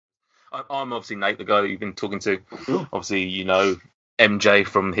I'm obviously Nate, the guy that you've been talking to. Cool. Obviously, you know MJ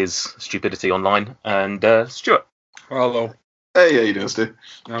from his stupidity online, and Stuart. Hello. Hey, how you doing, Stu?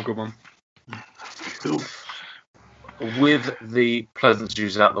 No, good one. Cool. With the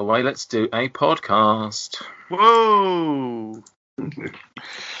pleasantries out of the way, let's do a podcast. Whoa!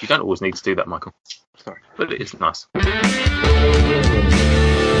 You don't always need to do that, Michael. Sorry. But it is nice.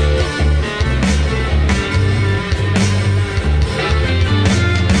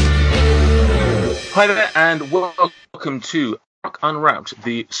 Hi there, and welcome to Unwrapped,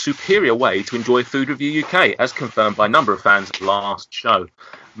 the superior way to enjoy Food Review UK, as confirmed by a number of fans last show.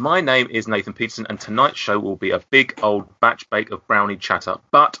 My name is Nathan Peterson, and tonight's show will be a big old batch bake of brownie chatter.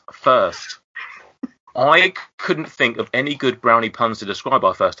 But first, I couldn't think of any good brownie puns to describe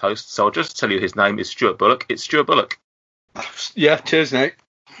our first host, so I'll just tell you his name is Stuart Bullock. It's Stuart Bullock. Yeah, cheers, Nate.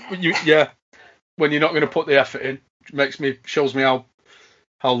 When you're not going to put the effort in, shows me how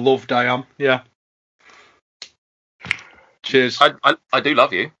loved I am. Yeah. Cheers. I do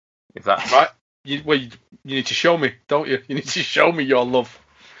love you, if that's right. You need to show me, don't you? You need to show me your love.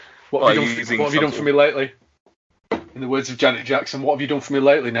 What have you done for me lately? In the words of Janet Jackson, what have you done for me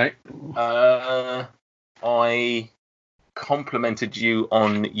lately, Nate? I complimented you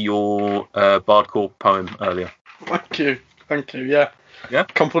on your Bardcore poem earlier. Thank you. Yeah. Yeah.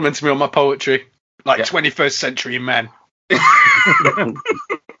 Complimented me on my poetry, 21st century men.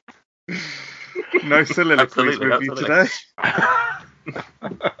 No soliloquies with you today.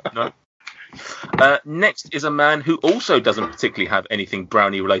 No. Next is a man who also doesn't particularly have anything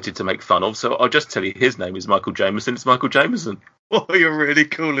brownie related to make fun of, so I'll just tell you his name is Michael Jameson. It's Michael Jameson. Oh, you're really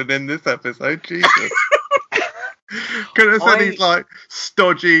calling in this episode, Jesus. Could have said he's like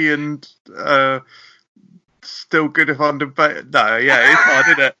stodgy and still good if under. No, yeah, it's hard,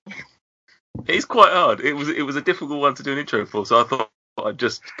 isn't it? It's quite hard. It was a difficult one to do an intro for, so I thought I'd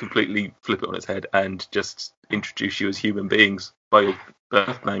just completely flip it on its head and just introduce you as human beings by your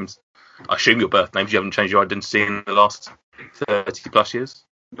birth names. I assume your birth names. You haven't changed your identity in the last 30 plus years?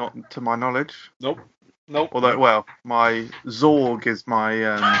 Not to my knowledge. Nope. Although, well, my Zorg is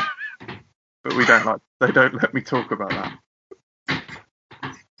my... but they don't let me talk about that.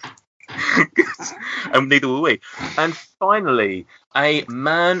 And neither will we. And finally, a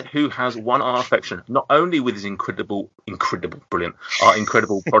man who has won our affection, not only with his incredible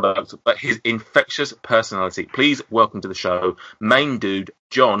product, but his infectious personality. Please welcome to the show, main dude,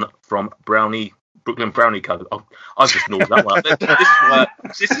 John from Brooklyn Brownie Co. Oh, I've just ignored that one.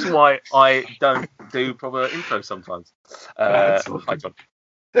 This is why I don't do proper intros sometimes. Hi, John.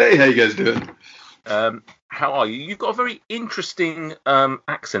 Hey, how you guys doing? How are you? You've got a very interesting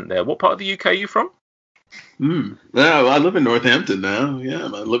accent there. What part of the UK are you from? No, I live in Northampton now. Yeah,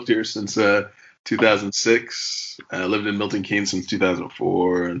 I lived here since 2006. I lived in Milton Keynes since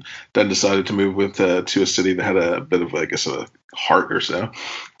 2004, and then decided to move to a city that had a bit of, I guess, a heart or so.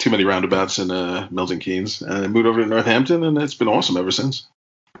 Too many roundabouts in Milton Keynes. And I moved over to Northampton, and it's been awesome ever since.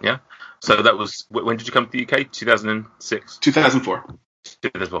 Yeah. So that was, when did you come to the UK? 2006? 2004.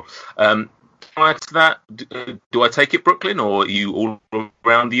 2004. Prior to that, do I take it Brooklyn, or are you all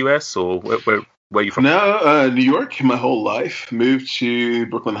around the US, or where are you from? No, New York my whole life. Moved to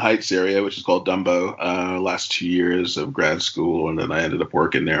Brooklyn Heights area, which is called Dumbo, last 2 years of grad school, and then I ended up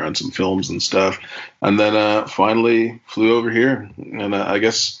working there on some films and stuff. And then finally flew over here. And I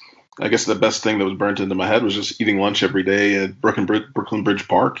guess the best thing that was burnt into my head was just eating lunch every day at Brooklyn Bridge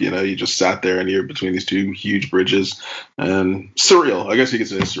Park. You know, you just sat there and you're between these two huge bridges, and surreal. I guess you could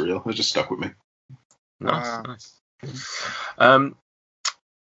say surreal. It just stuck with me. Nice.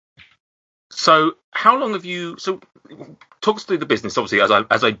 So how long have you? So talk us through the business. Obviously,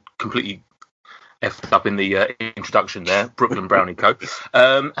 as I completely effed up in the introduction there, Brooklyn Brownie Co.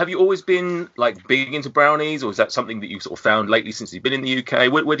 Have you always been big into brownies, or is that something that you sort of found lately since you've been in the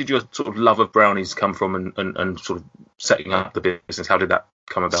UK? Where did your sort of love of brownies come from, and sort of setting up the business? How did that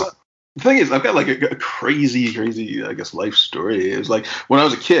come about? So, the thing is, I've got a crazy, I guess, life story. It was like when I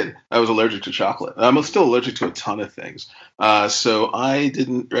was a kid, I was allergic to chocolate. I'm still allergic to a ton of things. So I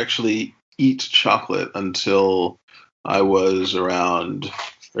didn't actually eat chocolate until I was around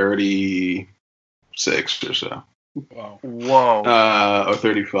 36 or so. Wow. Whoa. Or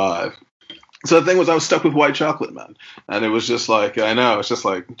 35. So the thing was, I was stuck with white chocolate, man. And it was just it's just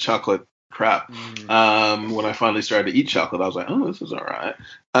like chocolate crap. When I finally started to eat chocolate, I was like, oh, this is all right.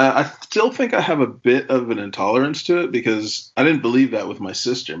 I still think I have a bit of an intolerance to it because I didn't believe that with my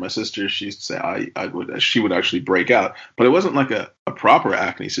sister. My sister, she used to say she would actually break out, but it wasn't like a proper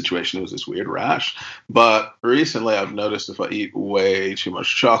acne situation. It was this weird rash. But recently, I've noticed if I eat way too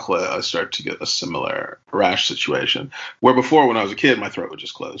much chocolate, I start to get a similar rash situation. Where before, when I was a kid, my throat would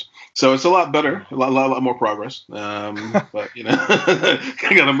just close. So it's a lot better, a lot more progress. But I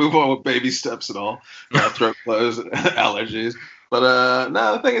got to move on with baby steps and all. Throat close, allergies. But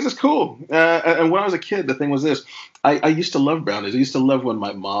no, the thing is, it's cool. And when I was a kid, the thing was this. I used to love brownies. I used to love when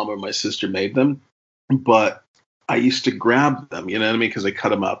my mom or my sister made them. But I used to grab them, you know what I mean? Because they cut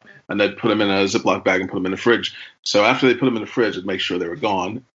them up and I'd put them in a Ziploc bag and put them in the fridge. So after they put them in the fridge, I'd make sure they were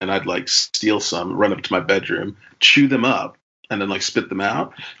gone. And I'd like steal some, run up to my bedroom, chew them up, and then like spit them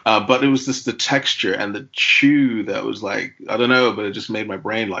out. But it was the texture and the chew that was like, I don't know, but it just made my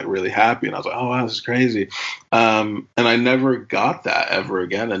brain like really happy. And I was like, oh, wow, this is crazy. And I never got that ever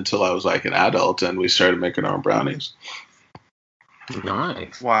again until I was like an adult and we started making our own brownies.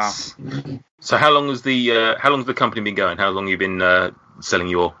 Nice. Wow. So how long has the company been going? How long have you been selling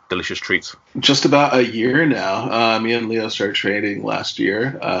your delicious treats? Just about a year now. Me and Leo started trading last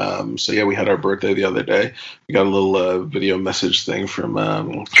year. So yeah, we had our birthday the other day. We got a little video message thing from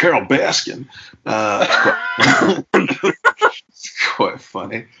Carol Baskin. It's quite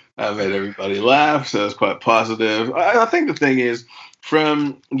funny. I made everybody laugh, so it's quite positive. I think the thing is,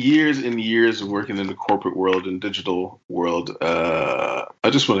 from years and years of working in the corporate world and digital world, I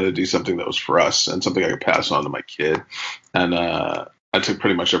just wanted to do something that was for us and something I could pass on to my kid. And I took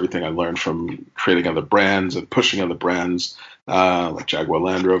pretty much everything I learned from creating other brands and pushing other brands like Jaguar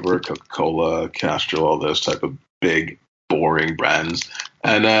Land Rover, Coca-Cola, Castrol, all those type of big, boring brands.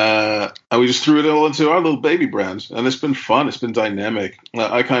 And we just threw it all into our little baby brands. And it's been fun. It's been dynamic.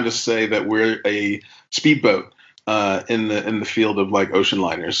 I kind of say that we're a speedboat in the field of like ocean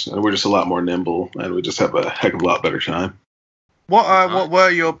liners. And we're just a lot more nimble and we just have a heck of a lot better time. What were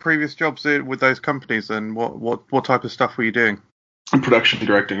your previous jobs with those companies, and what type of stuff were you doing? I'm production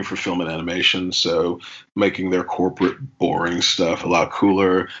directing for film and animation, so making their corporate boring stuff a lot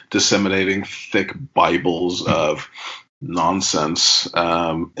cooler, disseminating thick Bibles of nonsense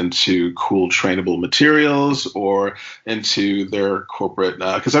into cool trainable materials or into their corporate,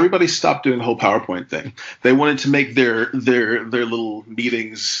 because everybody stopped doing the whole PowerPoint thing. They wanted to make their little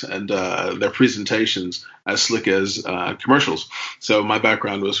meetings and their presentations as slick as commercials. So my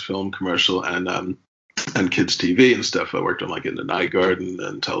background was film, commercial, and kids TV and stuff. I worked on like In the Night Garden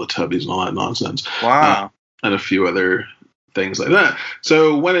and Teletubbies and all that nonsense. Wow. And a few other things like that.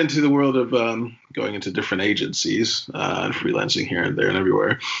 So went into the world of going into different agencies and freelancing here and there and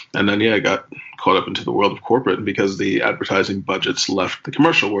everywhere. And then, I got caught up into the world of corporate because the advertising budgets left the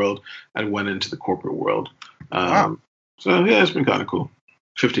commercial world and went into the corporate world. Wow. So, yeah, it's been kind of cool.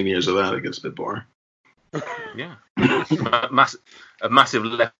 15 years of that, it gets a bit boring. Yeah. A massive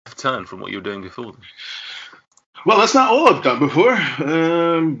left turn from what you were doing before. Well, that's not all I've done before.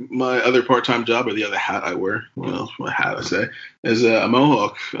 My other part-time job, or the other hat I wear, my hat I say, is a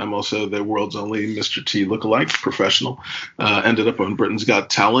Mohawk. I'm also the world's only Mr. T lookalike professional. Ended up on Britain's Got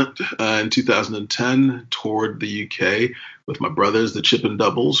Talent in 2010, toured the UK with my brothers, the Chip and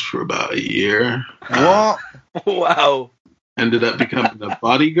Doubles, for about a year. What? Wow. Ended up becoming a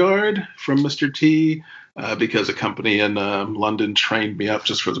bodyguard from Mr. T because a company in London trained me up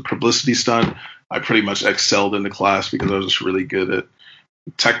just for the publicity stunt. I pretty much excelled in the class because I was just really good at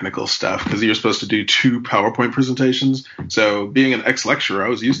technical stuff, because you're supposed to do 2 PowerPoint presentations. So being an ex-lecturer, I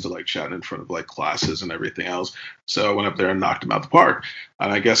was used to like chatting in front of like classes and everything else. So I went up there and knocked them out the park.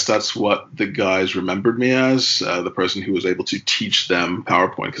 And I guess that's what the guys remembered me as, the person who was able to teach them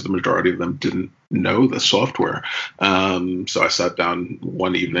PowerPoint, because the majority of them didn't know the software. So I sat down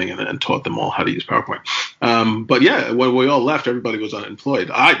one evening and taught them all how to use PowerPoint. But yeah, when we all left, everybody was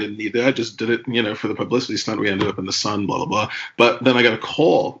unemployed. I didn't either. I just did it, for the publicity stunt. We ended up in the Sun, blah, blah, blah. But then I got a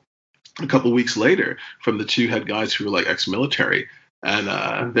call a couple of weeks later from the 2 head guys who were like ex-military.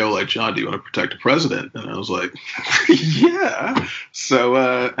 And they were like, John, do you want to protect the president? And I was like, yeah. So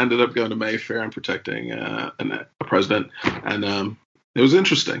ended up going to Mayfair and protecting a president. And it was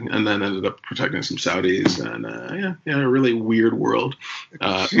interesting. And then ended up protecting some Saudis. And a really weird world.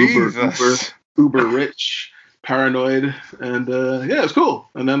 Uber rich, paranoid. And it was cool.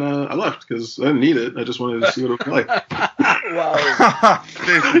 And then I left because I didn't need it. I just wanted to see what it was like. Wow.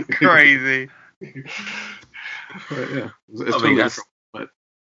 This is crazy. But, it's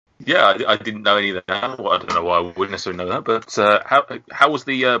I didn't know any of that. Well, I don't know why I wouldn't necessarily know that. But how was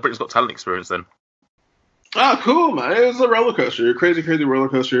the Britain's Got Talent experience then? Oh, cool, man. It was a roller coaster, a crazy, crazy roller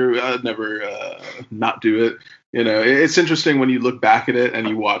coaster. I'd never not do it. it's interesting when you look back at it and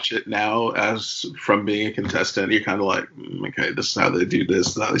you watch it now as from being a contestant. You're kind of like, okay, this is how they do this,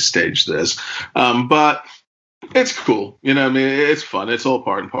 this is how they stage this. But it's cool. It's fun. It's all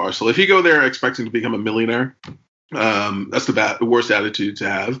part and parcel. If you go there expecting to become a millionaire, that's the worst attitude to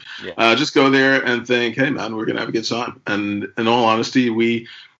have. Yeah. Just go there and think, hey, man, we're going to have a good time. And in all honesty, we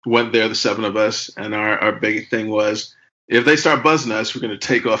went there, the 7 of us, and our big thing was, if they start buzzing us, we're going to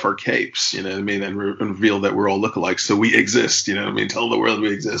take off our capes, and reveal that we're all lookalikes. So we exist, tell the world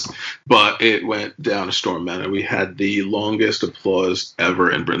we exist. But it went down a storm, man. And we had the longest applause ever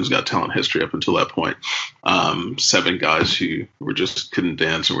in Britain's Got Talent history up until that point. 7 guys who couldn't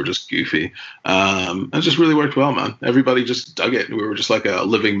dance and were just goofy. It just really worked well, man. Everybody just dug it. We were just like a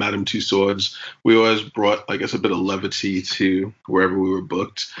living Madame Tussauds. We always brought, I guess, a bit of levity to wherever we were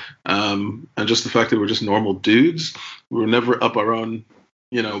booked. And just the fact that we're just normal dudes. We were never up our own,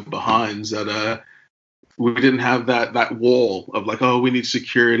 behinds that we didn't have that wall of like, oh, we need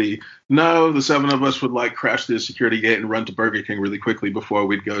security. No, the 7 of us would like crash through the security gate and run to Burger King really quickly before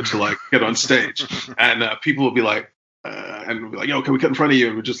we'd go to like get on stage. And people would be like, and we'd be like, yo, can we cut in front of you?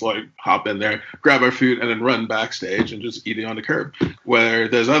 And we'd just like hop in there, grab our food, and then run backstage and just eat it on the curb. Where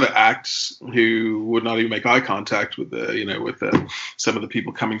there's other acts who would not even make eye contact with some of the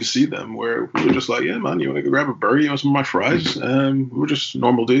people coming to see them. Where we were just like, yeah, man, you want to go grab a burger? You want some of my fries? We're just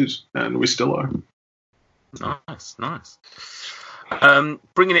normal dudes, and we still are. Nice.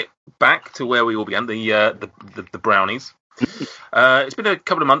 Bringing it back to where we all began, the brownies. It's been a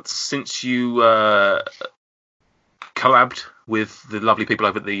couple of months since you collabed with the lovely people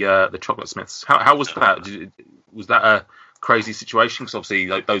over at the Chocolate Smiths. How was that? Was that a crazy situation? Because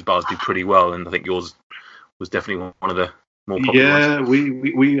obviously those bars do pretty well, and I think yours was definitely one of the more popular ones.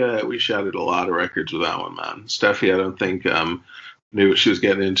 We shattered a lot of records with that one, man. Steffi, I don't think knew what she was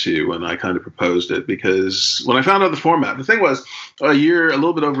getting into when I kind of proposed it, because when I found out the format, the thing was a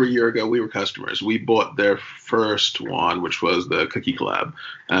little bit over a year ago, we were customers. We bought their first one, which was the cookie collab.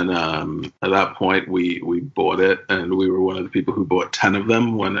 And at that point we bought it, and we were one of the people who bought 10 of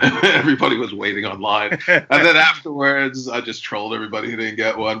them when everybody was waiting online. And then afterwards I just trolled everybody who didn't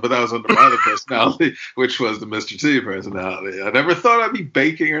get one, but that was under my other personality, which was the Mr. T personality. I never thought I'd be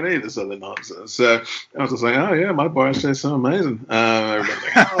baking or any of this other nonsense. So I was just like, oh yeah, my bar tastes so amazing.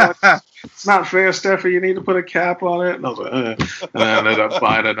 Everybody's like, oh, it's not fair, Steffi. You need to put a cap on it. And I was like, and I ended up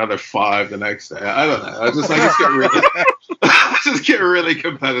buying another 5 the next day. I don't know. I just get really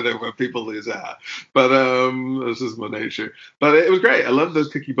competitive when people lose out. But this is my nature. But it was great. I loved those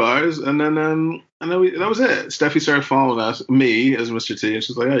cookie bars. And then that was it. Steffi started following me as Mr. T, and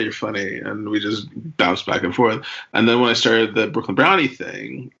she's like, oh, you're funny. And we just bounced back and forth. And then when I started the Brooklyn Brownie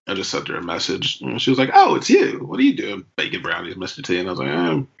thing, I just sent her a message. And she was like, oh, it's you. What are you doing? Baking brownies, Mr. T. And I was like,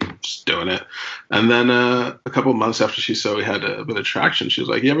 I'm just doing it. And then a couple of months after she saw we had a bit of traction, she was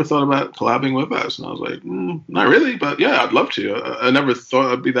like, you ever thought about collabing with us? And I was like, not really, but yeah, I'd love to. I never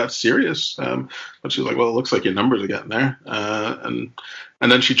thought I'd be that serious. But she was like, well, it looks like your numbers are getting there.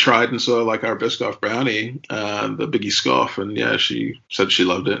 And then she tried and saw like our Biscoff brownie, the Biggie Scoff, and yeah, she said she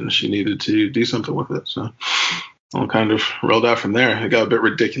loved it and she needed to do something with it. So all kind of rolled out from there. It got a bit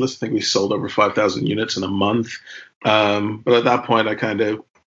ridiculous. I think we sold over 5,000 units in a month. But at that point, I kind of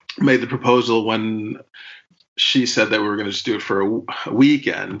made the proposal when she said that we were going to just do it for a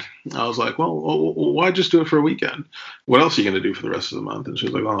weekend. I was like, well, why just do it for a weekend? What else are you going to do for the rest of the month? And she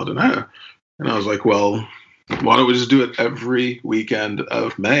was like, well, I don't know. And I was like, well, why don't we just do it every weekend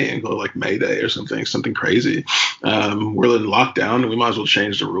of May and go like May Day or something crazy? We're in lockdown and we might as well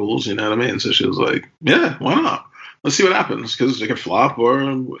change the rules, you know what I mean? So she was like, yeah, why not? Let's see what happens, because it could flop or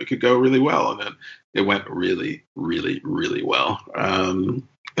it could go really well. And then it went really, really, really well. And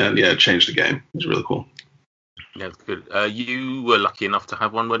yeah, it changed the game. It was really cool. Yeah, it's good. You were lucky enough to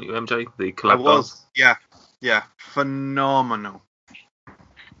have one, weren't you, MJ? The collab. I was, yeah, phenomenal.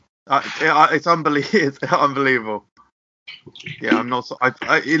 It's unbelievable. Yeah, I'm not.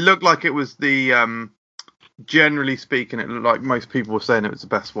 It looked like it was the. Generally speaking, it looked like most people were saying it was the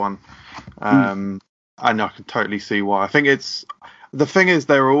best one, and I can totally see why. I think it's the thing is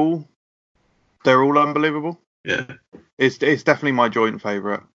they're all unbelievable. Yeah, it's definitely my joint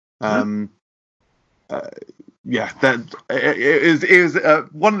favorite. Yeah, that it is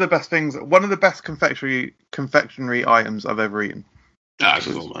one of the best things, one of the best confectionery items I've ever eaten. Ah, it's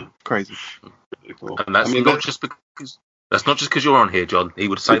cool, man. Crazy. Really cool. And that's not just because you're on here, John. He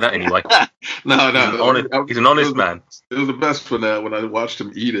would say that anyway. No. He's an honest man. It was the best when I watched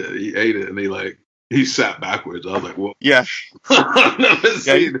him eat it. He ate it, and he like he sat backwards. I was like, "Whoa!" Yeah, I've never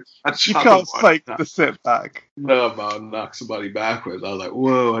seen. You can't fake the sit back. No, man, knock somebody backwards. I was like,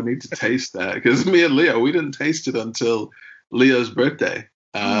 "Whoa! I need to taste that," because me and Leo, we didn't taste it until Leo's birthday.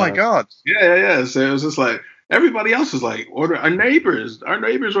 Oh my god! Yeah. So it was just like everybody else was like, order. Our neighbors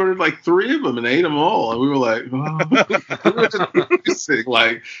ordered like 3 of them and ate them all, and we were like, we were just producing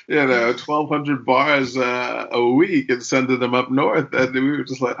like 1,200 bars a week and sending them up north, and we were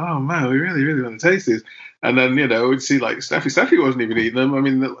just like, oh man, we really, really want to taste these. And then we'd see like Steffi wasn't even eating them. I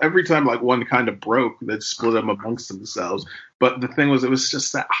mean, every time like one kind of broke, they'd split them amongst themselves. But the thing was, it was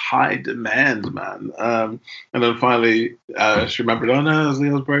just that high demand, man. And then finally, she remembered, oh no, it was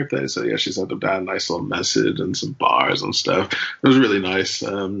Leo's birthday. So yeah, she sent him down a nice little message and some bars and stuff. It was really nice.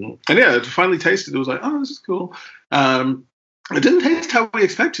 And yeah, to finally taste it, it was like, oh, this is cool. It didn't taste how we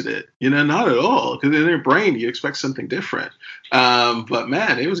expected it, not at all. Because in your brain, you expect something different. But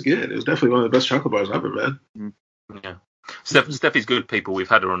man, it was good. It was definitely one of the best chocolate bars I've ever had. Yeah. Steffi's good people. We've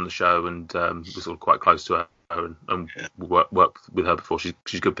had her on the show, and we're sort of quite close to her, and worked with her before.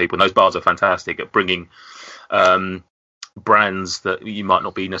 She's good people, and those bars are fantastic at bringing brands that you might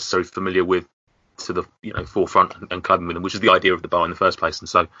not be necessarily familiar with to the forefront and clubbing with them, which is the idea of the bar in the first place. And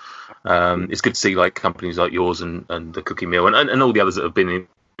so it's good to see like companies like yours and the Cookie Meal and all the others that have been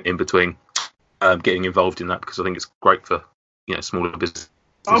in between getting involved in that, because I think it's great for smaller businesses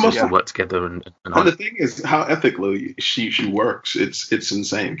to work together. And the thing is how ethically she works. It's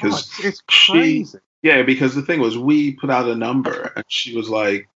insane because it's crazy. Because the thing was, we put out a number and she was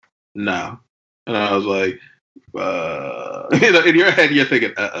like, no, and I was like, in your head you're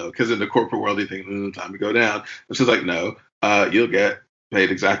thinking, because in the corporate world you think, time to go down. And she's like, no, you'll get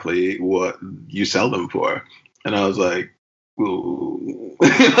paid exactly what you sell them for. And I was like, ooh.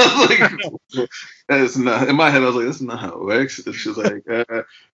 That's not, in my head I was like, that's not how it works. And she was like,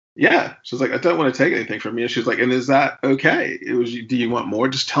 yeah. She was like, I don't want to take anything from you. And she was like, and is that okay? Do you want more?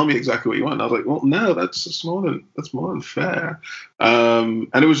 Just tell me exactly what you want. And I was like, well, no, that's more than fair. And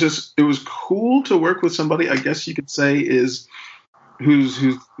it was cool to work with somebody, I guess you could say, is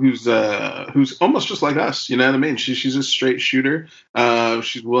who's almost just like us. You know what I mean? She's a straight shooter.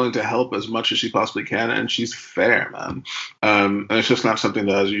 She's willing to help as much as she possibly can, and she's fair, man. And it's just not something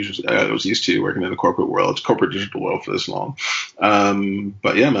that I was used to working in the corporate digital world for this long.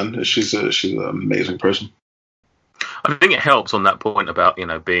 But yeah, man, she's an amazing person. I think it helps on that point about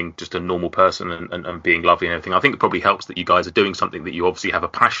being just a normal person and being lovely and everything. I think it probably helps that you guys are doing something that you obviously have a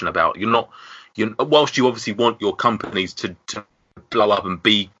passion about. Whilst you obviously want your companies to blow up and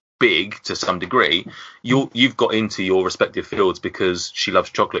be big to some degree, you've got into your respective fields because she loves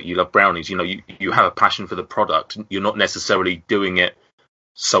chocolate, you love brownies, you have a passion for the product. You're not necessarily doing it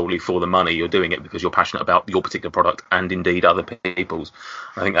solely for the money. You're doing it because you're passionate about your particular product and indeed other people's.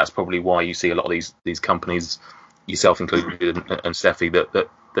 I think that's probably why you see a lot of these companies, yourself included and Steffi,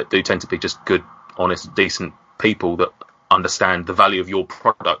 that do tend to be just good, honest, decent people that understand the value of your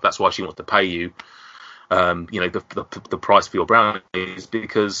product. That's why she wants to pay you the price for your brownies,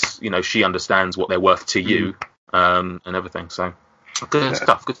 because she understands what they're worth to you, and everything. So good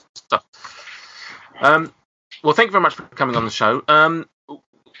stuff. Well, thank you very much for coming on the show.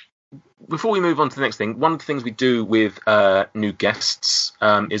 Before we move on to the next thing, one of the things we do with new guests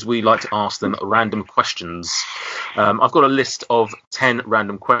is we like to ask them random questions. I've got a list of 10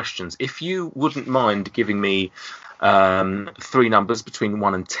 random questions. If you wouldn't mind giving me 3 numbers between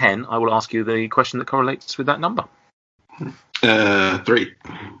 1 and 10, I will ask you the question that correlates with that number. 3.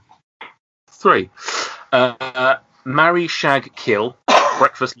 3. Marry, shag, kill.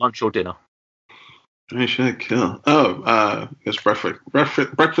 Breakfast, lunch, or dinner? Marry, shag, kill. Oh, it's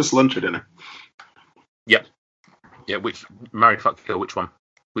breakfast, lunch, or dinner. Yep. Yeah. Which marry, fuck, kill? Which one?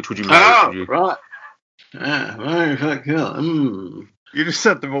 Which would you marry? Oh, right. Yeah, marry, fuck, kill. You just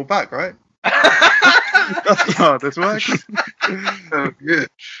said them all back, right? That's how this works. Oh, good.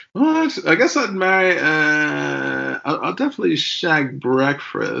 What? I guess I'd marry. I'll definitely shag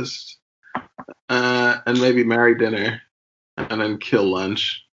breakfast, and maybe marry dinner, and then kill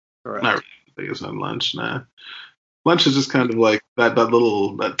lunch. Right. Not really big on lunch. Nah. Lunch is just kind of like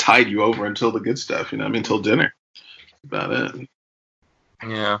that tide you over until the good stuff. Until dinner. That's about it.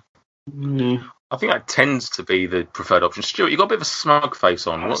 Yeah. Mm. I think that tends to be the preferred option. Stuart, you got a bit of a smug face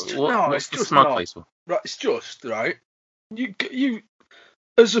on. What's the smug face on? Right, it's just right. You,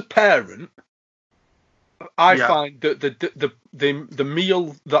 as a parent, I find that the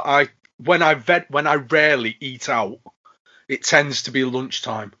meal that when I rarely eat out, it tends to be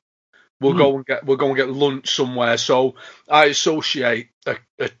lunchtime. We'll go and get lunch somewhere. So I associate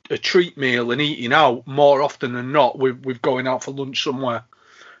a treat meal and eating out more often than not with going out for lunch somewhere.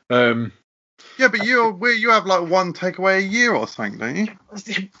 Yeah, but you have like one takeaway a year or something, don't you?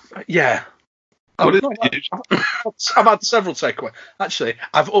 Yeah. What is I've had several takeaways. Actually,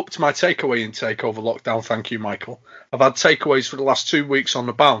 I've upped my takeaway intake over lockdown. Thank you, Michael. I've had takeaways for the last 2 weeks on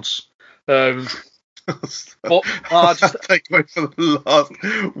the bounce. But takeaway for the last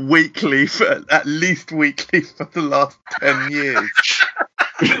weekly, at least weekly for the last 10 years.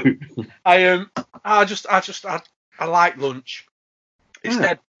 I like lunch. It's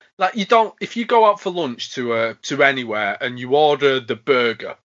dead. Like you don't. If you go out for lunch to anywhere and you order the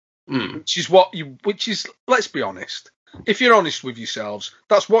burger. Which is let's be honest. If you're honest with yourselves,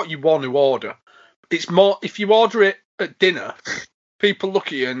 that's what you want to order. It's more if you order it at dinner, people look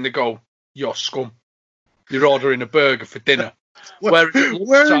at you and they go, "You're scum. You're ordering a burger for dinner." Where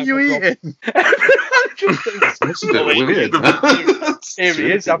are you eating? That's a bit weird. Here he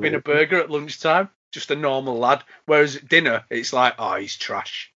is having a burger at lunchtime, just a normal lad. Whereas at dinner, it's like, "Oh, he's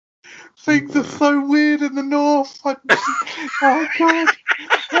trash." Things are so weird in the north. Oh God,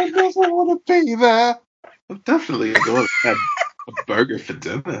 I never want to be there. I'm definitely going to have a burger for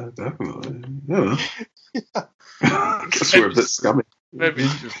dinner. Definitely. Yeah. I guess we're a bit scummy. Maybe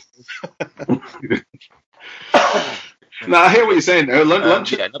it's just. No, I hear what you're saying. Though.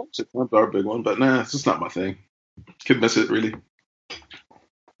 Lunch are a big one, but nah, it's just not my thing. Could miss it really.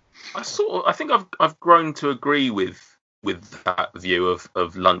 I think I've grown to agree with that view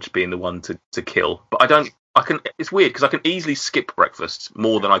of lunch being the one to kill, but it's weird because I can easily skip breakfast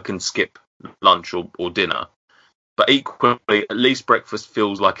more than I can skip lunch or dinner, but equally at least breakfast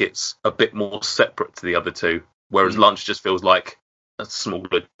feels like it's a bit more separate to the other two, whereas lunch just feels like a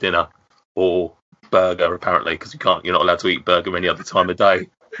smaller dinner or burger, apparently, because you're not allowed to eat burger any other time of day.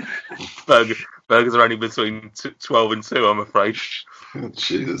 Burgers are only between 12 and 2, I'm afraid.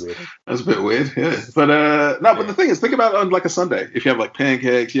 Jesus, that's a bit weird, yeah. But but the thing is, think about it on like a Sunday. If you have like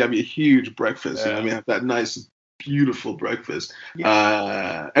pancakes, you have a huge breakfast. You have that nice, beautiful breakfast.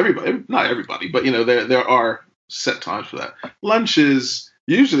 Yeah. Not everybody, but there are set times for that. Lunches,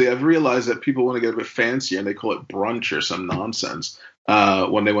 usually, I've realized that people want to get a bit fancier and they call it brunch or some nonsense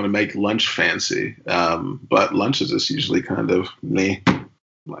when they want to make lunch fancy. But lunches is usually kind of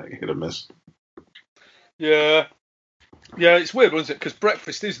like hit or miss. Yeah. Yeah, it's weird, isn't it? Because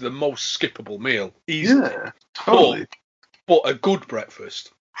breakfast is the most skippable meal, easily. Yeah, totally. But a good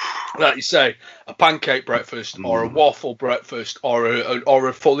breakfast, like you say, a pancake breakfast or a waffle breakfast or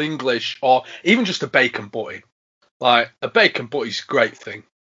a full English or even just a bacon butty. Like a bacon butty's a great thing.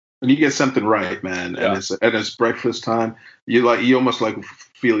 And you get something right, man, and it's breakfast time. You almost like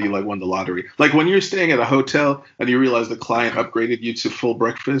feel you like won the lottery. Like when you're staying at a hotel and you realize the client upgraded you to full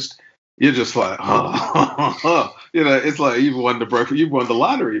breakfast. You're just like, it's like you've won the breakfast, you've won the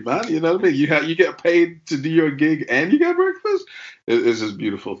lottery, man. You know what I mean? You get paid to do your gig and you get breakfast. It's this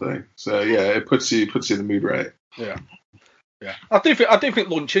beautiful thing. So yeah, it puts you in the mood right. Yeah. I do think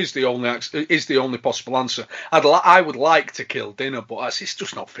lunch is the only possible answer. I would like to kill dinner, but it's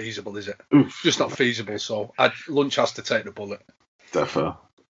just not feasible, is it? Oof. Just not feasible. So lunch has to take the bullet. Defo.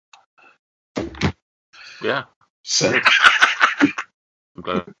 Yeah. Sick.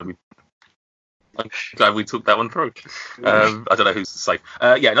 I'm glad we took that one through. I don't know who's safe.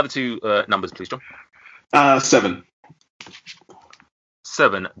 Another two numbers, please, John. 7.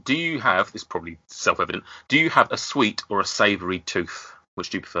 7. Do you have, this is probably self-evident, do you have a sweet or a savoury tooth?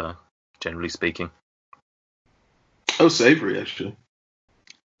 Which do you prefer, generally speaking? Oh, savoury, actually.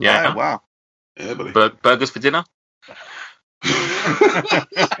 Yeah. Wow. Yeah, buddy. Burgers for dinner?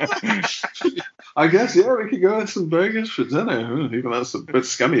 I guess, yeah, we could go have some burgers for dinner. Even though it's a bit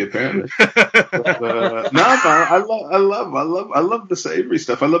scummy, apparently. But, man, I love the savory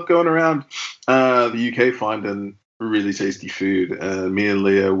stuff. I love going around the UK finding really tasty food. Me and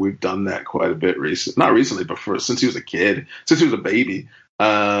Leah, we've done that quite a bit not recently, but since he was a kid, since he was a baby.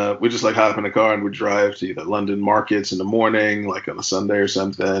 We just like hop in a car and we drive to either London markets in the morning, like on a Sunday or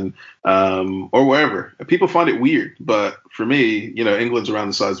something, or wherever. People find it weird, but for me, England's around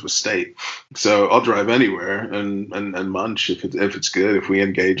the size of a state, so I'll drive anywhere and munch if it's good. If we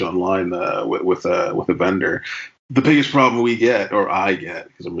engage online with a vendor, the biggest problem we get, or I get,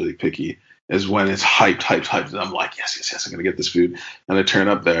 because I'm really picky, is when it's hyped, and I'm like, yes, I'm gonna get this food, and I turn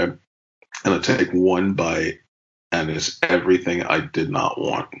up there and I take one bite. And it's everything I did not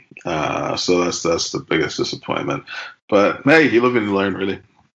want. So that's the biggest disappointment. But hey, you live and you learn, really.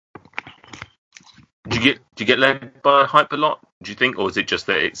 Do you get led by hype a lot? Do you think, or is it just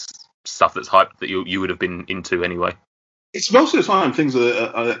that it's stuff that's hyped that you would have been into anyway? it's most of the time things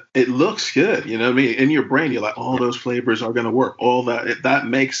it looks good, you know what I mean? In your brain, you're like, all those flavors are going to work. All that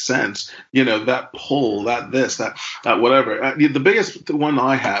makes sense. You know, that pull, that this, that whatever. The biggest one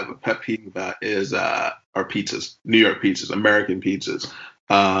I have a pet peeve about is our pizzas, New York pizzas, American pizzas.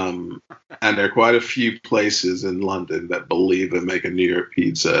 And there are quite a few places in London that believe they make a New York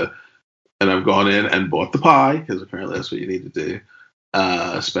pizza. And I've gone in and bought the pie because apparently that's what you need to do.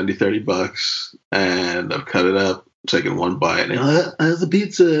 Spend you $30, and I've cut it up, taken one bite, and how's the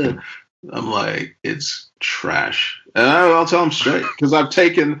pizza? I'm like, it's trash, and I'll tell them straight because I've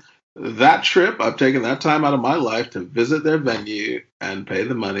taken that trip, I've taken that time out of my life to visit their venue and pay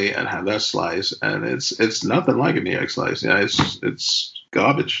the money and have that slice, and it's nothing like a New York slice. Yeah, it's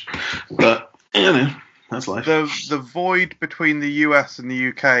garbage, but that's life. The void between the US and the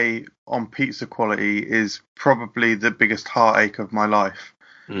UK on pizza quality is probably the biggest heartache of my life.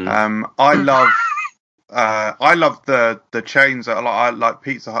 I love the chains that I like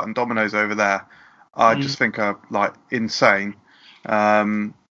Pizza Hut and Domino's over there. I just think are like insane.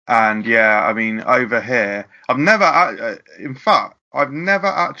 And yeah, I mean over here, I've never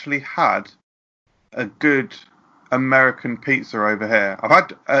actually had a good American pizza over here. I've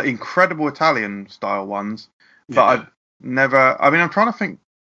had incredible Italian style ones, but I've never. I mean, I'm trying to think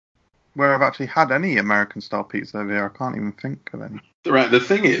where I've actually had any American style pizza over here. I can't even think of any. Right. The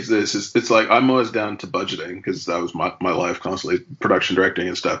thing is, it's like I'm always down to budgeting because that was my life constantly, production directing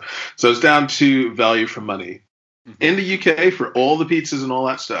and stuff. So it's down to value for money. In the UK, for all the pizzas and all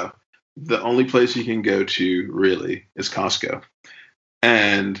that stuff, the only place you can go to really is Costco.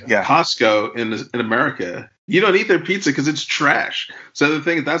 And Costco in America, you don't eat their pizza because it's trash. So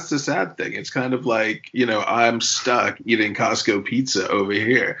that's the sad thing. It's kind of like, I'm stuck eating Costco pizza over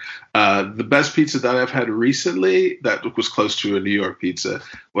here. The best pizza that I've had recently that was close to a New York pizza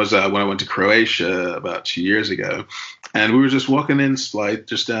was when I went to Croatia about 2 years ago. And we were just walking in Splythe,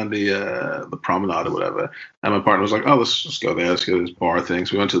 just down the promenade or whatever. And my partner was like, oh, let's go there. Let's go to this bar thing.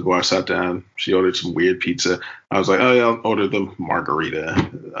 So we went to the bar, sat down. She ordered some weird pizza. I was like, oh, yeah, I'll order the margarita.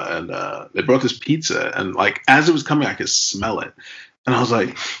 And they brought this pizza. And, like, as it was coming, I could smell it. And I was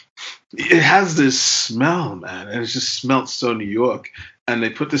like, it has this smell, man. And it just smelled so New York. And they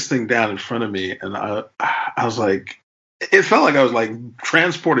put this thing down in front of me. And I was like, it felt like I was, like,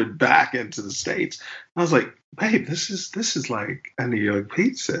 transported back into the States. I was like, babe, this is like a New York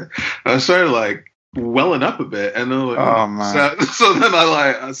pizza. I started like welling up a bit, and then like, oh man. So then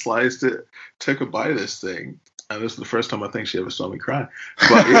I sliced it, took a bite of this thing, and this is the first time I think she ever saw me cry.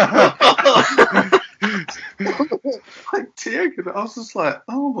 But like tear, I was just like,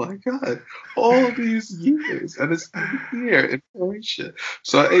 oh my god, all these years, and it's here in Croatia.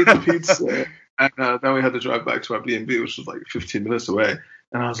 So I ate the pizza, and then we had to drive back to our B&B, which was like 15 minutes away,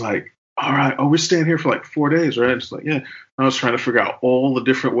 and I was like, all right, we're staying here for like 4 days, right? It's like, yeah. I was trying to figure out all the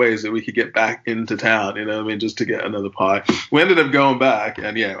different ways that we could get back into town, just to get another pie. We ended up going back, and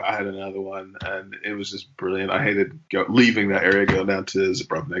I had another one, and it was just brilliant. I hated leaving that area, going down to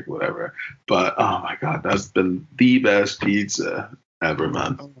Zabrovnik, whatever. But, oh my God, that's been the best pizza ever,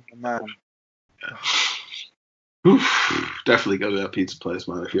 man. Oh, man. Yeah. Oof, definitely go to that pizza place,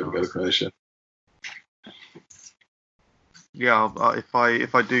 man, if you ever go to Croatia. Yeah, if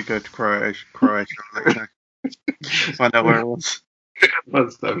I do go to Croatia, I'll let you know. Find out where it was.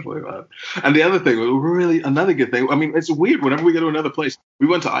 That's definitely that. And the other thing, another good thing. I mean, it's weird. Whenever we go to another place, we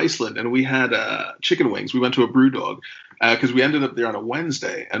went to Iceland and we had chicken wings. We went to a Brewdog because we ended up there on a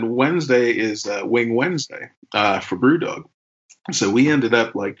Wednesday, and Wednesday is Wing Wednesday for Brewdog. So we ended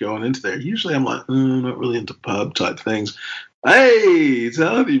up like going into there. Usually, I'm like, not really into pub type things. Hey,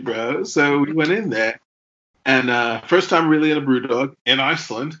 tell me, bro. So we went in there. And first time really in a Brewdog in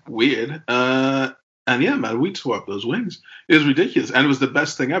Iceland. Weird. And yeah, man, we tore up those wings. It was ridiculous. And it was the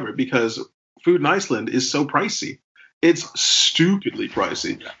best thing ever because food in Iceland is so pricey. It's stupidly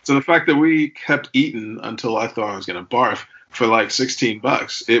pricey. So the fact that we kept eating until I thought I was going to barf for like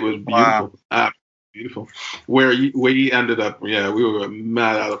 $16, it was beautiful. Wow. Beautiful. Where we ended up, we were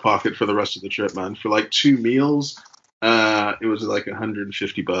mad out of pocket for the rest of the trip, man. For like 2 meals. It was like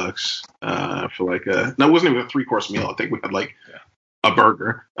 $150 for like no, it wasn't even a 3-course meal. I think we had like a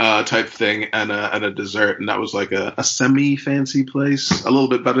burger type thing and a dessert, and that was like a semi-fancy place, a little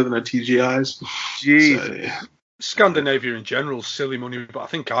bit better than a TGI's. Jesus. So, yeah. Scandinavia in general is silly money, but I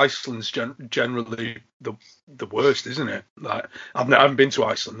think Iceland's generally the worst, isn't it? Like I haven't been to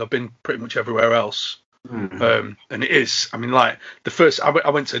Iceland. I've been pretty much everywhere else, and it is. I mean, like the first I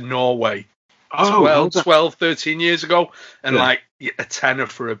went to Norway. 12, 13 years ago, and like a tenner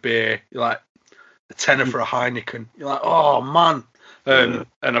for a beer, like a tenner for a Heineken. You're like, oh man, and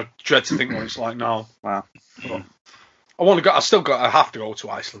I dread to think what it's like now. Wow. I have to go to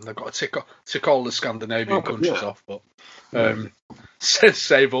Iceland. I've got to tick all the Scandinavian countries off, but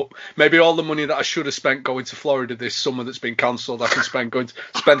save up. Maybe all the money that I should have spent going to Florida this summer that's been cancelled, I can spend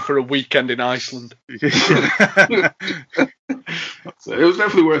for a weekend in Iceland. It was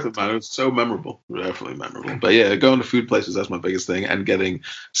definitely worth it, man. It was so memorable. Definitely memorable. But yeah, going to food places, that's my biggest thing, and getting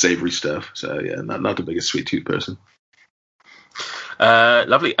savory stuff. So yeah, not the biggest sweet tooth person.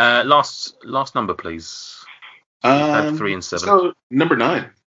 Lovely. Last number, please. 3 and 7. So number 9.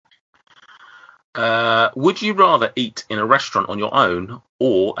 Would you rather eat in a restaurant on your own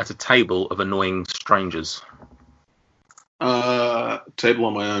or at a table of annoying strangers? Table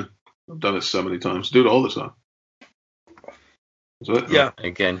on my own. I've done it so many times. Do it all the time. Yeah.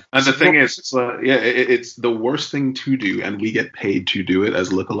 Again. And the thing is, it's the worst thing to do, and we get paid to do it as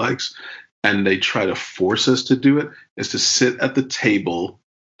lookalikes, and they try to force us to do it, is to sit at the table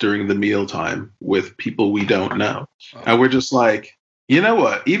during the mealtime with people we don't know. And we're just like, you know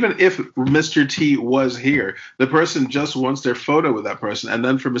what? Even if Mr. T was here, the person just wants their photo with that person, and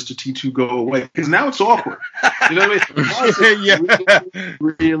then for Mr. T to go away, because now it's awkward. You know what I mean?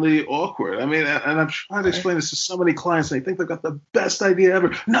 Really, really awkward. I mean, and I'm trying to explain this to so many clients. They think they've got the best idea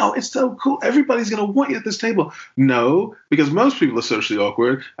ever. No, it's so cool. Everybody's going to want you at this table. No, because most people are socially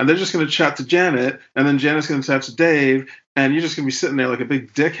awkward, and they're just going to chat to Janet, and then Janet's going to chat to Dave, and you're just going to be sitting there like a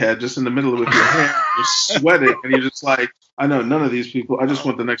big dickhead just in the middle with your hair, you're sweating, and you're just like, I know none of these people. I just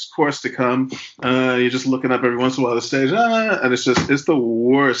want the next course to come. You're just looking up every once in a while the stage, and it's the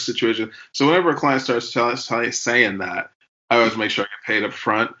worst situation. So whenever a client starts saying that, I always make sure I get paid up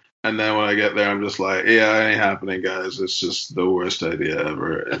front. And then when I get there, I'm just like, yeah, it ain't happening, guys. It's just the worst idea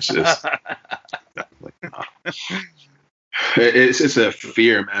ever. It's just definitely not. It's a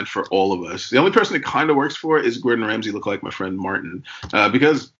fear, man, for all of us. The only person it kind of works for is Gordon Ramsay, look like my friend Martin,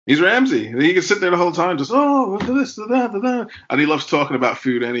 because he's Ramsay. He can sit there the whole time, just this, that, and he loves talking about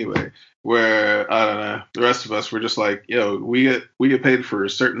food anyway. Where I don't know, the rest of us, we're just like, we get paid for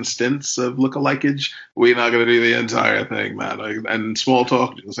certain stints of lookalikeage. We're not going to do the entire thing, man. And small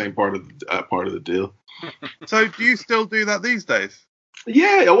talk is the same part of the deal. So, do you still do that these days?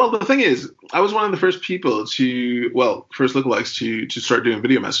 Yeah, well, the thing is, I was one of the first people first lookalikes to start doing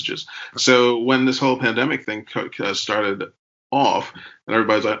video messages. So when this whole pandemic thing started off, and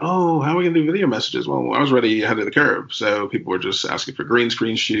everybody's like, oh, how are we going to do video messages? Well, I was already ahead of the curve. So people were just asking for green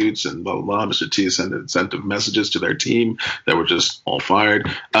screen shoots and blah, blah, blah. Mr. T sent incentive messages to their team that were just all fired,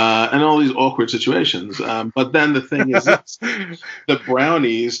 and all these awkward situations. But then the thing is, the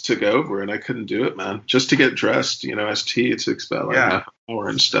brownies took over, and I couldn't do it, man. Just to get dressed, as T, it took about half an hour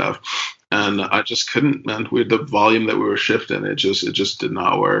and stuff. And I just couldn't, man. With the volume that we were shifting, it just did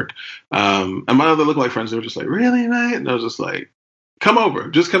not work. And my other lookalike friends, they were just like, really, mate? And I was just like, come over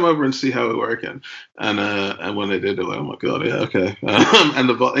and see how it's working. And when they did, they're like, oh my god, yeah, okay. And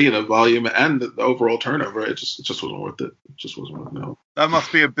the volume and the overall turnover, it just wasn't worth it. It just wasn't worth it. No. That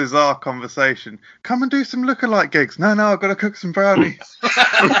must be a bizarre conversation. Come and do some lookalike gigs. No, I've got to cook some brownies.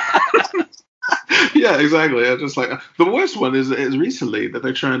 Yeah, exactly. I just like the worst one is recently that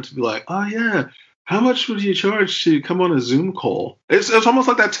they're trying to be like, oh yeah, how much would you charge to come on a Zoom call? It's almost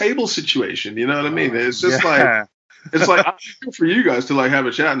like that table situation. You know what I mean? It's just like it's like I'm sure for you guys to like have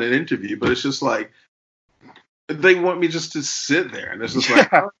a chat and an interview, but it's just like they want me just to sit there, and it's just like.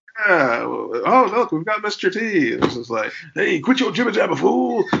 Oh, look, we've got Mr. T. And it's just like, hey, quit your jibber jabber,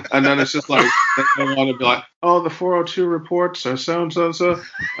 fool. And then it's just like, they want to be like, oh, the 402 reports are so and so and so.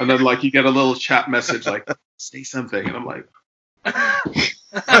 And then, like, you get a little chat message like, say something. And I'm like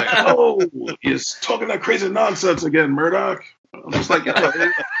oh, he's talking that crazy nonsense again, Murdoch. I'm just like,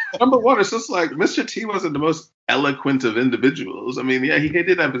 number one, it's just like Mr. T wasn't the most eloquent of individuals. I mean, yeah, he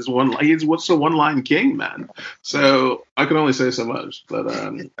did have his what's the one-line king, man. So I can only say so much, but I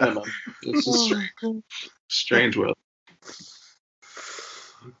don't know. It's a strange world.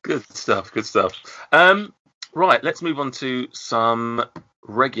 Good stuff. Right, let's move on to some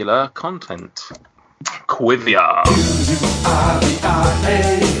regular content. Quivia.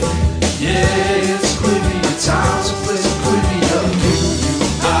 Yes, Quivia time to play Quivia.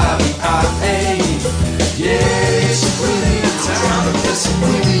 Q-U-I-V-I-A. Yes, Quivia time to play some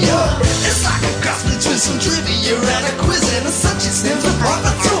Quivia. It's like a cross between some trivia and a quiz, and as such it stems apart the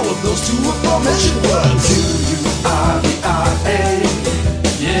two of those two aforementioned words. Q-U-I-V-I-A.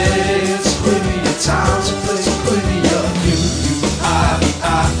 Yes, Quivia time to play some Quivia. Q-U-I-V-I-A.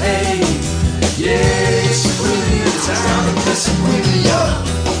 Yes, Quivia time to play some Quivia.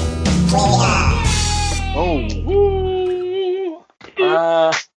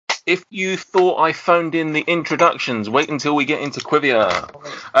 If you thought I phoned in the introductions, wait until we get into Quivia.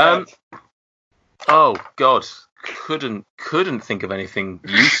 Oh God, couldn't think of anything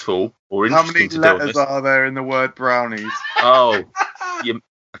useful or How many interesting to do on letters this. are there in the word brownies? Oh,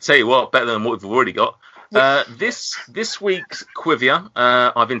 I tell you what, better than what we've already got. This week's Quivia,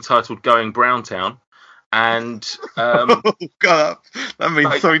 I've entitled "Going Browntown," and Oh, God, that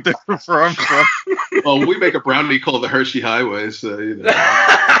means something different for I'm from. Well, we make a brownie called the Hershey Highway, so you know.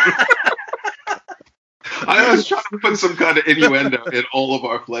 I was trying to put some kind of innuendo in all of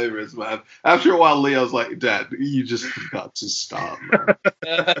our flavors, man. After a while, Leo's like, "Dad, you just got to stop."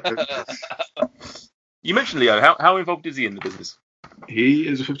 Man. You mentioned Leo. How involved is he in the business? He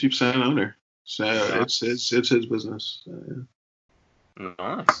is a 50% owner, so it's his business. So, yeah.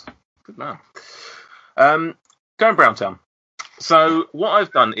 Nice, good man. Going Browntown. So what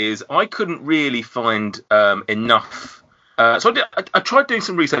I've done is I couldn't really find enough. So I tried doing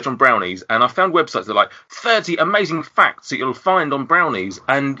some research on brownies, and I found websites that are like 30 amazing facts that you'll find on brownies,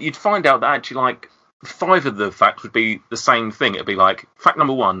 and you'd find out that actually like 5 of the facts would be the same thing. It'd be like, fact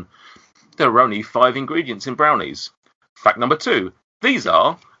number 1, there are only 5 ingredients in brownies. Fact number 2, these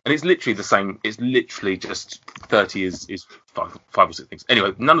are, and it's literally the same. It's literally just 30 is 5 or 6 things.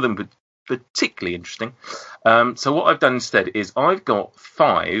 Anyway, none of them were particularly interesting. So what I've done instead is I've got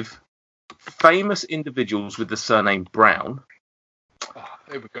 5 famous individuals with the surname Brown.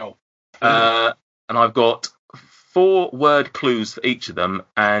 There we go. And I've got 4 word clues for each of them,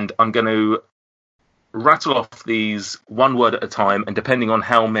 and I'm going to rattle off these one word at a time, and depending on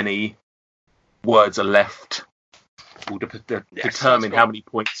how many words are left will determine how many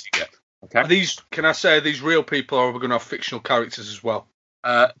points you get. Okay. Are these, can I say, are these real people, or are we going to have fictional characters as well?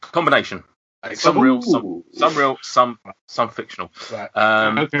 Combination. Some real, some fictional. Right.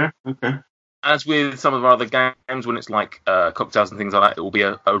 Okay. As with some of our other games, when it's like cocktails and things like that, it will be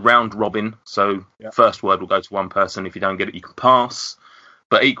a round robin. So first word will go to one person. If you don't get it, you can pass.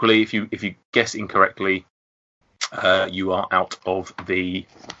 But equally, if you guess incorrectly, you are out of the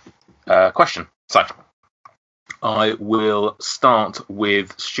question. So I will start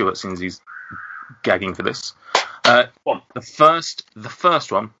with Stuart, since he's gagging for this. The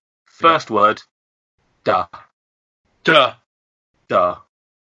first one. First word, duh. Duh. Duh.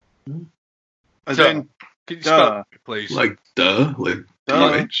 As Duh. in, Can you duh. spell it, please? Like duh, like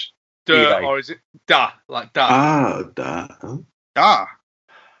Duh. DH. duh, DA. or is it da? Like da, Ah, duh. ah,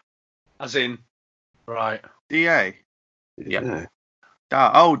 as in, right. DA. Yeah.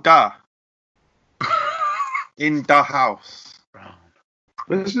 Da. Oh, da. In the house.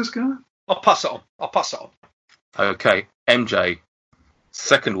 Where's this guy? I'll pass it on. Okay, MJ.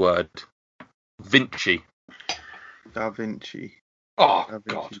 Second word, Vinci. Da Vinci. Oh, Da Vinci.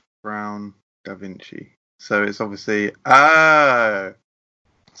 God. Brown. Da Vinci. So it's obviously. Oh.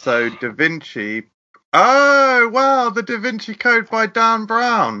 So Da Vinci. Oh, wow. The Da Vinci Code by Dan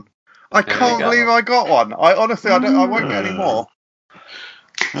Brown. I There you can't go. believe I got one. I honestly, I won't get any more.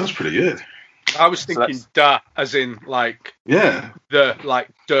 That was pretty good. I was So thinking that's- da, as in, like, Yeah. the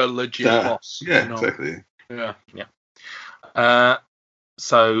legit Duh. boss. Yeah, you know? exactly. Yeah.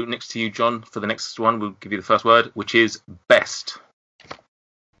 So next to you, John, for the next one, we'll give you the first word, which is best.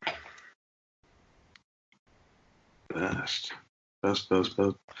 Best. If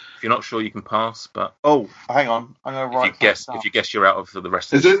you're not sure, you can pass, but Oh, hang on. I'm gonna write. if you guess, you're out of for the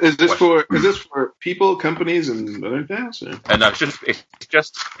rest. Is of this question. for people, companies, and other things? Or? No, it's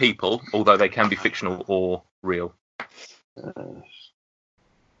just people, although they can be fictional or real. I'm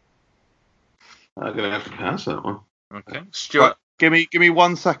gonna have to pass that one. Okay, Stuart. Give me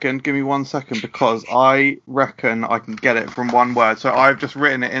 1 second. Give me 1 second, because I reckon I can get it from one word. So I've just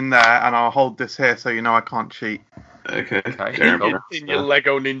written it in there, and I'll hold this here so you know I can't cheat. Okay. Okay. Jeremy. In your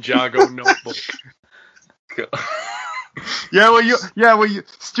Lego Ninjago notebook.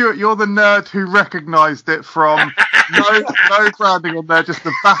 Stuart, you're the nerd who recognised it from no branding on there, just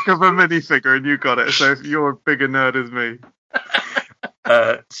the back of a minifigure, and you got it. So you're a bigger nerd as me.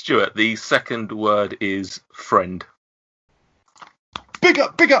 Stuart, the second word is friend. Big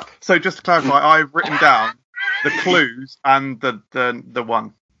up. So just to clarify, I've written down the clues and the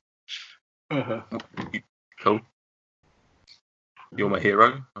one. Cool. You're my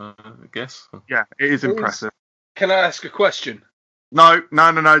hero, I guess. Yeah, it is impressive. Can I ask a question? No,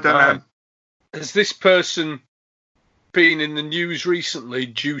 don't end. Has this person been in the news recently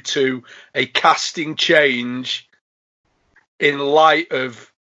due to a casting change in light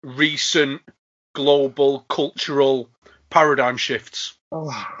of recent global cultural paradigm shifts? Oh,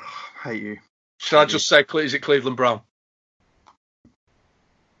 I hate you. Should I just say, is it Cleveland Brown?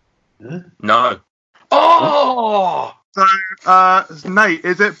 No. Oh! So, Nate,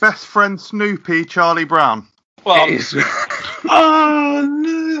 is it best friend Snoopy, Charlie Brown? Well, It is. Oh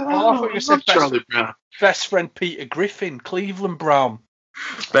no! I thought you said best- Charlie Brown. Best friend Peter Griffin, Cleveland Brown.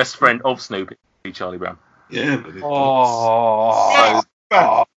 Best friend of Snoopy, Charlie Brown. Yeah, but Oh.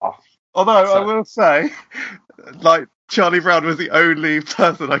 Although I So- will say, like, Charlie Brown was the only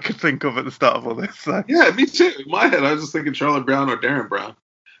person I could think of at the start of all this. So. yeah, me too. In my head, I was just thinking Charlie Brown or Darren Brown.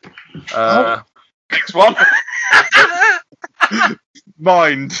 Next one.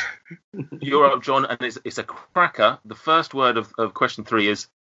 Mind. You're up, John, and it's a cracker. The first word of question 3 is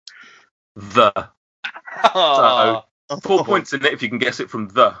the. Oh. 4 points in it if you can guess it from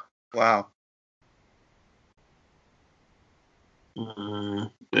the. Wow.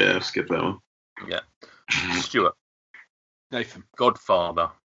 Yeah, skip that one. Yeah. Stuart, Nathan. Godfather.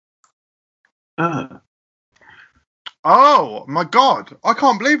 Oh my God! I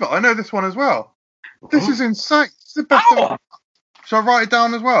can't believe it. I know this one as well. This is insane. This is the best one. Shall I write it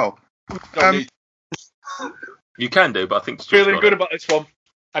down as well? Don't need- You can do, but I think Stuart's Feeling got good it. about this one.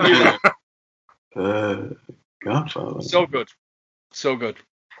 I knew that. Godfather. So good. So good.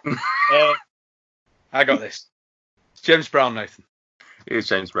 I got this. It's James Brown, Nathan. It is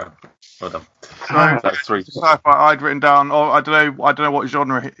James Brown. Well done. So, That's 3. I'd written down. Oh, I don't know what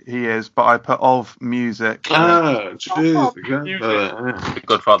genre he is, but I put of music. Jeez, the Godfather. Yeah. The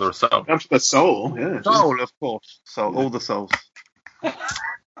Godfather of Soul. That's the soul. Yeah. Soul, of course. Soul, all the souls.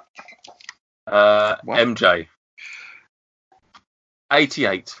 MJ.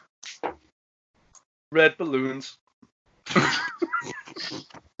 88. Red balloons.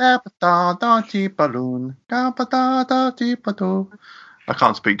 I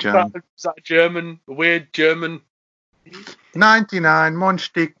can't speak German. Is that German? A weird German? 99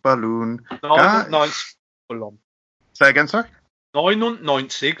 Monstick Balloon. 99 Ballon. Say again, sorry? 99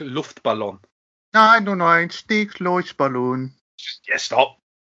 Luftballon. 99 Stiegluftballon. Yeah, stop.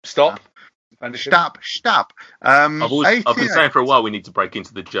 Stop. Stop. I've been 88. saying for a while we need to break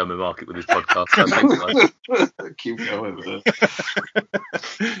into the German market with this podcast. So thanks, guys. Keep going.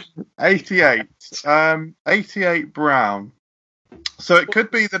 88. 88 Brown. So it could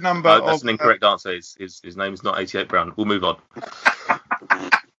be the number That's of... an incorrect answer. His name is not 88 Brown. We'll move on.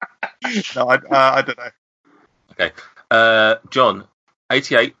 No, I don't know. Okay. John,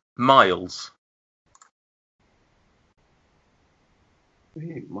 88 miles.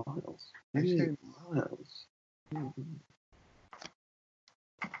 88 miles. 88 miles.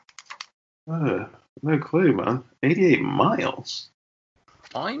 No clue, man. 88 miles.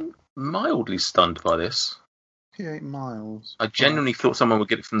 I'm mildly stunned by this. 88 miles. I genuinely thought someone would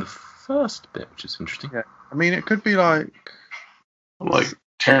get it from the first bit, which is interesting. Yeah. I mean, it could be like... I'm like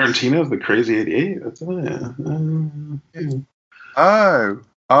Tarantino, the Crazy 88. That's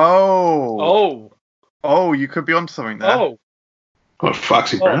Oh, you could be onto something there. Oh. What,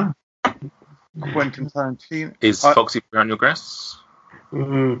 Foxy Brown? Quentin Tarantino. Is Foxy Brown your guess?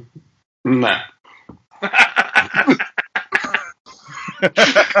 Nah.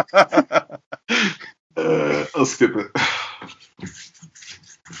 I'll skip it.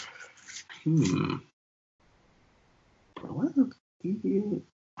 What? 88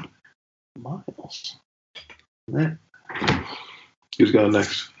 miles. Who's going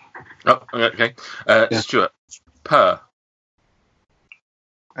next? Oh, okay. Stuart, per.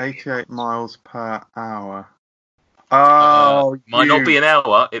 88 miles per hour. Might not be an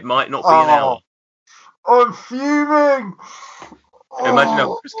hour. It might not be an hour. I'm fuming. Imagine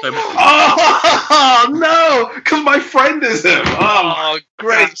how Chris Clement. Oh no! Because my friend is him. Oh,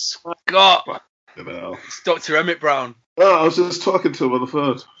 great Scott. You know. It's Dr. Emmett Brown. Oh, I was just talking to him on the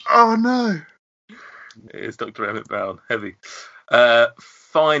phone. Oh no. It's Dr. Emmett Brown. Heavy.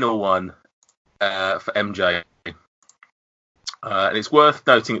 Final one for MJ. And it's worth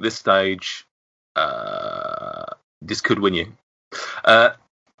noting at this stage, this could win you.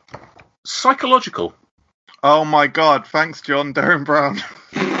 Psychological. Oh my God! Thanks, John. Darren Brown.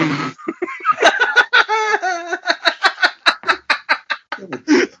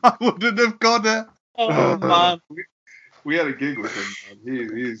 I wouldn't have got it. Oh, man. We had a gig with him. Man.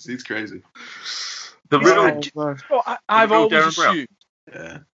 He's crazy. The riddle. I've real always Darren Brown. assumed.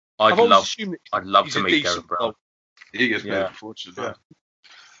 Yeah. I've always assumed that I'd love he's to a meet decent Darren Brown. bloke. He gets paid Yeah. a fortune. Yeah.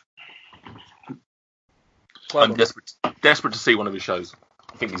 I'm desperate to see one of his shows.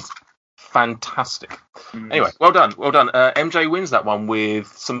 I think he's fantastic. Anyway, well done. MJ wins that one with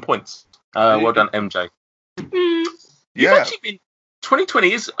some points. Well done, MJ. You've actually been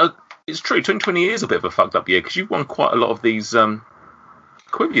 2020 is it's true. 2020 is a bit of a fucked up year because you've won quite a lot of these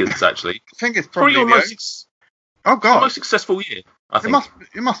quizzes. Actually, I think it's probably probably your oh God, most successful year. I think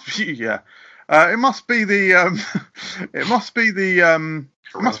it must be yeah. It must be the it must be the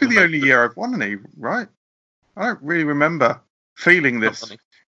only year I've won any, right? I don't really remember feeling this.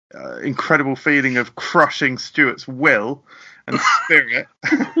 incredible feeling of crushing Stuart's will and spirit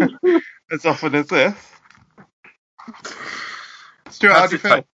as often as this. Stuart, how do you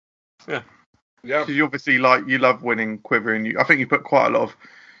feel? Yeah. Because you obviously you love winning Quiver, and I think you put quite a lot of.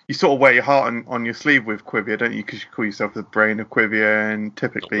 You sort of wear your heart on your sleeve with Quivia, don't you? Because you call yourself the brain of Quivia, and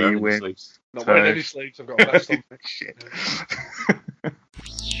typically you win. Not wearing any sleeves. I've got a vest on. Shit.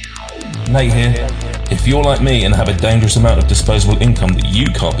 Nate here. If you're like me and have a dangerous amount of disposable income that you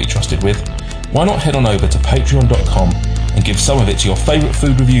can't be trusted with, why not head on over to patreon.com and give some of it to your favourite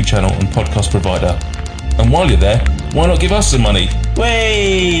food review channel and podcast provider. And while you're there, why not give us some money?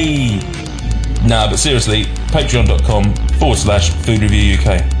 Way! Nah, but seriously, patreon.com/Food Review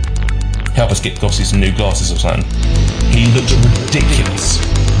UK. Help us get Gossy some new glasses or something. He looks ridiculous.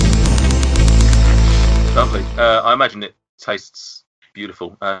 Lovely. I imagine it tastes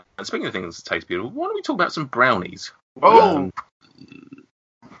beautiful. And speaking of things that taste beautiful, why don't we talk about some brownies?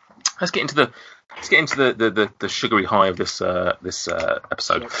 Let's get into the sugary high of this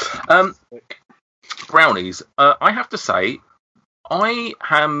episode. Brownies. I have to say, I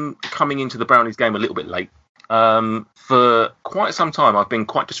am coming into the brownies game a little bit late. For quite some time, I've been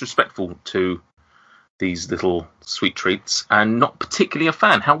quite disrespectful to these little sweet treats and not particularly a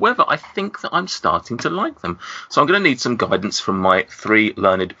fan. However, I think that I'm starting to like them. So I'm going to need some guidance from my three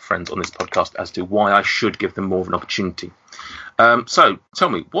learned friends on this podcast as to why I should give them more of an opportunity. So tell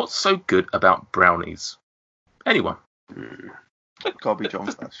me, what's so good about brownies? Anyone? Gotta be John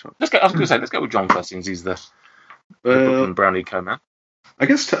first. Sure. I was going to say, let's go with John first, since he's the Brooklyn brownie co-man. I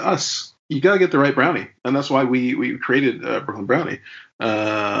guess to us, you gotta get the right brownie, and that's why we created Brooklyn Brownie.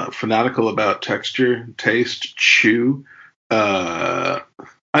 Fanatical about texture, taste, chew. And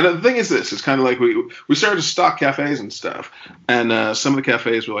the thing is this, it's kind of like we started to stock cafes and stuff, and some of the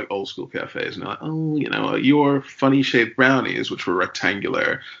cafes were like old school cafes, and they're like, oh, your funny shaped brownies, which were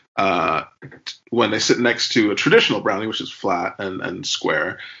rectangular, when they sit next to a traditional brownie, which is flat and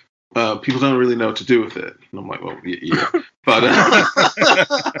square, people don't really know what to do with it. And I'm like, well, yeah. But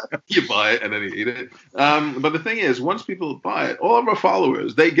you buy it and then you eat it. But the thing is, once people buy it, all of our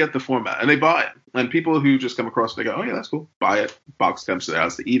followers, they get the format and they buy it. And people who just come across it, they go, oh, yeah, that's cool. Buy it. Box comes to their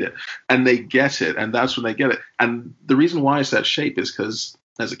house to eat it. And they get it. And that's when they get it. And the reason why it's that shape is because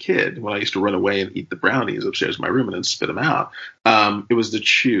as a kid, when I used to run away and eat the brownies upstairs in my room and then spit them out, it was the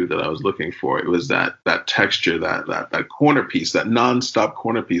chew that I was looking for. It was that texture, that corner piece, that nonstop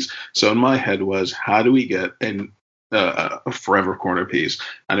corner piece. So in my head was, how do we get a forever corner piece?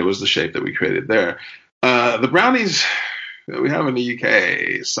 And it was the shape that we created there. The brownies that we have in the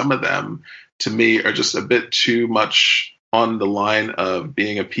UK, some of them, to me, are just a bit too much on the line of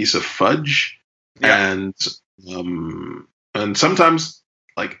being a piece of fudge, and sometimes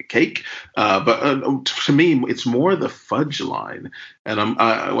like a cake, but to me, it's more the fudge line. And when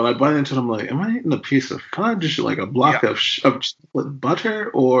I bite into it, I'm like, am I eating a piece of fudge, like a block of chocolate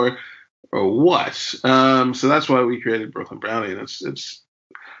butter, or what? So that's why we created Brooklyn Brownie, and it's.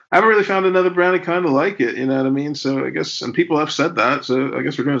 I haven't really found another brownie kind of like it, you know what I mean? So I guess, and people have said that, so I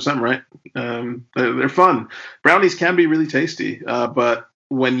guess we're doing something right. They're fun. Brownies can be really tasty, but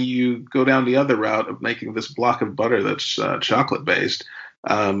when you go down the other route of making this block of butter that's chocolate based,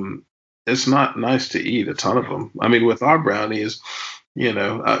 it's not nice to eat a ton of them. I mean, with our brownies, you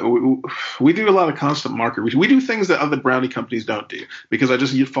know, we do a lot of constant market research. We do things that other brownie companies don't do, because I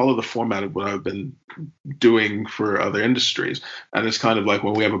just follow the format of what I've been doing for other industries. And it's kind of like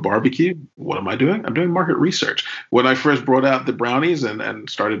when we have a barbecue, what am I doing? I'm doing market research. When I first brought out the brownies and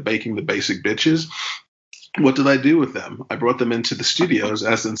started baking the basic bitches, what did I do with them? I brought them into the studios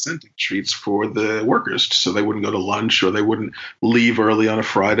as incentive treats for the workers, so they wouldn't go to lunch or they wouldn't leave early on a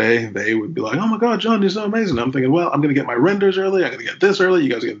Friday. They would be like, oh my God, John, you're so amazing. I'm thinking, well, I'm going to get my renders early. I'm going to get this early. You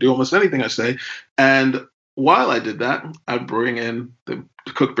guys are going to do almost anything I say. And while I did that, I'd bring in the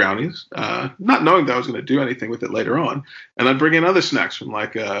cooked brownies, not knowing that I was going to do anything with it later on. And I'd bring in other snacks from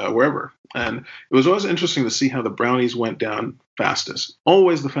like wherever. And it was always interesting to see how the brownies went down fastest,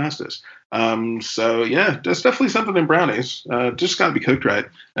 always the fastest. So yeah, there's definitely something in brownies. Just got to be cooked right.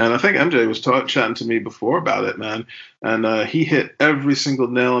 And I think MJ was chatting to me before about it, man. And he hit every single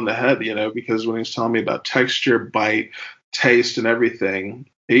nail on the head, you know, because when he was telling me about texture, bite, taste, and everything,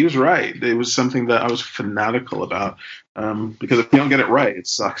 he was right. It was something that I was fanatical about, because if you don't get it right, it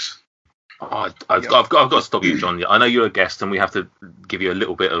sucks. I've got to stop you, John. I know you're a guest, and we have to give you a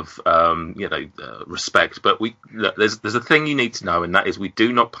little bit of respect. But there's a thing you need to know, and that is we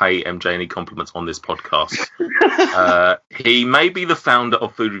do not pay MJ any compliments on this podcast. He may be the founder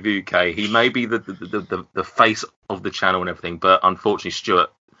of Food Review UK. He may be the face of the channel and everything. But unfortunately,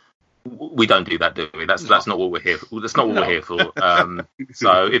 Stuart, We don't do that, do we? That's not what we're here for. That's not what we're here for.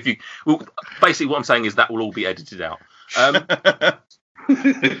 So if you, basically what I'm saying is that will all be edited out.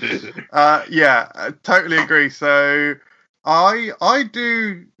 Yeah, I totally agree. So I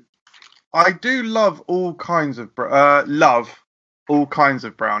do love all kinds of brownies.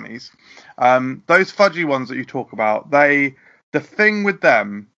 Those fudgy ones that you talk about, the thing with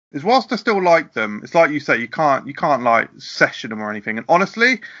them is, whilst I still like them, it's like you say, you can't like session them or anything. And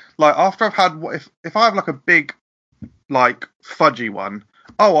honestly, like after I've had, if I have like a big like fudgy one,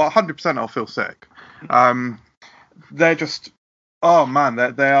 100% I'll feel sick. They're just, oh man,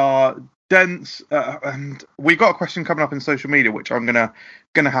 they are dense. And we got a question coming up in social media, which I'm gonna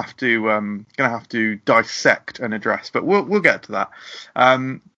have to dissect and address, but we'll get to that.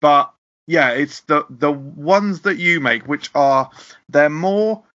 But yeah, it's the ones that you make, which they're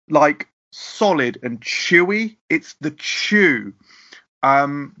more like solid and chewy. It's the chew.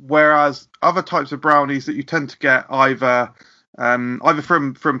 Whereas other types of brownies that you tend to get either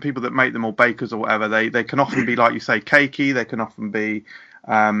from people that make them or bakers or whatever, they can often be, like you say, cakey. They can often be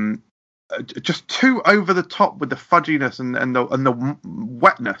just too over the top with the fudginess and the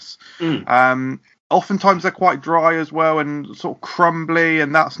wetness. Oftentimes they're quite dry as well and sort of crumbly,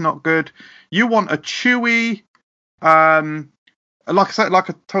 and that's not good. You want a chewy, like I said, like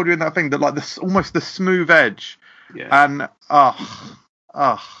I told you in that thing, that like this almost the smooth edge. Yeah. And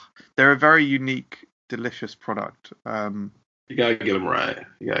they're a very unique, delicious product. You gotta get them right.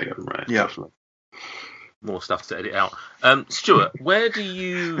 Yeah. Definitely. More stuff to edit out. Stuart, where do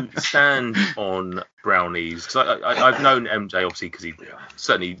you stand on brownies? Because I've known MJ obviously, because he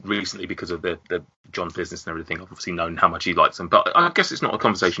certainly recently, because of the John business and everything, I've obviously known how much he likes them. But I guess it's not a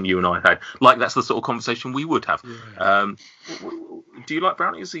conversation you and I had. Like, that's the sort of conversation we would have. Yeah. Do you like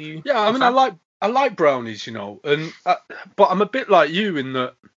brownies? Are you? Yeah, I mean, I like brownies, you know, and but I'm a bit like you in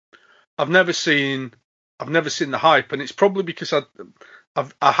that I've never seen the hype, and it's probably because I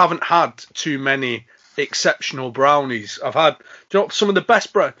haven't had too many exceptional brownies. I've had, some of the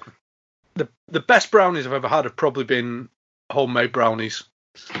best the best brownies I've ever had have probably been homemade brownies.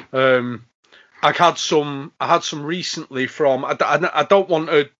 I had some recently from, I don't want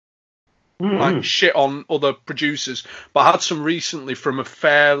to like shit on other producers, but I had some recently from a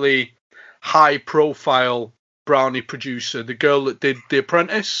fairly high profile brownie producer, the girl that did The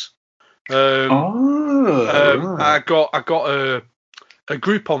Apprentice. I got a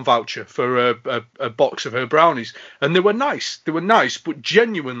Groupon voucher for a box of her brownies, and they were nice. But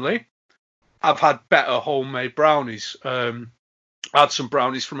genuinely, I've had better homemade brownies. I had some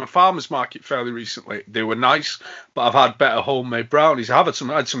brownies from a farmer's market fairly recently. They were nice, but I've had better homemade brownies. I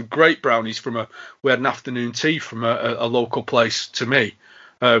had some great brownies we had an afternoon tea from a local place to me,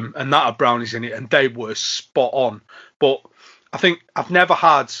 and that had brownies in it, and they were spot on. But I think I've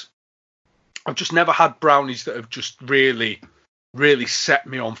just never had brownies that have just really set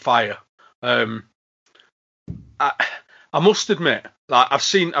me on fire. I must admit, like I've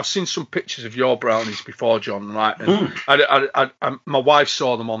seen some pictures of your brownies before, John. Right, and my wife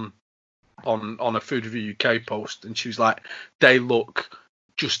saw them on a Food Review UK post, and she was like, "They look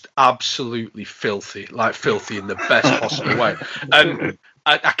just absolutely filthy, like filthy in the best possible way." And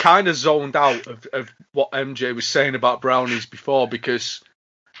I kind of zoned out of what MJ was saying about brownies before, because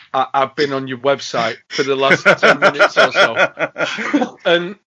I've been on your website for the last 10 minutes or so,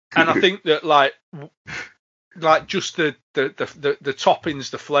 and I think that like just the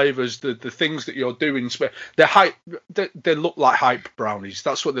toppings, the flavors, the things that you're doing, they're hype. They look like hype brownies.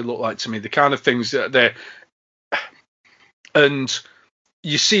 That's what they look like to me. The kind of things that they're, and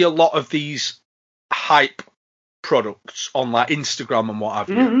you see a lot of these hype products on like Instagram and what have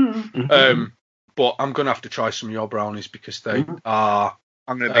you. But I'm gonna have to try some of your brownies, because they are.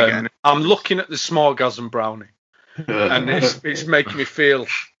 I'm looking at the Smorgasm brownie, and it's making me feel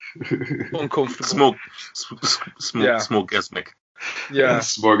uncomfortable. Smorgasmic. Yeah,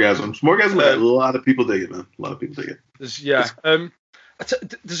 Smorgasm. A lot of people dig it, man. A lot of people dig it. There's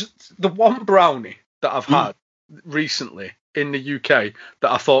the one brownie that I've had recently in the UK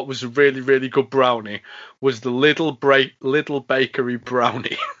that I thought was a really, really good brownie was the Little Bakery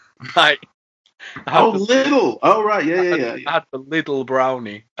brownie. Like, Little. Oh, right. Yeah. I had the Little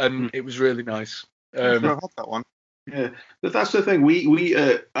brownie, and it was really nice. I've never had that one. Yeah, but that's the thing.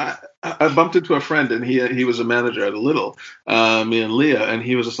 I bumped into a friend, and he was a manager at a Little, me and Leah, and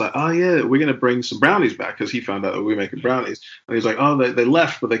he was just like, "Oh yeah, we're gonna bring some brownies back," because he found out that we were making brownies, and he's like, "Oh, they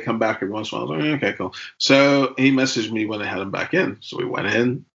left, but they come back every once in a while." I was like, "Okay, cool." So he messaged me when they had them back in, so we went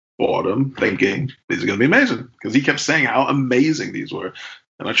in, bought them, thinking these are gonna be amazing, because he kept saying how amazing these were.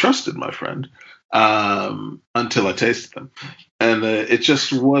 and I trusted my friend until I tasted them, and it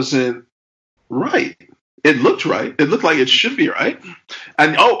just wasn't right. It looked right. It looked like it should be right.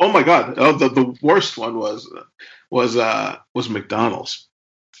 And oh my God! Oh, the worst one was McDonald's.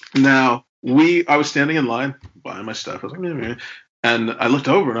 Now I was standing in line buying my stuff. I was like, meh. And I looked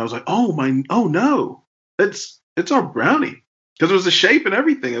over and I was like, oh no, it's our brownie, because it was the shape and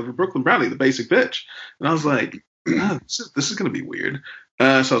everything of a Brooklyn brownie, the basic bitch. And I was like, this is going to be weird. So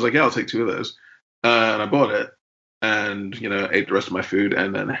I was like, yeah, I'll take 2 of those. And I bought it, and ate the rest of my food,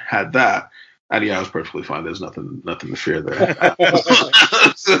 and then had that. And yeah, I was perfectly fine. There's nothing to fear there.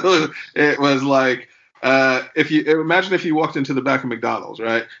 So it was like, imagine if you walked into the back of McDonald's,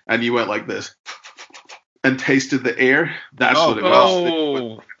 right, and you went like this and tasted the air. That's what it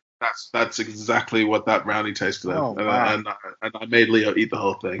was. That's exactly what that brownie tasted of. And I made Leo eat the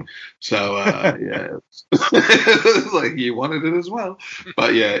whole thing. So yeah, it was like you wanted it as well.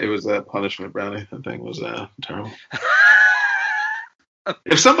 But yeah, it was a punishment brownie. That thing was terrible.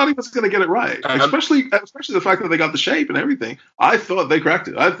 If somebody was going to get it right, especially the fact that they got the shape and everything, I thought they cracked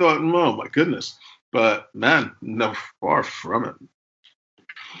it. I thought, oh my goodness. But man, no, far from it.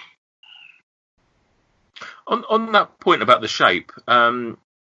 On that point about the shape,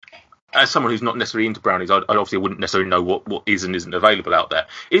 as someone who's not necessarily into brownies, I obviously wouldn't necessarily know what is and isn't available out there.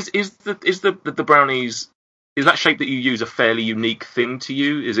 Is the brownies, is that shape that you use a fairly unique thing to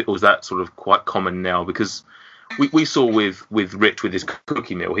you? Or is that sort of quite common now? Because we saw with Rich with his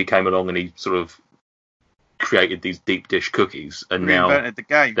cookie meal, he came along and he sort of created these deep dish cookies, and now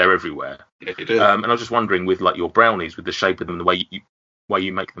they're everywhere. Yeah, he did. And I was just wondering, with like your brownies, with the shape of them, the way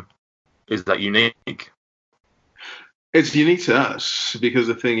you make them, is that unique? It's unique to us because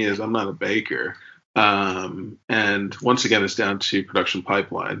the thing is, I'm not a baker. And once again, it's down to production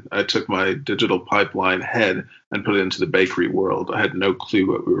pipeline. I took my digital pipeline head and put it into the bakery world. I had no clue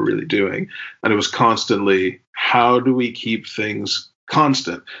what we were really doing. And it was constantly, how do we keep things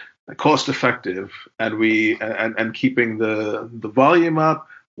constant, cost effective, and keeping the volume up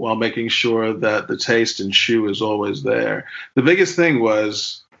while making sure that the taste and chew is always there. The biggest thing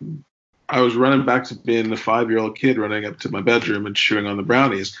was, I was running back to being the 5-year-old kid running up to my bedroom and chewing on the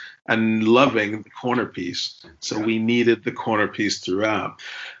brownies and loving the corner piece. So we needed the corner piece throughout.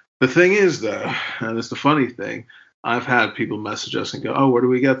 The thing is, though, and it's the funny thing, I've had people message us and go, oh, where do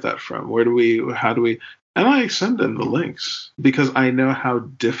we get that from? How do we? And I send them the links because I know how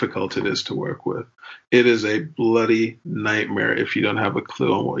difficult it is to work with. It is a bloody nightmare if you don't have a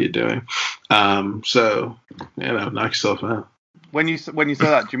clue on what you're doing. So, knock yourself out. When you say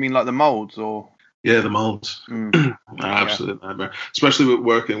that, do you mean like the molds or? Yeah, the molds. Absolute nightmare, especially with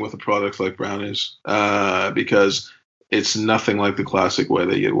working with a product like brownies, because it's nothing like the classic way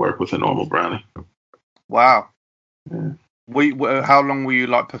that you'd work with a normal brownie. Wow. Yeah. How long were you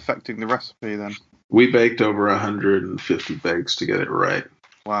like perfecting the recipe then? We baked over 150 bakes to get it right.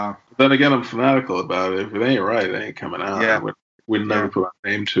 Wow. Then again, I'm fanatical about it. If it ain't right, it ain't coming out. Yeah. We'd never put our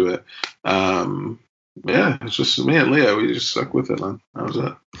name to it. Yeah, it's just me and Leo. We just stuck with it, man. That was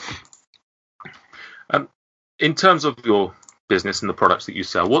it. In terms of your business and the products that you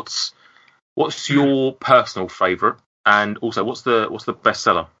sell, what's your personal favourite, and also what's the best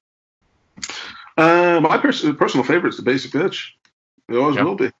seller? My personal favourite is the basic bitch. It always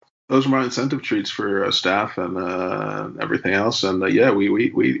will be. Those are my incentive treats for staff and everything else. And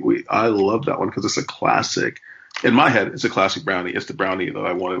I love that one because it's a classic. In my head, it's a classic brownie. It's the brownie that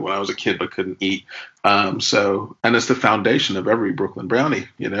I wanted when I was a kid but couldn't eat. And it's the foundation of every Brooklyn brownie,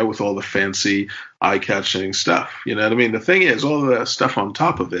 with all the fancy, eye-catching stuff. You know what I mean? The thing is, all the stuff on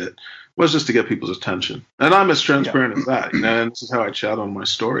top of it was just to get people's attention. And I'm as transparent as that. And this is how I chat on my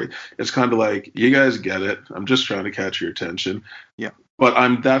story. It's kind of like, you guys get it. I'm just trying to catch your attention. Yeah. But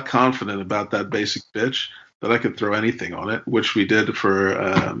I'm that confident about that basic bitch that I could throw anything on it, which we did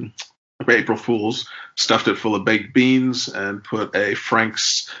for April Fool's. Stuffed it full of baked beans and put a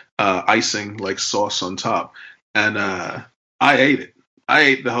Frank's icing like sauce on top. And I ate it. I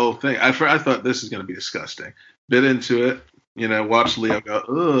ate the whole thing. I thought this is going to be disgusting. Bit into it, watched Leo go,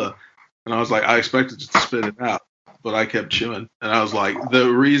 ugh. And I was like, I expected to spit it out, but I kept chewing. And I was like, the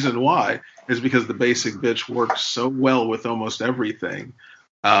reason why is because the basic bitch works so well with almost everything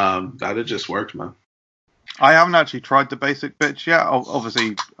that it just worked, man. I haven't actually tried the basic bitch yet.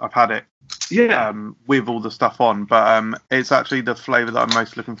 Obviously, I've had it with all the stuff on, but it's actually the flavour that I'm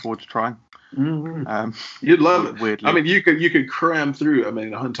most looking forward to trying. Mm-hmm. You'd love it. Weirdly. I mean, you could cram through, an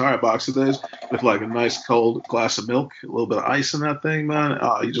entire box of those with like a nice cold glass of milk, a little bit of ice in that thing, man.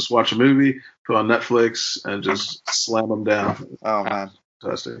 You just watch a movie, put on Netflix, and just slam them down. Oh, man.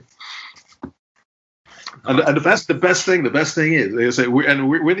 Fantastic. And the best thing is they say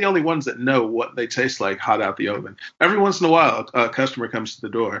we're the only ones that know what they taste like hot out the oven. Every once in a while, a customer comes to the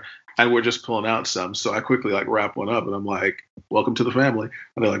door and we're just pulling out some. So I quickly wrap one up and I'm like, "Welcome to the family."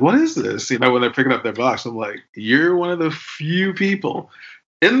 And they're like, "What is this?" You know, when they're picking up their box, I'm like, "You're one of the few people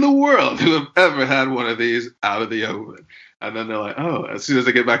in the world who have ever had one of these out of the oven." And then they're like, "Oh," as soon as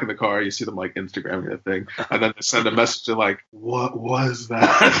they get back in the car, you see them Instagramming that thing. And then they send a message to "What was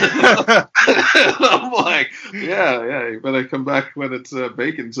that?" I'm like, yeah, you better come back when it's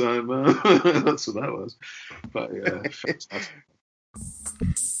bacon time. That's what that was. But yeah, fantastic.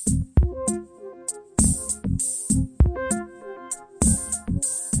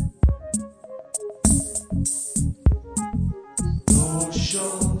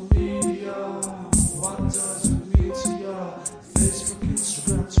 Social media, what does it mean to you? Facebook,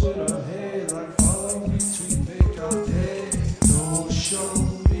 Instagram, Twitter, hey, follow, retweet, make our day. Social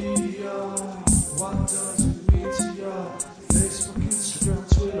media, what does it mean to you? Facebook, Instagram,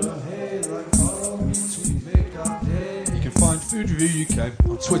 Twitter, hey, follow, retweet, make our day. You can find Food Review UK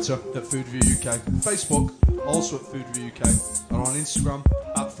on Twitter at Food Review UK, Facebook also at Food Review UK, and on Instagram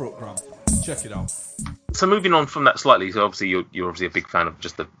at Fruitgram. Check it out. So moving on from that slightly, so obviously you're obviously a big fan of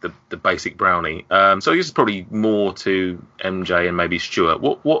just the basic brownie. So this is probably more to MJ and maybe Stuart.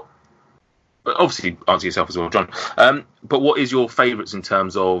 What? Obviously answer yourself as well, John. But what is your favourites in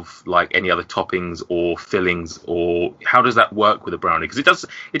terms of any other toppings or fillings, or how does that work with a brownie? Because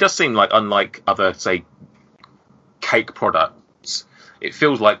it does seem like, unlike other, say, cake products, it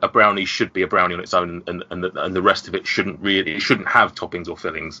feels like a brownie should be a brownie on its own, and the rest of it shouldn't have toppings or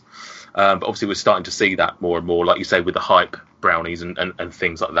fillings. But obviously we're starting to see that more and more, like you say, with the hype brownies and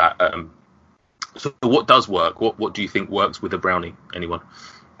things like that. So what does work? What do you think works with a brownie? Anyone?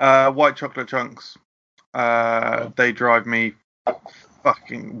 White chocolate chunks. They drive me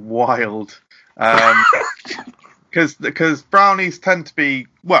fucking wild. Because brownies tend to be,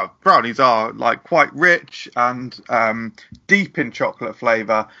 brownies are quite rich and deep in chocolate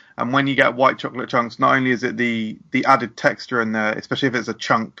flavour. And when you get white chocolate chunks, not only is it the added texture in there, especially if it's a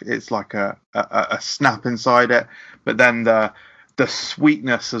chunk, it's like a snap inside it, but then the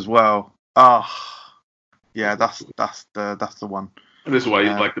sweetness as well. Yeah, that's the one. And this is why you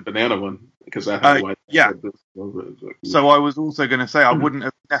like the banana one, because I have white. Yeah. So I was also going to say I wouldn't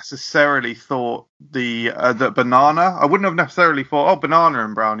have necessarily thought the banana. I wouldn't have necessarily thought banana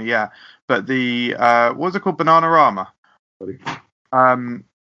and brownie, yeah. But the what was it called, Bananarama? It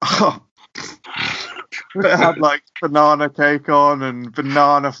had banana cake on and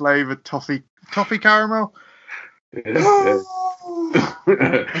banana flavored toffee caramel. Yeah.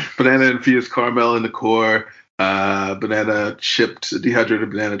 Banana infused caramel in the core. Dehydrated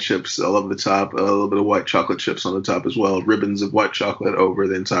banana chips all over the top, a little bit of white chocolate chips on the top as well, ribbons of white chocolate over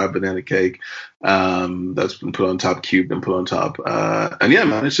the entire banana cake that's been put on top, cubed and put on top. And yeah,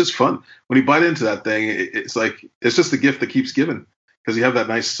 man, it's just fun. When you bite into that thing, it's just the gift that keeps giving, because you have that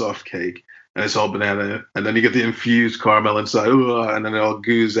nice soft cake and it's all banana, and then you get the infused caramel inside, and then it all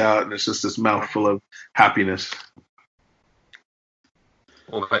goos out, and it's just this mouthful of happiness.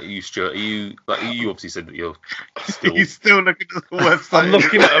 What about you, Stuart? You obviously said that you're still... He's still looking at the website.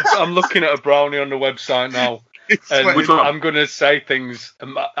 I'm looking at a brownie on the website now. And which one? I'm going to say things.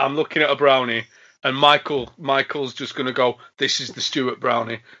 I'm looking at a brownie, and Michael's just going to go, "This is the Stuart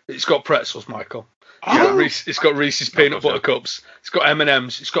brownie. It's got pretzels, Michael. It's got Reese's peanut butter cups. It's got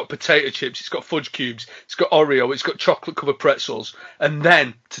M&Ms. It's got potato chips. It's got fudge cubes. It's got Oreo. It's got chocolate covered pretzels. And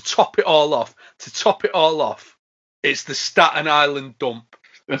then to top it all off, it's the Staten Island dump.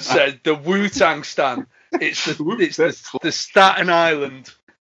 Said the Wu-Tang Stan. It's the Staten Island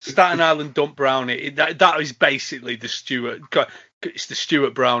dump brownie. That is basically the Stuart. It's the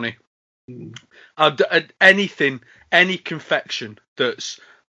Stuart brownie. Any confection that's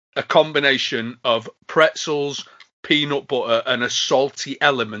a combination of pretzels, peanut butter, and a salty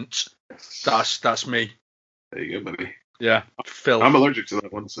element. That's me. There you go, buddy. Yeah, Phil. I'm allergic to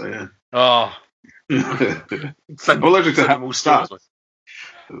that one, so yeah. Oh. I'm allergic to apple stuff.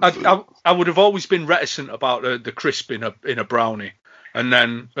 I would have always been reticent about the crisp in a brownie, and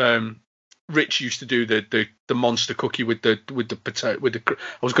then Rich used to do the monster cookie with the potato I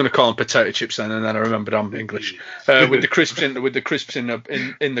was going to call them potato chips then, and then I remembered I'm English with the crisps in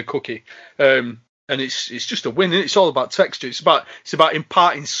the cookie, and it's just a win. It's all about texture. It's about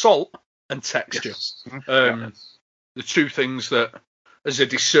imparting salt and texture. Yes. The two things that, as a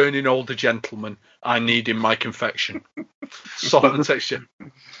discerning older gentleman, I need in my confection. Salt and texture.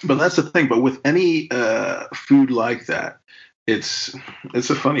 But that's the thing. But with any food like that, it's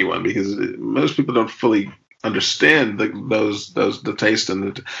a funny one, because most people don't fully understand the taste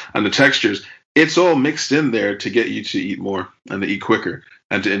and the textures. it's all mixed in there to get you to eat more and to eat quicker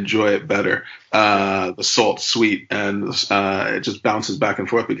and to enjoy it better. The salt's sweet, and it just bounces back and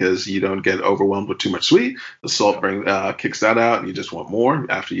forth because you don't get overwhelmed with too much sweet. The salt kicks that out, and you just want more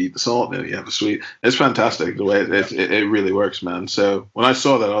after you eat the salt, and you have the sweet. It's fantastic the way it really works, man. So when I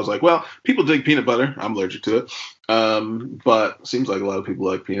saw that, I was like, well, people dig peanut butter. I'm allergic to it. But it seems like a lot of people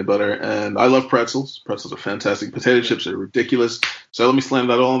like peanut butter, and I love pretzels. Pretzels are fantastic. Potato chips are ridiculous. So let me slam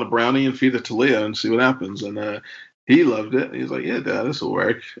that all in a brownie and feed it to Leah and see what happens. And he loved it. He was like, yeah, Dad, this will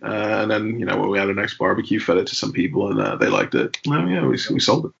work. And then, when we had our next barbecue, fed it to some people, and they liked it. We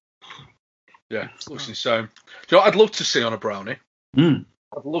sold it. Yeah, looks insane. Do you know what I'd love to see on a brownie? I'd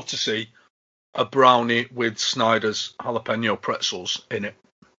love to see a brownie with Snyder's jalapeno pretzels in it.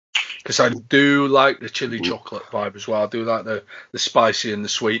 Because I do like the chili chocolate vibe as well. I do like the spicy and the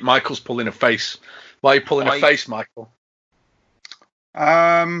sweet. Michael's pulling a face. Why are you pulling a face, Michael?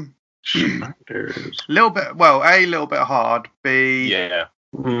 There it is. A little bit. Well, A little bit hard. B. Yeah.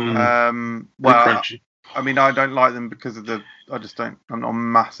 Well, crunchy. I mean, I don't like them because of I just don't. I'm not a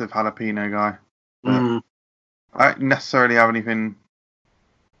massive jalapeno guy. I don't necessarily have anything.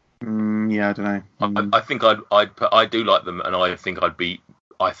 Yeah, I don't know. I think I do like them, and I think I'd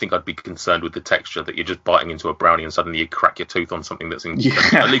be concerned with the texture, that you're just biting into a brownie and suddenly you crack your tooth on something that's in.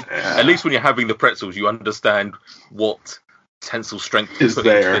 At least when you're having the pretzels, you understand what tensile strength is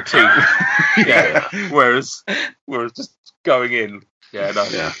there. Into the teeth. Yeah. Whereas just going in,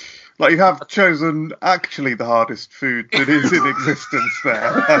 Yeah. Like, you have chosen actually the hardest food that is in existence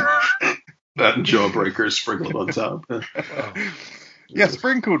there. That jawbreaker sprinkled on top. Yeah,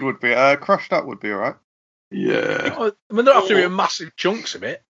 sprinkled would be. Crushed up would be alright. Yeah. I mean, there don't have to be massive chunks of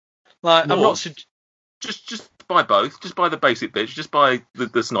it. Like, I'm not. Just buy both. Just buy the basic bits. Just buy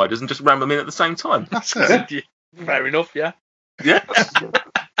the Snyders and just ram them in at the same time. That's it. Fair enough. Yeah. Yeah.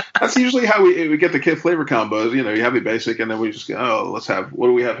 That's usually how we get the kid flavor combos. You have your basic, and then we just go, let's have, what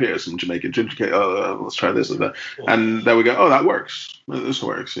do we have here? Some Jamaican ginger cake. Let's try this and that. And then we go, that works. This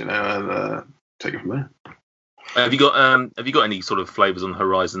works, and take it from there. Have you got any sort of flavors on the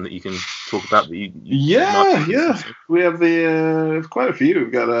horizon that you can talk about? Yeah. We have quite a few.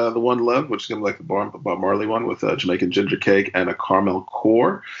 We've got the One Love, which is going to be like the Bob Marley one with Jamaican ginger cake and a caramel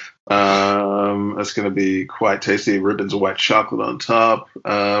core. That's going to be quite tasty. Ribbons of white chocolate on top.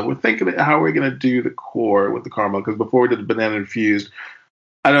 We're thinking how we're going to do the core with the caramel, because before we did the banana infused,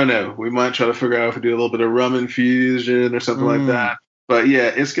 I don't know. We might try to figure out if we do a little bit of rum infusion or something like that. But yeah,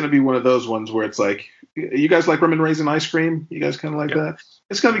 it's going to be one of those ones where it's like, you guys like rum and raisin ice cream? You guys kind of like that?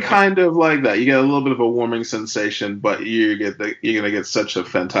 It's going to be kind of like that. You get a little bit of a warming sensation, but you're going to get such a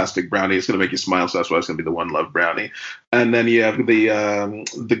fantastic brownie. It's going to make you smile, so that's why it's going to be the One Love brownie. And then you have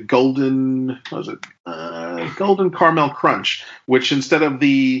the golden, golden caramel crunch, which instead of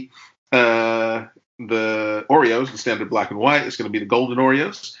the Oreos, the standard black and white, it's going to be the golden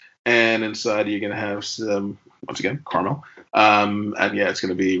Oreos. And inside you're going to have some, once again, caramel. And yeah, it's going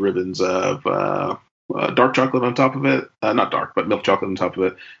to be ribbons of dark chocolate on top of it. Not dark, but milk chocolate on top of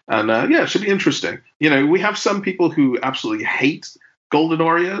it. And yeah, it should be interesting. We have some people who absolutely hate golden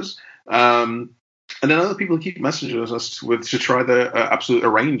Oreos. And then other people keep messaging us to try the absolute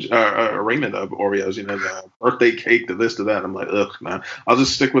arraignment of Oreos, the birthday cake to this to that. I'm like, ugh, no. I'll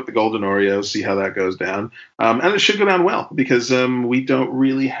just stick with the golden Oreos, see how that goes down. And it should go down well, because we don't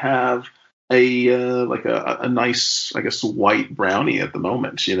really have a nice, I guess, white brownie at the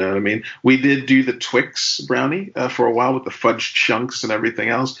moment. You know what I mean? We did do the Twix brownie for a while with the fudge chunks and everything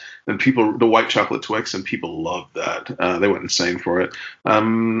else, and the white chocolate Twix, and people loved that. They went insane for it.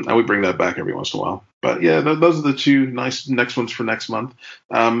 And we bring that back every once in a while. But yeah, those are the two nice next ones for next month.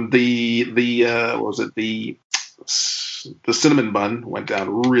 The cinnamon bun went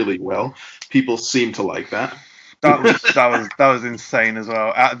down really well. People seem to like that. That was insane as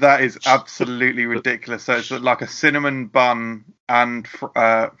well. That is absolutely ridiculous. So it's like a cinnamon bun and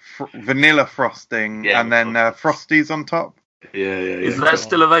vanilla frosting, and then Frosties on top. Yeah. Is that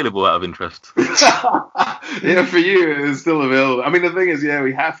still available out of interest? Yeah, for you, it's still available. I mean, the thing is, yeah,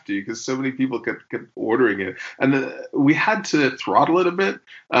 we have to, because so many people kept ordering it, and we had to throttle it a bit.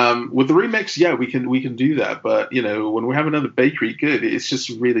 With the remix, yeah, we can do that, but when we have another bakery good, it's just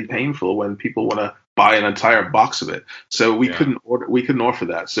really painful when people want to buy an entire box of it. So we couldn't offer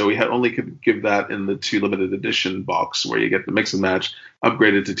that. So we only could give that in the 2 limited edition box, where you get the mix and match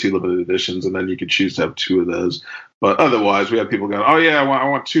upgraded to 2 limited editions, and then you could choose to have 2 of those. But otherwise, we have people going, oh yeah, I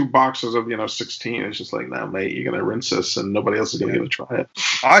want 2 boxes of 16. It's just like, no, mate, you're gonna rinse us, and nobody else is gonna get to try it.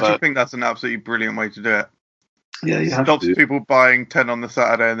 I actually think that's an absolutely brilliant way to do it. Yeah, you stops people buying 10 on the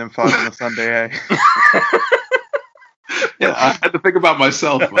Saturday and then 5 on the Sunday. Yeah, I had to think about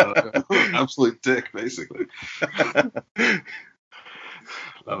myself. Absolute dick, basically.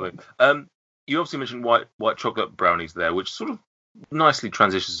 Love it. You obviously mentioned white chocolate brownies there, which sort of nicely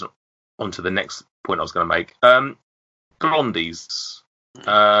transitions onto the next point I was going to make. Blondies.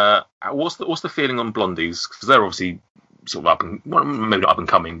 What's the feeling on blondies? Because they're obviously sort of maybe not up and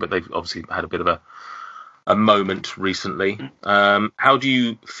coming, but they've obviously had a bit of a moment recently. How do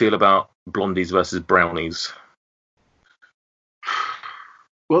you feel about blondies versus brownies?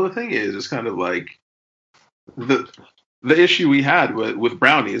 Well, the thing is, it's kind of like the issue we had with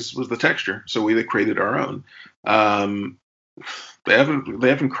brownies was the texture, so we created our own. They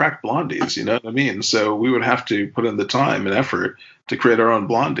haven't cracked blondies, you know what I mean? So we would have to put in the time and effort to create our own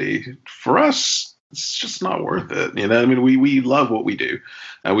blondie. For us, it's just not worth it, you know. I mean, we love what we do,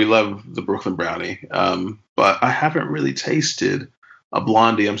 and we love the Brooklyn Brownie. But I haven't really tasted a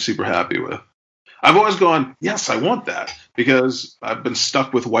blondie I'm super happy with. I've always gone, yes, I want that, because I've been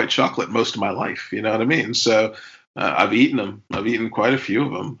stuck with white chocolate most of my life, you know what I mean? So I've eaten them. I've eaten quite a few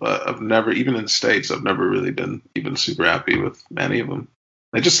of them, but I've never, even in the States, I've never really been even super happy with any of them.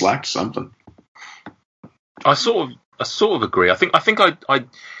 They just lacked something. I sort of agree. I think I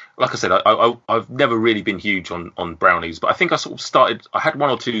like I said, I've never really been huge on brownies, but I think I sort of started. I had one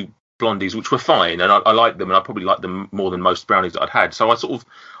or two blondies which were fine, and I liked them, and I probably liked them more than most brownies that I'd had. So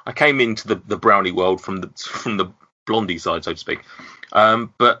I came into the brownie world from the blondie side, so to speak.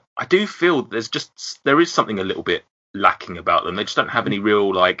 But I do feel there is something a little bit lacking about them. They just don't have any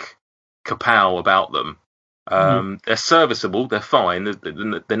real like kapow about them. They're serviceable, they're fine,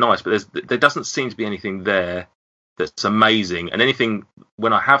 they're nice, but there doesn't seem to be anything there that's amazing. And anything,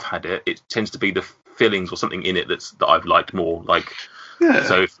 when I have had it, it tends to be the fillings or something in it that I've liked more. Like, Yeah.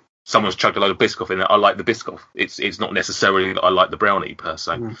 so if someone's chucked a load of Biscoff in it, I like the Biscoff. It's not necessarily that I like the brownie per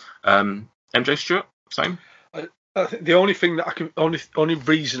se. MJ Stewart, same. I think the only thing that only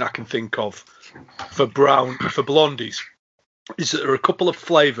reason I can think of for blondies is that there are a couple of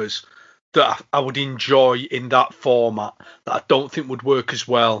flavours that I would enjoy in that format that I don't think would work as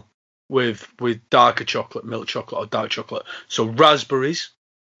well with darker chocolate, milk chocolate, or dark chocolate. So raspberries,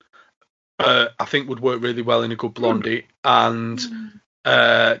 I think would work really well in a good blondie, and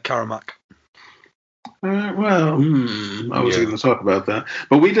Caramac. I was going to talk about that,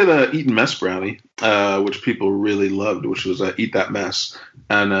 but we did a Eat and Mess brownie, which people really loved, which was Eat That Mess,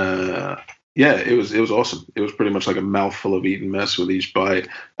 and it was awesome. It was pretty much like a mouthful of Eat and Mess with each bite.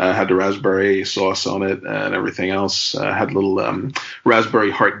 Had the raspberry sauce on it and everything else. Had little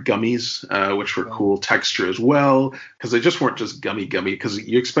raspberry heart gummies, which were cool texture as well, because they just weren't just gummy. Because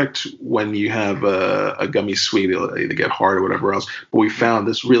you expect when you have a gummy sweet, it'll either get hard or whatever else. But we found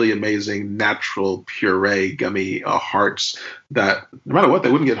this really amazing natural puree gummy hearts that no matter what, they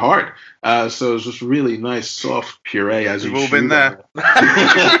wouldn't get hard. So it was just really nice, soft puree as We've you all been there.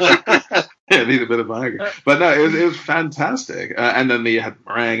 Yeah, need a bit of Viagra. But no, it was fantastic. And then they had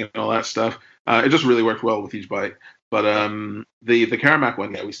meringue and all that stuff. It just really worked well with each bite. But the Caramac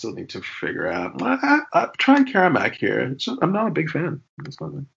one, we still need to figure out. I'm trying Caramac here. I'm not a big fan.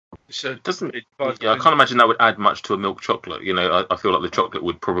 So I can't imagine that would add much to a milk chocolate. You know, I feel like the chocolate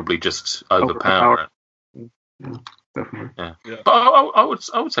would probably just overpower it. Yeah, definitely. Yeah. But I would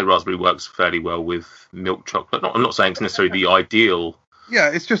say raspberry works fairly well with milk chocolate. I'm not saying it's necessarily the ideal. Yeah,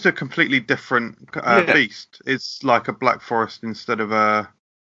 it's just a completely different beast. It's like a Black Forest instead of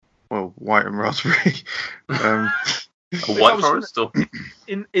white and raspberry. A white forest?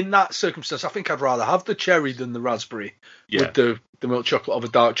 In that circumstance, I think I'd rather have the cherry than the raspberry with the milk chocolate of a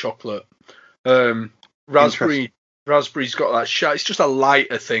dark chocolate. Raspberry's got that shine. It's just a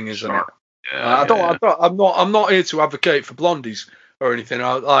lighter thing, isn't it? Yeah, I'm not here to advocate for blondies or anything.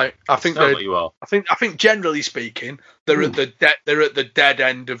 I think you are. I think generally speaking, they're at the dead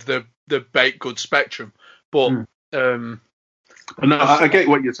end of the baked goods spectrum. But no, I get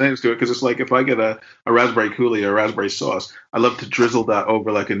what you're saying, Stuart, because it's like if I get a raspberry coulis or a raspberry sauce, I love to drizzle that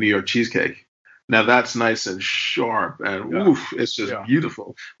over like a New York cheesecake. Now that's nice and sharp, and it's just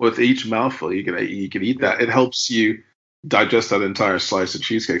beautiful. With each mouthful, you can eat that. It helps you digest that entire slice of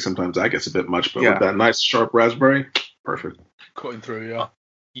cheesecake. Sometimes that gets a bit much, but with that nice sharp raspberry, perfect. Cutting through,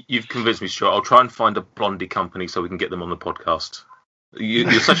 You've convinced me, Stuart. I'll try and find a blondie company so we can get them on the podcast.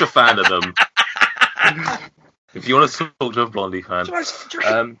 You're such a fan of them. If you want to talk to a blondie fan, do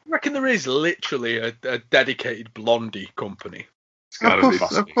you reckon there is literally a dedicated blondie company?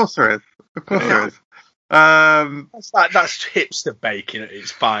 Of course there is. That's hipster baking at its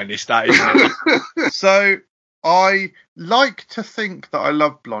finest, that isn't it? So I like to think that I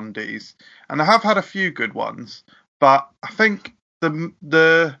love blondies, and I have had a few good ones, but I think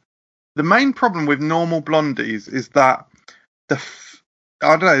the main problem with normal blondies is that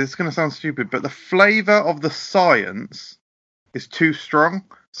I don't know, it's going to sound stupid, but the flavour of the science is too strong.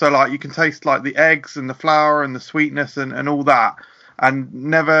 So, like, you can taste, like, the eggs and the flour and the sweetness and all that,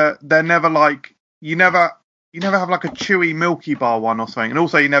 and they're never like, you never have, like, a chewy Milky Bar one or something, and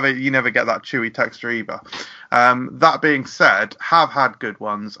also you never get that chewy texture either. That being said, have had good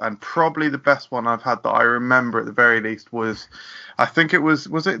ones, and probably the best one I've had that I remember at the very least was, I think it was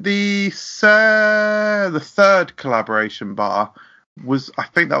it the third collaboration bar, I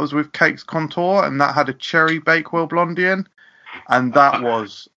think that was with Cakes Contour, and that had a cherry Bakewell Blondie in, and that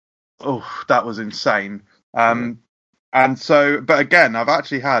was insane. And so, but again, I've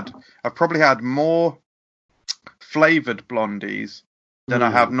probably had more flavoured blondies than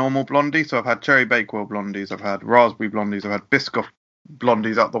I have normal blondies. So I've had cherry Bakewell blondies, I've had raspberry blondies, I've had Biscoff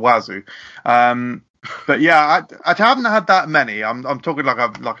blondies up the wazoo. But yeah, I haven't had that many. I'm talking like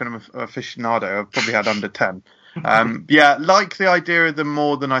an aficionado. I've probably had under 10. Yeah, like the idea of them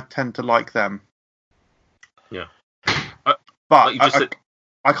more than I tend to like them. Yeah. But like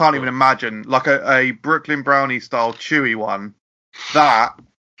I can't even imagine like a Brooklyn Brownie style chewy one. That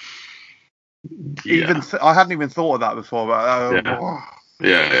I hadn't even thought of that before. But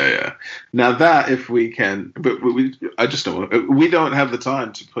Yeah. Now that if we can, but I just don't. We don't have the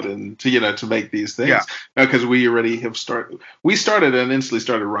time to put in to make these things because we already have started. We started and instantly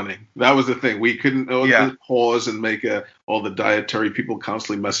started running. That was the thing. We couldn't pause and make all the dietary people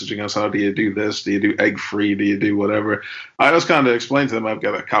constantly messaging us. How do you do this? Do you do egg free? Do you do whatever? I just kind of explained to them. I've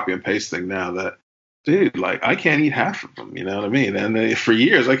got a copy and paste thing now that. Dude, like I can't eat half of them. You know what I mean? And for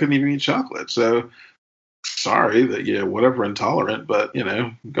years I couldn't even eat chocolate. So. Sorry that you're whatever intolerant, but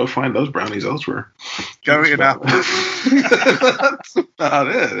go find those brownies elsewhere. Go eat an apple. That's about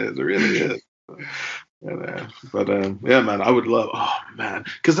it. It really is. But yeah, man, I would love. Oh man,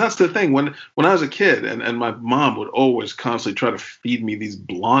 because that's the thing. When I was a kid, and my mom would always constantly try to feed me these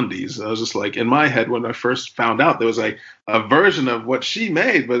blondies. I was just like, in my head, when I first found out there was a version of what she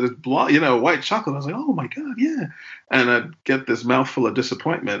made, but it's blonde, white chocolate. I was like, oh my god, yeah. And I'd get this mouthful of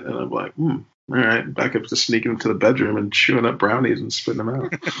disappointment, and I'm like, all right, back up to sneaking into the bedroom and chewing up brownies and spitting them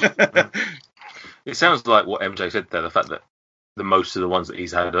out. It sounds like what MJ said there, the fact that the most of the ones that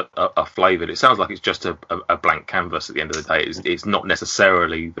he's had are flavoured. It sounds like it's just a blank canvas at the end of the day. It's not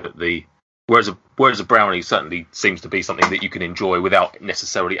necessarily that whereas a brownie certainly seems to be something that you can enjoy without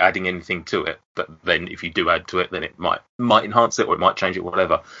necessarily adding anything to it. But then if you do add to it, then it might enhance it or it might change it,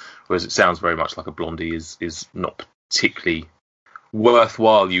 whatever. Whereas it sounds very much like a blondie is not particularly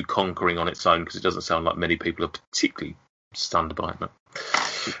worthwhile you conquering on its own, because it doesn't sound like many people are particularly stunned by it.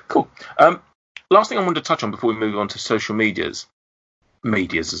 Cool. Last thing I wanted to touch on before we move on to social medias,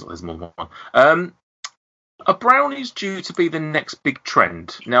 there's more than one. Are brownies due to be the next big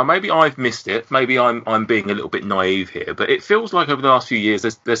trend? Now, maybe I've missed it. Maybe I'm being a little bit naive here, but it feels like over the last few years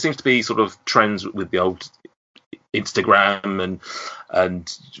there seems to be sort of trends with the old Instagram and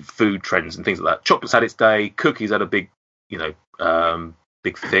food trends and things like that. Chocolate's had its day. Cookies had a big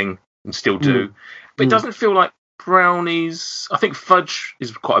big thing and still do. But it doesn't feel like brownies. I think fudge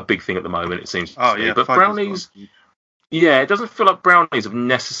is quite a big thing at the moment, it seems to be. But brownies, it doesn't feel like brownies have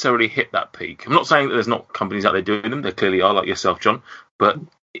necessarily hit that peak. I'm not saying that there's not companies out there doing them. There clearly are, like yourself, John. But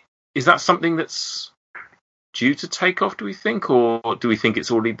is that something that's due to take off, do we think? Or do we think it's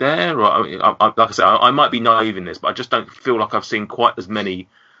already there? Or like I say, I might be naive in this, but I just don't feel like I've seen quite as many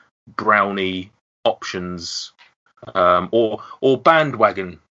brownie options or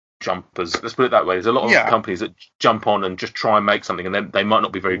bandwagon jumpers. Let's put it that way. There's a lot of companies that jump on and just try and make something, and then they might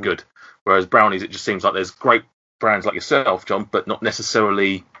not be very good. Whereas brownies, it just seems like there's great brands like yourself, John, but not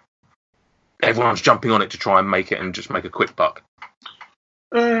necessarily everyone's jumping on it to try and make it and just make a quick buck.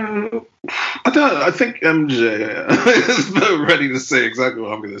 I think MJ is ready to say exactly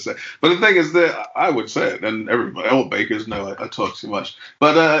what I'm going to say. But the thing is that I would say it, and everybody, all bakers know I talk too much.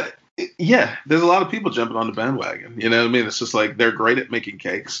 But there's a lot of people jumping on the bandwagon. You know what I mean? It's just like they're great at making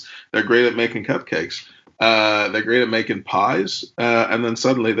cakes. They're great at making cupcakes. They're great at making pies. And then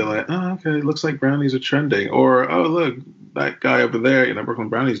suddenly they're like, oh, okay, it looks like brownies are trending. Or, oh, look, that guy over there, Brooklyn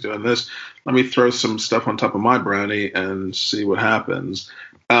Brownie's doing this. Let me throw some stuff on top of my brownie and see what happens.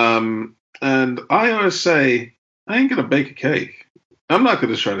 And I always say, I ain't going to bake a cake. I'm not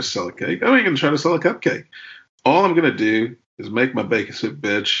going to try to sell a cake. I ain't going to try to sell a cupcake. All I'm going to do is make my bake soup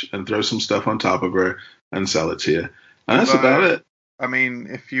bitch and throw some stuff on top of her and sell it to you. And that's about it. I mean,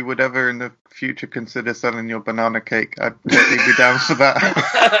 if you would ever in the future consider selling your banana cake, I'd totally be down for that.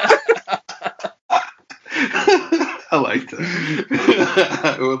 I like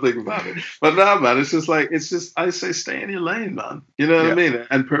that. We'll think about it. But no, man, I say stay in your lane, man. You know what I mean?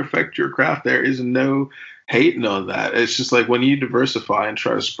 And perfect your craft. There is no hating on that. It's just like when you diversify and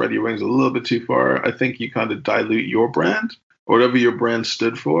try to spread your wings a little bit too far, I think you kind of dilute your brand or whatever your brand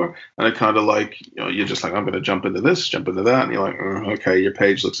stood for. And it kind of like, you're just like, I'm going to jump into this, jump into that. And you're like, okay, your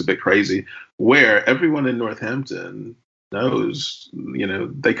page looks a bit crazy. Where everyone in Northampton knows,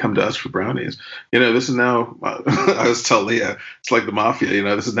 they come to us for brownies. This is now, I was telling Leah, it's like the mafia,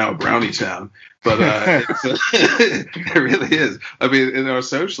 this is now a brownie town. But it really is. I mean, in our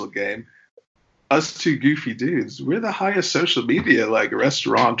social game, us two goofy dudes, we're the highest social media like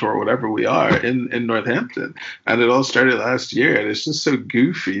restaurant or whatever we are in Northampton. And it all started last year, and it's just so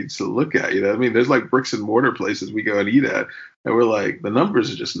goofy to look at. I mean, there's like bricks and mortar places we go and eat at, and we're like, the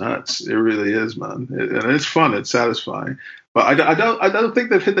numbers are just nuts. It really is, man. And it's fun. It's satisfying. But I don't think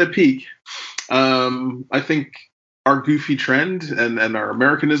they've hit their peak. I think our goofy trend and our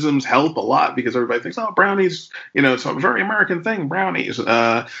Americanisms help a lot because everybody thinks, brownies, it's a very American thing, brownies.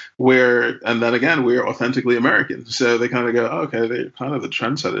 And then again, we're authentically American. So they kind of go, okay, they're kind of the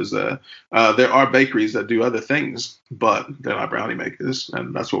trendsetters there. There are bakeries that do other things, but they're not brownie makers.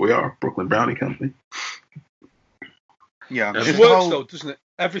 And that's what we are, Brooklyn Brownie Company. Yeah. It works though, doesn't it?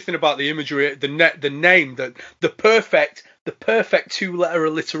 Everything about the imagery, the name, the perfect 2-letter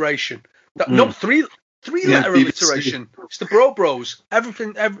alliteration. Not three-letter alliteration. It's the Bros.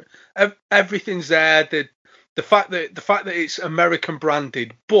 Everything's there. The fact that it's American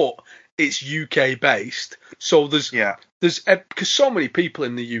branded, but it's UK based. So there's because so many people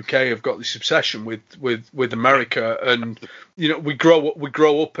in the UK have got this obsession with America, and we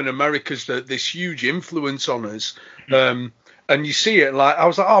grow up and America's this huge influence on us. And you see it, like I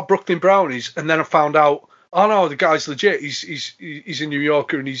was like, Brooklyn Brownies, and then I found out, oh no, the guy's legit. He's a New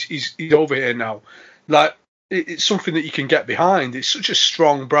Yorker and he's over here now. Like it's something that you can get behind. It's such a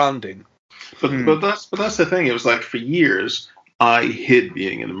strong branding. But that's the thing. It was like for years I hid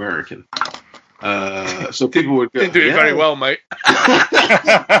being an American. So people would go, didn't do it very well, mate. Well,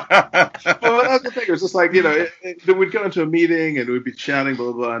 that's the thing. It was just like, we'd go into a meeting and we'd be chatting,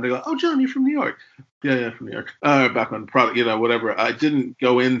 blah, blah, blah. And they go, oh, John, you're from New York. Yeah, from New York. Back on product, whatever. I didn't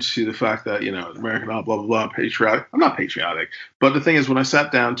go into the fact that, American, blah, blah, blah, patriotic. I'm not patriotic. But the thing is, when I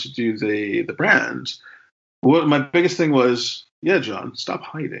sat down to do the brand, what my biggest thing was, yeah, John, stop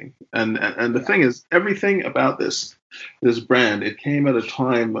hiding. And the thing is, everything about this brand, it came at a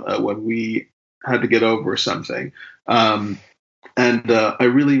time when we had to get over something. And I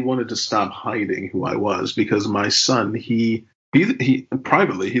really wanted to stop hiding who I was because my son, he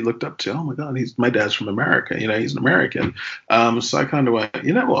privately, he looked up to, oh my God, my dad's from America. He's an American. So I kind of went,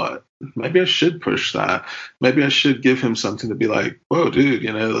 you know what? Maybe I should push that. Maybe I should give him something to be like, whoa, dude,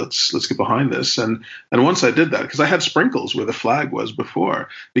 let's get behind this. And once I did that, because I had sprinkles where the flag was before,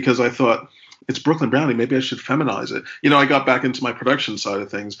 because I thought, it's Brooklyn Brownie. Maybe I should feminize it. I got back into my production side of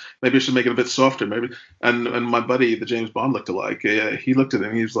things. Maybe I should make it a bit softer. Maybe. And my buddy, the James Bond look-alike, he looked at it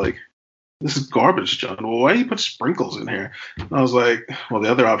and he was like, this is garbage, John. Well, why do you put sprinkles in here? And I was like, well,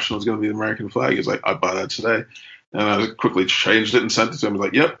 the other option was going to be the American flag. He's like, I'd buy that today. And I quickly changed it and sent it to him. He's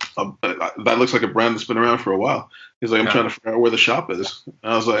like, yep, that looks like a brand that's been around for a while. He's like, I'm trying to figure out where the shop is.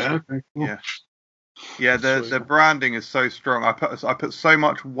 And I was like, okay, cool. Yeah, the branding is so strong. I put so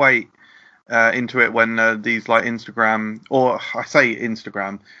much weight into it when these like Instagram, or I say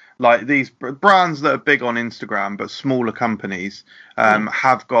Instagram, like these brands that are big on Instagram but smaller companies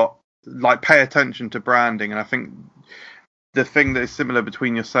have got like pay attention to branding. And I think the thing that is similar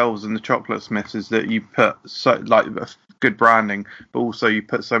between yourselves and the Chocolate Smiths is that you put so like good branding, but also you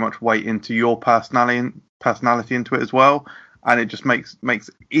put so much weight into your personality into it as well. And it just makes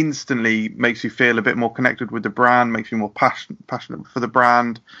you feel a bit more connected with the brand, makes you more passionate for the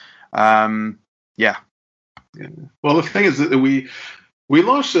brand. Yeah. Well, the thing is that we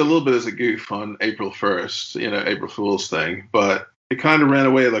launched it a little bit as a goof on April 1st, April Fool's thing, but it kind of ran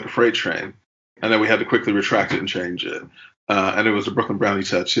away like a freight train, and then we had to quickly retract it and change it. And it was a Brooklyn Brownie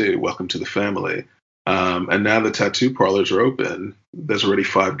tattoo. Welcome to the family. And now the tattoo parlors are open. There's already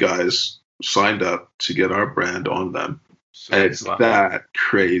 5 guys signed up to get our brand on them. And it's that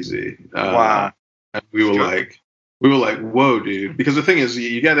crazy. Wow. And we were like, whoa, dude! Because the thing is,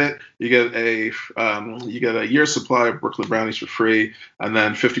 you get a year supply of Brooklyn Brownies for free, and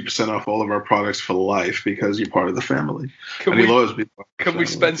then 50% off all of our products for life because you're part of the family. Can we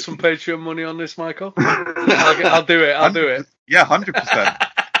spend some Patreon money on this, Michael? I'll do it. I'll do it. Yeah, 100%.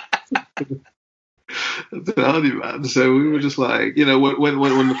 I'm telling you, man. So we were just like,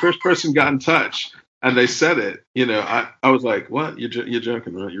 when the first person got in touch, And they said it, I was like, what? You're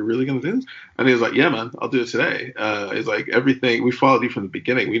joking, right? You're really going to do this? And he was like, yeah, man, I'll do it today. He's like, everything, we followed you from the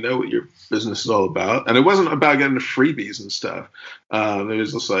beginning. We know what your business is all about. And it wasn't about getting the freebies and stuff. It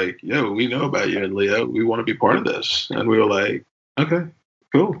was just like, yo, we know about you and Leo. We want to be part of this. And we were like, okay,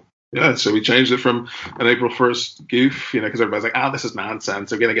 cool. Yeah, so we changed it from an April 1st goof, because everybody's like, this is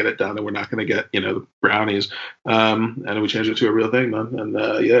nonsense. We're going to get it done and we're not going to get, the brownies. And we changed it to a real thing, man. And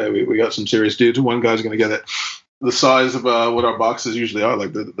we got some serious dudes. One guy's going to get it the size of what our boxes usually are,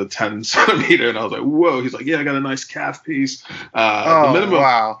 like the 10 centimeter. And I was like, whoa. He's like, yeah, I got a nice calf piece. The minimum,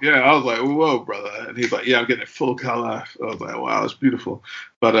 wow. Yeah, I was like, whoa, brother. And he's like, yeah, I'm getting it full color. I was like, wow, it's beautiful.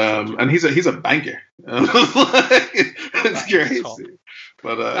 But and he's a banker. It's crazy. Top.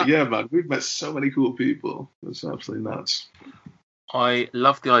 But yeah, man, we've met so many cool people. It's absolutely nuts. I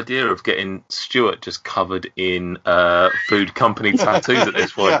love the idea of getting Stuart just covered in food company tattoos at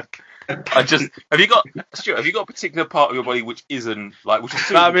this point. Have you got a particular part of your body which isn't like?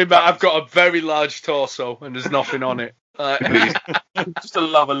 I've got a very large torso and there's nothing on it. Just to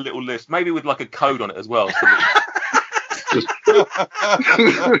love a little list, maybe with like a code on it as well.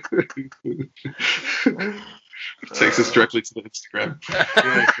 Takes us directly to the Instagram.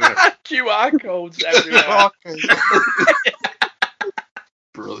 QR codes everywhere.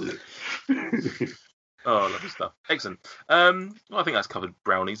 Brilliant. Oh, lovely stuff. Excellent. Well, I think that's covered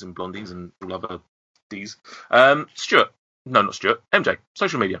brownies and blondies and all other D's. Stuart. No, not Stuart. MJ.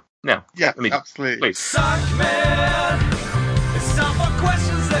 Social media. Now. Yeah, absolutely. Please. Psych Man. It's time for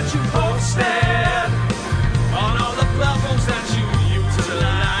questions that you posted on all the platforms that you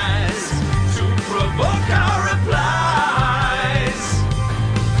utilize to provoke our replies.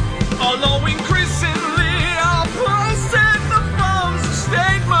 Although increasingly I'll present the forms of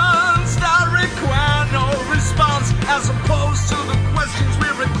statements that require no response, as opposed to the questions we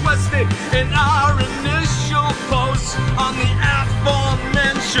requested in our initial posts on the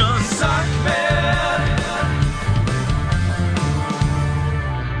aforementioned Psych-Man.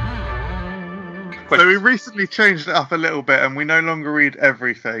 So we recently changed it up a little bit, and we no longer read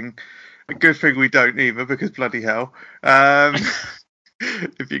everything. A good thing we don't either, because bloody hell.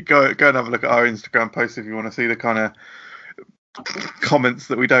 If you go and have a look at our Instagram post if you want to see the kind of comments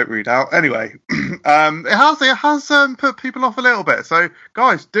that we don't read out. Anyway, it has put people off a little bit. So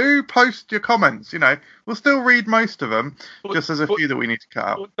guys, do post your comments. We'll still read most of them, just as a few that we need to cut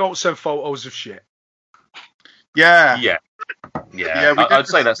out. Don't send photos of shit. Yeah. I'd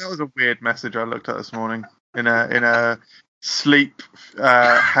say that was a weird message I looked at this morning in a sleep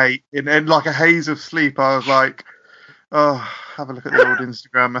in like a haze of sleep. I was like, oh, have a look at the old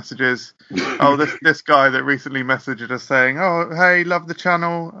Instagram messages. Oh, this guy that recently messaged us saying, oh, hey, love the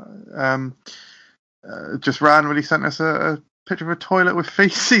channel. Just randomly sent us a picture of a toilet with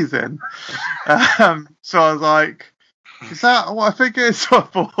feces in. So I was like, is that what I think it is? So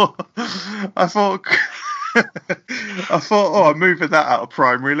I thought, oh, I'm moving that out of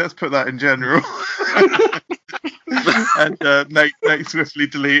primary. Let's put that in general. And Nate swiftly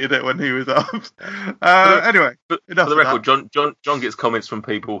deleted it when he was up. Anyway, for the record, John gets comments from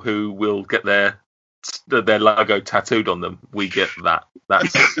people who will get their logo tattooed on them. We get that.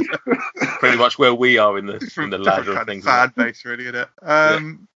 That's pretty much where we are in the ladder of things. Fan base, really, isn't it?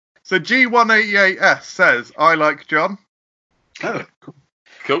 So G188S says, "I like John." Oh,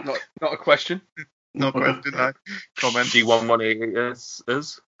 cool. Not a question. Not a question. No comment. G188S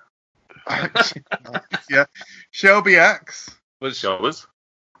is. Yeah, Shelby X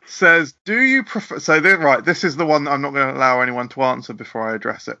says, "Do you prefer?" So this is the one that I'm not going to allow anyone to answer before I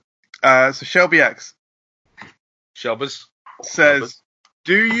address it. So Shelby X says,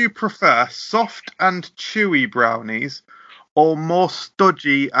 "Do you prefer soft and chewy brownies or more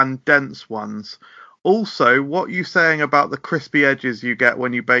stodgy and dense ones? Also, what are you saying about the crispy edges you get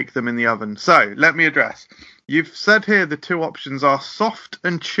when you bake them in the oven?" So let me address. You've said here the two options are soft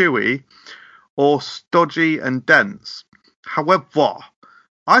and chewy or stodgy and dense. However,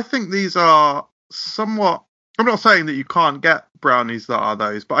 I think these are somewhat... I'm not saying that you can't get brownies that are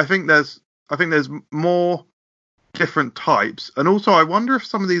those, but I think there's more different types. And also, I wonder if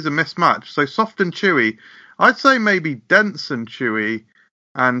some of these are mismatched. So soft and chewy, I'd say maybe dense and chewy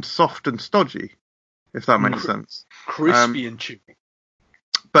and soft and stodgy, if that makes sense. Crispy and chewy.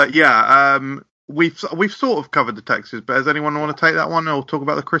 But yeah, we've sort of covered the textures, but does anyone want to take that one or talk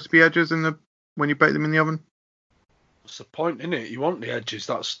about the crispy edges when you bake them in the oven? What's the point, isn't it? You want the edges.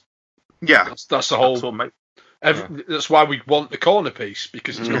 That's the whole. That's why we want the corner piece,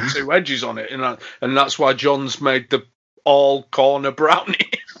 because it's got two edges on it, and that's why John's made the all corner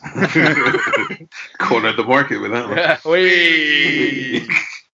brownie. Cornered the market with that one. Yeah.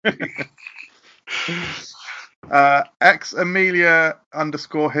 X Amelia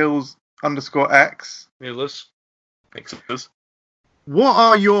 _Hills _X. Millers. Mixers. What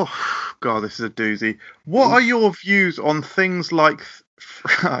are your... God, this is a doozy. What are your views on things like...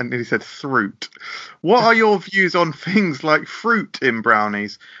 I nearly said fruit. What are your views on things like fruit in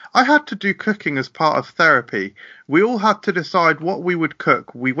brownies? I had to do cooking as part of therapy. We all had to decide what we would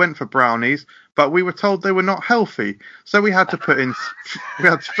cook. We went for brownies, but we were told they were not healthy. So we had to put in...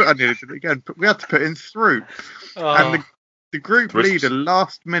 I nearly did it again. We had to put in fruit. And the group leader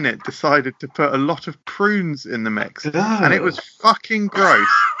last minute decided to put a lot of prunes in the mix. And it was fucking gross.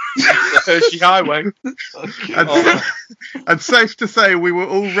 Hershey Highway. And safe to say we were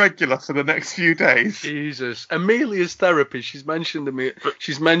all regular for the next few days. Jesus. Amelia's therapy, she's mentioned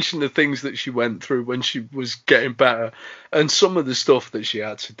the things that she went through when she was getting better, and some of the stuff that she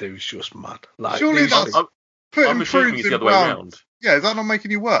had to do is just mad. Like, surely that's putting assuming prunes it's in the other way brownies. around. Yeah, is that not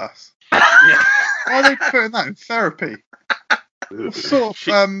making you worse? Yeah. Why are they putting that in therapy? What sort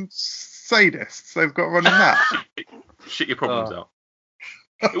of sadists they've got running that? Shit your problems out.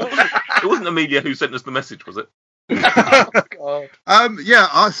 It wasn't Amelia who sent us the message, was it? God.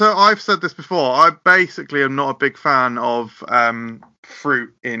 So I've said this before. I basically am not a big fan of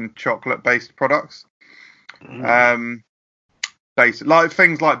fruit in chocolate-based products. Like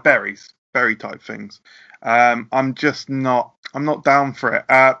things like berries, berry-type things. I'm just not. I'm not down for it.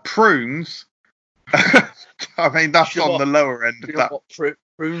 Prunes. I mean, that's on the lower end of that.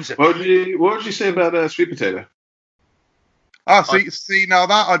 Prunes. What would you say about sweet potato? See, now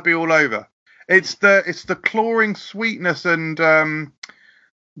that I'd be all over. It's the clawing sweetness and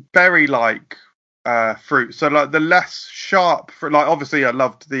berry-like fruit. So like the less sharp fruit. Like obviously, I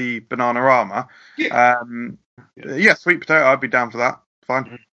loved the Bananarama. Yeah. Sweet potato. I'd be down for that.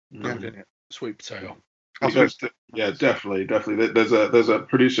 Fine. Yeah. Sweet potato. Definitely. There's a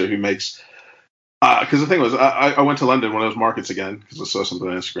producer who makes. Because the thing was, I went to London when it was markets again because I saw something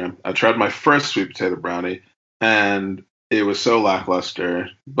on Instagram. I tried my first sweet potato brownie, and it was so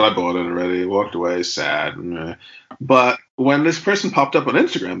lackluster. But I bought it already, walked away sad. But when this person popped up on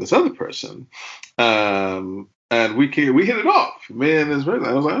Instagram, this other person, and we hit it off. Me and this person,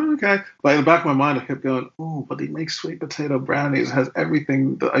 I was like, oh, okay. But in the back of my mind, I kept going, oh, but he makes sweet potato brownies. It has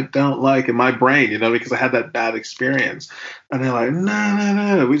everything that I don't like in my brain, because I had that bad experience. And they're like,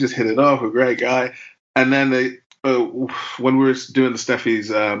 no. We just hit it off. We're a great guy. And then when we were doing the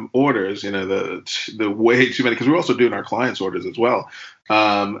Steffi's orders, the way too many, because we were also doing our clients' orders as well.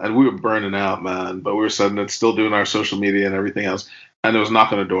 And we were burning out, man. But we were still doing our social media and everything else. And there was a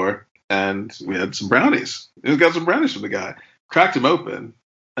knock on the door. And we had some brownies. We got some brownies from the guy. Cracked them open,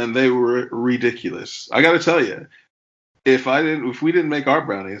 and they were ridiculous. I got to tell you, if we didn't make our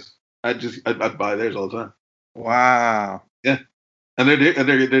brownies, I'd buy theirs all the time. Wow. Yeah, and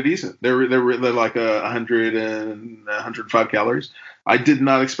they're decent. They're like 100 and 105 calories. I did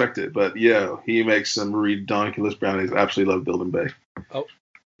not expect it, but yeah, he makes some redonkulous brownies. Absolutely love Build and Bake. Oh,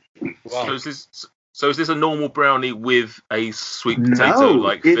 wow. So is this a normal brownie with a sweet potato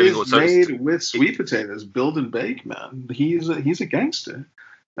like filling? No, it is made with sweet potatoes. Build and Bake, man. He's a gangster,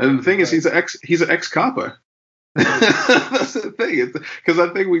 and the thing is, he's an ex-copper. That's the thing, because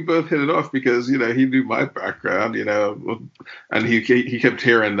I think we both hit it off because he knew my background, and he kept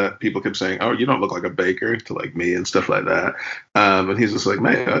hearing that people kept saying, "Oh, you don't look like a baker," to like me and stuff like that. And he's just like,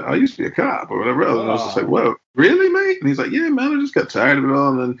 "Man, I used to be a cop or whatever." And I was just like, "Whoa, really, mate?" And he's like, "Yeah, man, I just got tired of it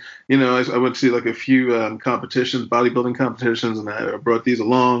all." And then I went to see like a few competitions, bodybuilding competitions, and I brought these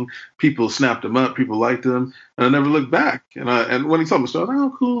along. People snapped them up, people liked them, and I never looked back. And when he told me so, I was like,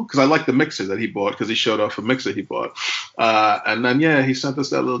 "Oh, cool," because I liked the mixer that he bought because he showed off a mixer he bought. And then he sent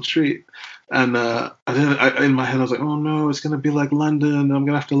us that little treat. And in my head, I was like, "Oh no, it's gonna be like London. I'm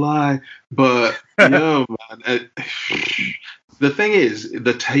gonna have to lie." But man, the thing is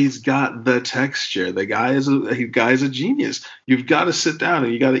that he's got the texture. The guy is a genius. You've got to sit down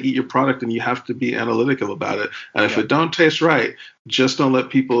and you got to eat your product, and you have to be analytical about it. And if it don't taste right, just don't let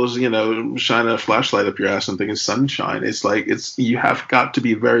people, shine a flashlight up your ass and think it's sunshine. You have got to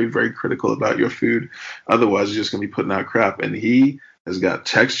be very, very critical about your food. Otherwise, you're just gonna be putting out crap. And he has got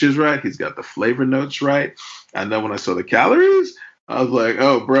textures right. He's got the flavor notes right. And then when I saw the calories, I was like,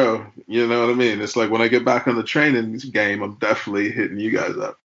 oh, bro, you know what I mean? It's like when I get back on the training game, I'm definitely hitting you guys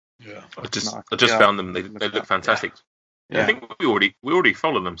up. Yeah, I just found them. They look fantastic. Yeah. I think we already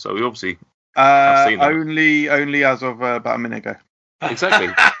follow them, so we obviously have seen them. Only as of about a minute ago. Exactly.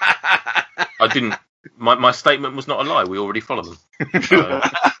 I didn't. My statement was not a lie. We already follow them.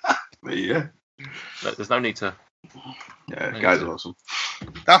 Yeah. There's no need to. Yeah, guys are awesome.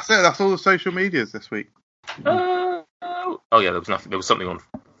 That's it. That's all the social medias this week. Oh yeah, there was nothing. There was something on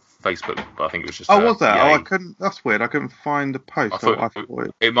Facebook, but I think it was just. Oh, was there? Yay. Oh, I couldn't. That's weird. I couldn't find the post. I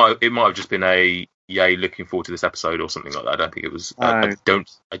thought it might have just been a yay, looking forward to this episode or something like that. I don't think it was. I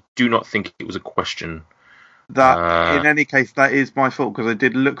do not think it was a question. That in any case, that is my fault because I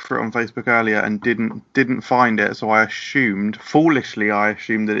did look for it on Facebook earlier and didn't find it. So I foolishly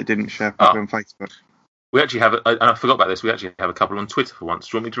assumed that it didn't share properly on Facebook. We actually have, and I forgot about this. We actually have a couple on Twitter for once.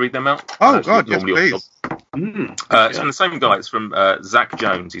 Do you want me to read them out? Oh God, yes, please. It's from the same guy. It's from Zach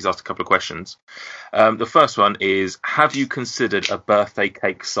Jones. He's asked a couple of questions. The first one is: have you considered a birthday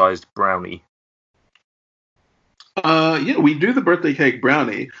cake-sized brownie? Yeah, we do the birthday cake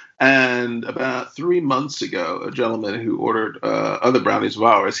brownie, and about 3 months ago, a gentleman who ordered other brownies of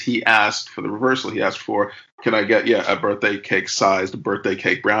ours, he asked for the reversal. He asked for, can I get a birthday cake sized birthday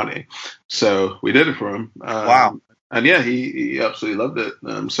cake brownie? So we did it for him. Wow. And yeah, he absolutely loved it.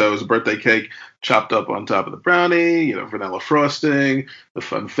 So it was a birthday cake chopped up on top of the brownie, vanilla frosting, the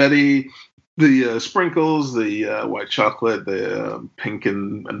funfetti, the sprinkles, the white chocolate, the pink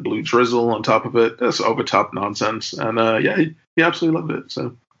and blue drizzle on top of it. That's over top nonsense. And he absolutely loved it.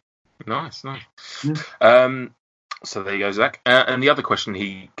 So nice. Yeah. So there you go, Zach. And the other question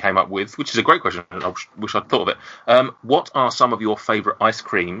he came up with, which is a great question, I wish I'd thought of it. What are some of your favourite ice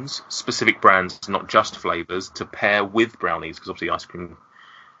creams, specific brands, not just flavours, to pair with brownies? Because obviously ice cream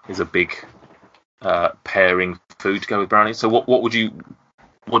is a big pairing food to go with brownies. So what would you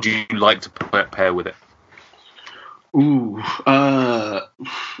like to pair with it? Ooh,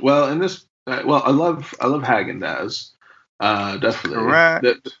 well, in this, I love Haagen-Dazs. Definitely.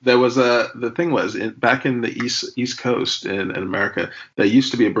 Correct. There was the thing was back in the East Coast in America, there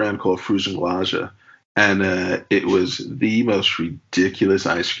used to be a brand called Fruzenglage, and it was the most ridiculous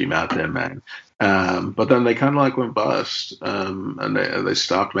ice cream out there, man. But then they kind of went bust, and they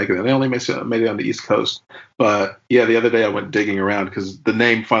stopped making it. They only made it on the East Coast. But yeah, the other day I went digging around because the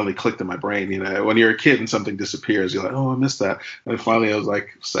name finally clicked in my brain. When you're a kid and something disappears, you're like, oh, I missed that. And finally I was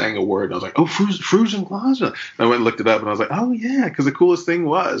saying a word, and I was like, oh, Fruzenglage. And I went and looked it up, and I was like, oh yeah, because the coolest thing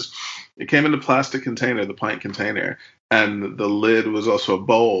was it came in a plastic container, the pint container, and the lid was also a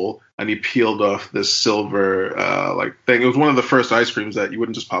bowl, and you peeled off this silver thing. It was one of the first ice creams that you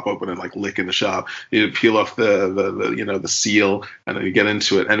wouldn't just pop open and lick in the shop. You'd peel off the seal, and then you get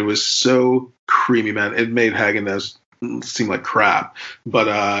into it, and it was so creamy, man. It made Haagen-Dazs seem like crap,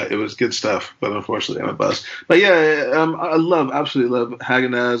 but it was good stuff. But unfortunately, I'm a bust. But yeah, I absolutely love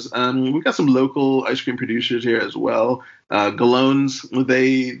Haagen-Dazs. We've got some local ice cream producers here as well. Galone's,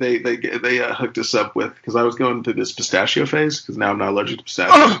 they hooked us up with, because I was going through this pistachio phase, because now I'm not allergic to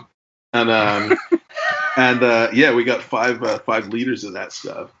pistachio. And we got 5 liters of that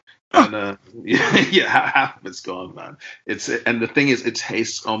stuff. And half of it's gone, man. And the thing is, it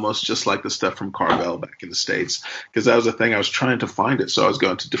tastes almost just like the stuff from Carvel back in the States, because that was the thing. I was trying to find it, so I was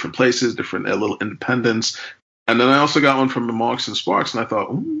going to different places, different little independents. And then I also got one from Marks and Sparks, and I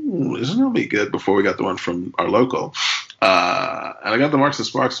thought, ooh, this is gonna be good. Before we got the one from our local, and I got the Marks and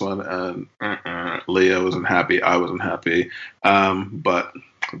Sparks one, and Leah wasn't happy, I wasn't happy, but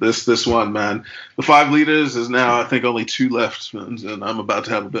this one, man, the 5 liters is now, I think, only 2 left, and I'm about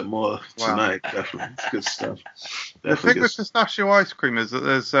to have a bit more tonight. Wow. Definitely, it's good stuff. The thing with pistachio ice cream is that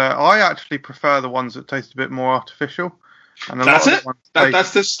there's I actually prefer the ones that taste a bit more artificial. And that's it.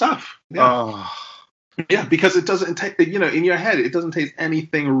 That's this stuff. Yeah. Oh. Yeah, because it doesn't taste, in your head, it doesn't taste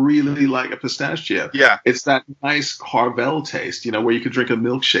anything really like a pistachio. Yeah. It's that nice Carvel taste, where you could drink a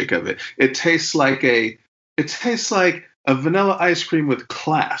milkshake of it. It tastes like a vanilla ice cream with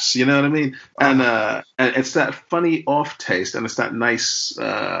class, you know what I mean? And it's that funny off taste, and it's that nice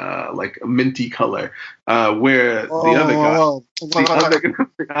minty color. Where the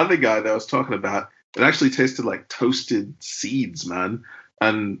other guy that I was talking about, it actually tasted like toasted seeds, man.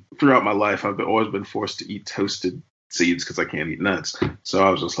 And throughout my life, I've always been forced to eat toasted seeds because I can't eat nuts. So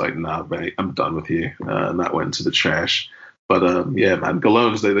I was just like, nah, mate, I'm done with you. And that went into the trash. But yeah, man,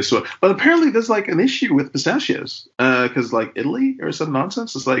 Galones, they saw. But apparently there's an issue with pistachios because Italy or some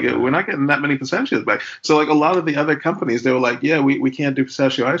nonsense. It's we're not getting that many pistachios back. So a lot of the other companies, they were like, yeah, we can't do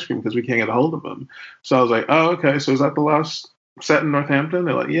pistachio ice cream because we can't get a hold of them. So I was like, oh, okay. So is that the last set in Northampton?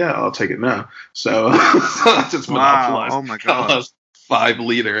 They're like, yeah, I'll take it now. So I just monopolized. Oh my god. 5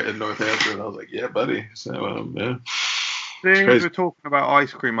 liter in Northampton. I was like, yeah, buddy. So, yeah. Since we're talking about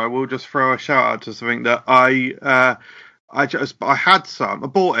ice cream, I will just throw a shout out to something that I had some. I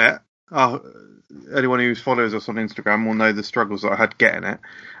bought it. Anyone who follows us on Instagram will know the struggles that I had getting it.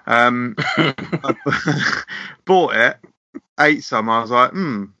 I bought it, ate some. I was like,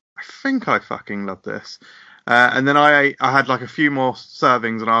 I think I fucking love this. And then I had a few more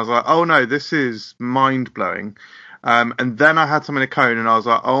servings, and I was like, oh no, this is mind blowing. And then I had some in a cone, and I was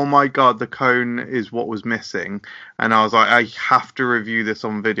like, oh my god, the cone is what was missing. And I was like, I have to review this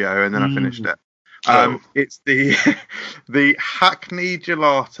on video, and then I finished it. It's the the Hackney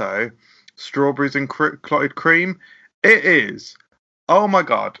Gelato strawberries and clotted cream. It is. Oh my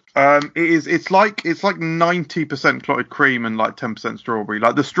god. It is. It's like 90% clotted cream and like 10% strawberry.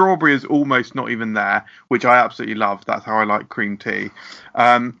 Like the strawberry is almost not even there, which I absolutely love. That's how I like cream tea.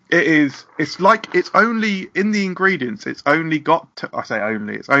 It is. It's like it's only in the ingredients. It's only got.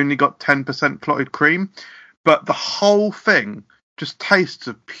 It's only got 10% clotted cream, but the whole thing just tastes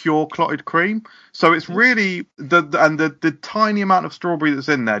of pure clotted cream. So it's really the tiny amount of strawberry that's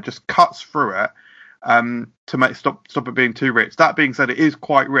in there just cuts through it. To make stop it being too rich. That being said, it is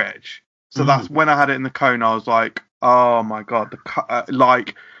quite rich. So that's when I had it in the cone. I was like, oh my god,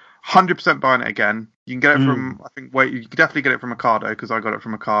 like 100% buying it again. You can get it from you can definitely get it from Ocado because I got it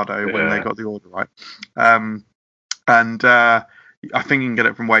from Ocado when they got the order right. And I think you can get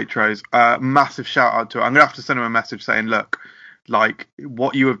it from Waitrose. Massive shout out to it. I'm gonna have to send them a message saying, look, like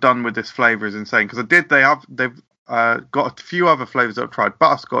what you have done with this flavour is insane because they've got a few other flavours that I've tried,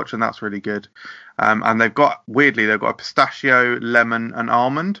 butterscotch, and that's really good. And they've got a pistachio, lemon, and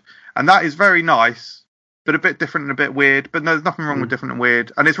almond, and that is very nice, but a bit different and a bit weird. But there's nothing wrong with different and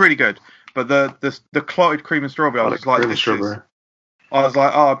weird, and it's really good. But the clotted cream and strawberry, I was like,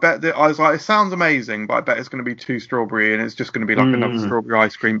 it sounds amazing, but I bet it's going to be too strawberry, and it's just going to be like another strawberry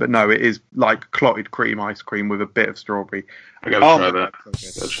ice cream. But no, it is like clotted cream ice cream with a bit of strawberry. I gotta try that.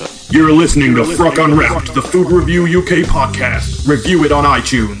 You're listening to Fruck Unwrapped, the Food Review UK podcast. Review it on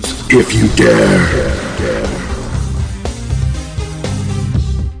iTunes if you dare.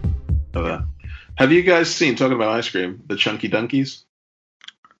 Have you guys seen, talking about ice cream, the Chunky Dunkies?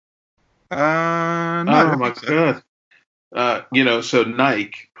 No. Oh my god. So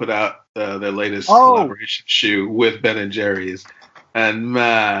Nike put out their latest collaboration shoe with Ben and Jerry's. And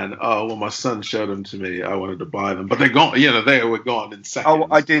man, when my son showed them to me, I wanted to buy them. But they're gone. They were gone in seconds. Oh,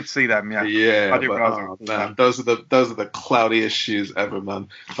 I did see them. Yeah. Yeah. Man, those are the cloudiest shoes ever, man.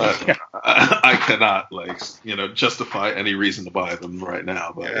 But I cannot justify any reason to buy them right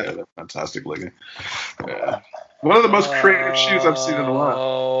now. But yeah they're fantastic looking. Yeah. One of the most creative shoes I've seen in a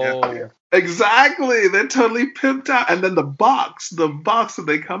while. Yeah. Exactly, they're totally pimped out, and then the box that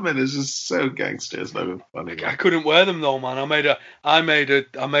they come in is just so gangster. It's not even funny. Man. I couldn't wear them though, man. I made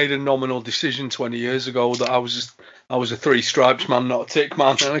a nominal decision 20 years ago that I was a three stripes man, not a tick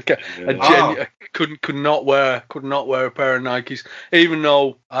man. And I could not wear a pair of Nikes, even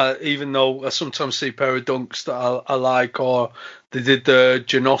though I sometimes see a pair of Dunks that I like, or they did the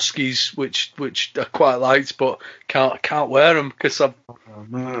Janoskis, which I quite liked, but can't wear them because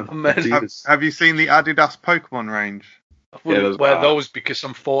have you seen the Adidas Pokemon range? I wouldn't wear those because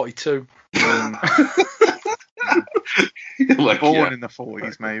I'm 42. Born in the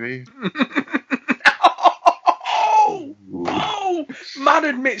 40s, maybe. Oh, man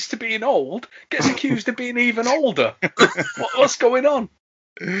admits to being old, gets accused of being even older. What's going on?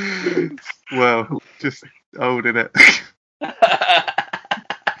 Well, just old, innit?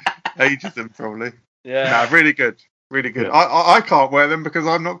 Ageism, probably. Yeah. Really good. Really good. Yeah. I can't wear them because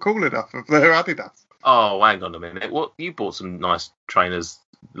I'm not cool enough if they're Adidas. Oh, hang on a minute. What, you bought some nice trainers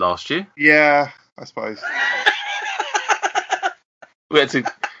last year? Yeah, I suppose. We had to.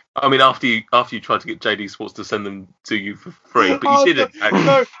 I mean, after you tried to get JD Sports to send them to you for free, but you didn't.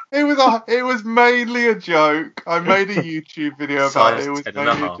 No, it was mainly a joke. I made a YouTube video about it. It was mainly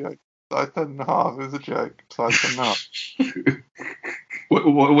a joke. Size 10.5. It was a joke. Size 10.5.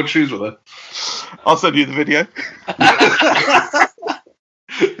 What shoes were there? I'll send you the video.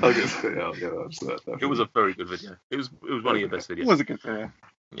 It was a very good video. It was one of your best videos. It was a good video.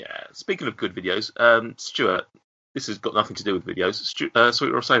 Yeah. Speaking of good videos, Stuart, this has got nothing to do with videos.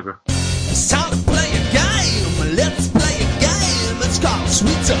 Sweet or Savoury? It's time to play a game. Let's play a game. It's called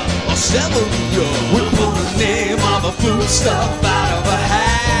Sweeter or Savoury. We pull the name of a food stuff out of a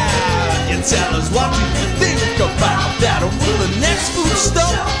hat. You tell us what you think about that. Will the next food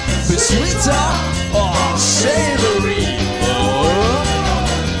stuff be sweeter or savoury?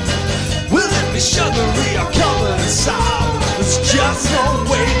 Will it be sugary or covered in salt? There's just no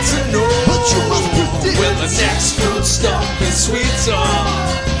way to know. But you must predict. Will the next food stuff be sweeter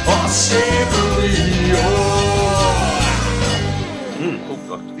or savoury?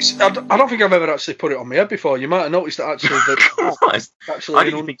 I don't think I've ever actually put it on my head before. You might have noticed that actually. Actually,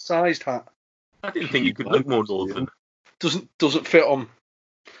 an undersized hat. I didn't think you could look more northern. Doesn't fit on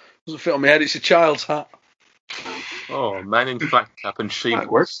my head. It's a child's hat. Oh, man in flat cap and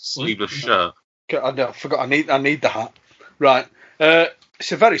sleeveless shirt. I forgot. I need the hat. Right.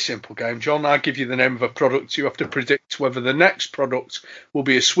 It's a very simple game, John. I give you the name of a product. You have to predict whether the next product will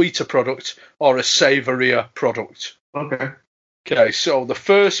be a sweeter product or a savourier product. Okay. Okay, so the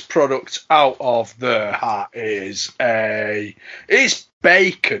first product out of the hat is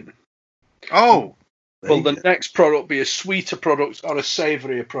bacon. Oh, Will the next product be a sweeter product or a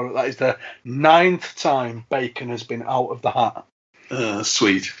savourier product? That is the 9th time bacon has been out of the hat.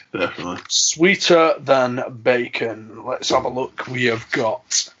 Sweet, definitely. Sweeter than bacon. Let's have a look. We have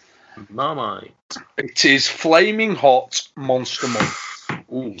got... Marmite. It is Flaming Hot Monster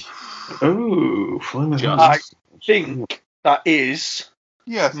Munch. Ooh, flaming hot. I think that is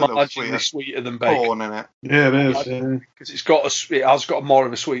yes, marginally sweeter than bacon. Corn in it. Yeah, it is. Yeah. Because it has got more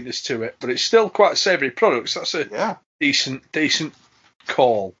of a sweetness to it, but it's still quite a savoury product. So that's a decent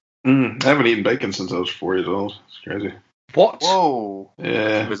call. I haven't eaten bacon since I was 4 years old. It's crazy. What? Whoa.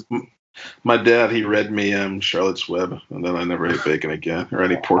 Yeah. My dad, he read me Charlotte's Web, and then I never ate bacon again or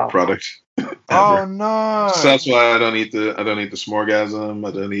any pork product. Oh no! So that's why I don't eat the smorgasm.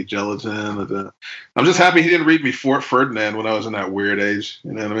 I don't eat gelatin. I'm just happy he didn't read me Fort Ferdinand when I was in that weird age.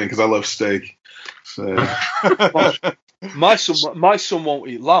 You know what I mean? Because I love steak. So my son won't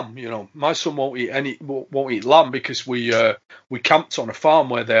eat lamb. You know, my son won't eat lamb because we camped on a farm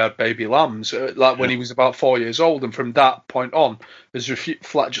where they had baby lambs. When he was about 4 years old, and from that point on, has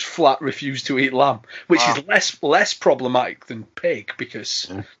flat refused to eat lamb, which is less problematic than pig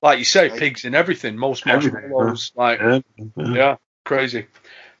because, like you say, pigs in everything. Most marshmallows, crazy.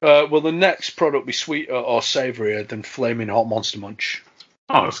 Will the next product be sweeter or savourier than Flaming Hot Monster Munch?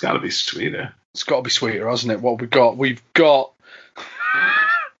 Oh, it's got to be sweeter. It's got to be sweeter, hasn't it? What we've got? We've got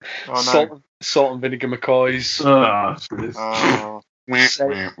salt and vinegar McCoys.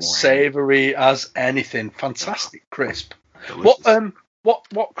 Savoury as anything. Fantastic crisp. Delicious.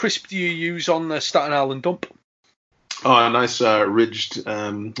 What crisp do you use on the Staten Island dump? Oh, a nice ridged.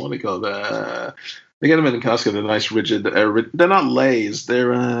 What do they call it? They get them in Costco. They're nice rigid. They're not Lays.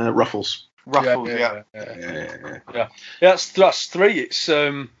 They're Ruffles. Ruffles, yeah. That's 3.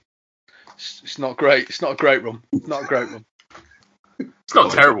 It's not great. It's not a great run. Not a great run. It's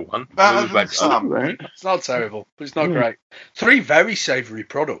not a terrible one. It's not terrible, but it's not great. 3 very savoury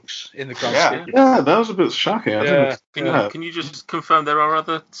products in the grand scheme. Yeah, that was a bit shocking. Can you just confirm there are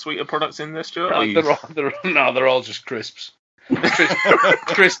other sweeter products in there, Stuart? They're all just crisps.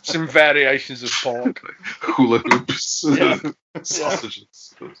 Crisps and variations of pork. Hula hoops.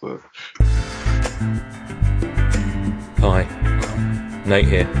 Sausages. Hi, Nate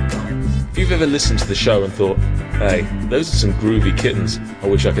here. If you've ever listened to the show and thought, hey, those are some groovy kittens, I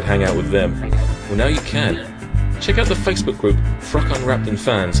wish I could hang out with them, well now you can. Check out the Facebook group Frock Unwrapped and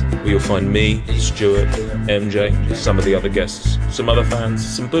Fans, where you'll find me, Stuart, MJ, some of the other guests, some other fans,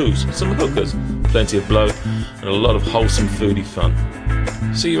 some booze, some hookers, plenty of blow, and a lot of wholesome foodie fun.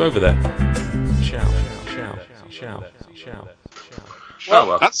 See you over there. Ciao.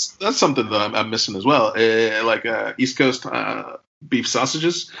 Well, that's something that I'm missing as well. East Coast beef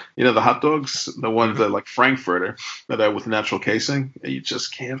sausages, the hot dogs, the ones that like Frankfurter that are with natural casing. You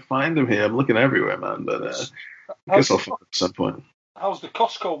just can't find them here. I'm looking everywhere, man. But I guess I'll find them at some point. How's the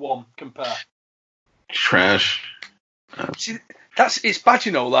Costco one compare? Trash. See, it's bad,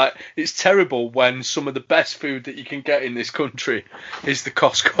 like it's terrible when some of the best food that you can get in this country is the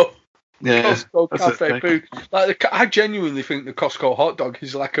Costco. Yeah, Costco cafe food. I genuinely think the Costco hot dog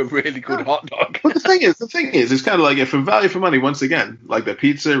is like a really good hot dog. But the thing is, it's kind of like for value for money. Once again, like the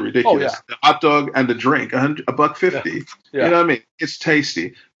pizza, ridiculous. The hot dog and the drink, $1.50. Yeah. You know what I mean? It's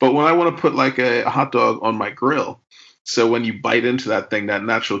tasty. But when I want to put like a hot dog on my grill, so when you bite into that thing, that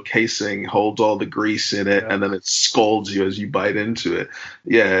natural casing holds all the grease in it, and then it scalds you as you bite into it.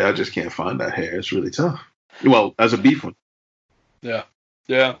 Yeah, I just can't find that here. It's really tough. Well, as a beef one. Yeah.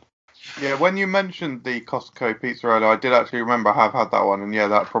 Yeah, when you mentioned the Costco pizza earlier, I did actually remember I have had that one, and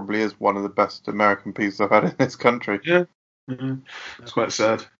that probably is one of the best American pizzas I've had in this country. Yeah, it's quite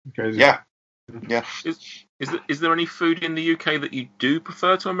sad. Crazy. Yeah. Is there any food in the UK that you do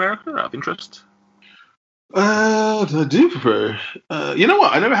prefer to America? Out of interest. I do prefer. You know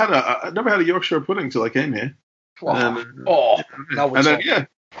what? I never had a Yorkshire pudding till I came here. Wow.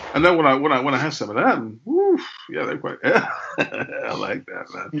 And then when I have some of that, they're quite. I like that,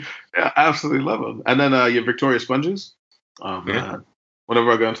 man. Yeah, I absolutely love them. And then your Victoria sponges. Oh man, whenever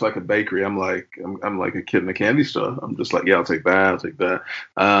I go into like a bakery, I'm like a kid in a candy store. I'm just like, I'll take that.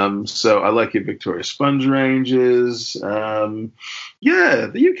 So I like your Victoria sponge ranges. The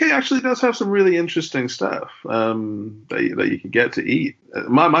UK actually does have some really interesting stuff that you can get to eat.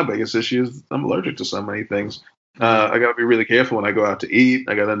 My biggest issue is I'm allergic to so many things. I got to be really careful when I go out to eat.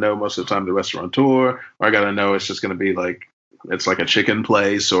 I got to know most of the time the restaurateur, or I got to know it's just going to be like it's like a chicken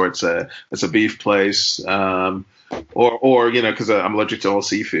place or it's a beef place, or because I'm allergic to all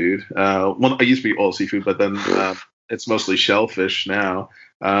seafood. Well, I used to be all seafood, but then it's mostly shellfish now.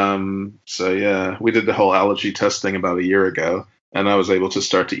 So yeah, we did the whole allergy test thing about a year ago, and I was able to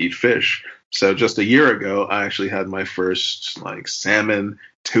start to eat fish. So just a year ago, I actually had my first salmon,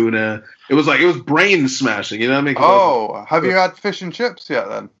 tuna. It was brain smashing. You know what I mean? Oh, have you had fish and chips yet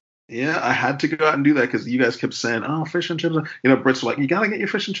then? Yeah, I had to go out and do that because you guys kept saying, "Oh, fish and chips." Brits were like, "You gotta get your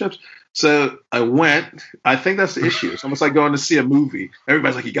fish and chips." So I went. I think that's the issue. It's almost like going to see a movie.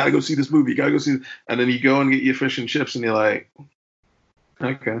 Everybody's like, "You gotta go see this movie. You gotta go see," and then you go and get your fish and chips, and you're like,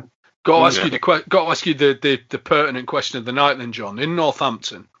 "Okay." Got to ask you the pertinent question of the night, then, John. In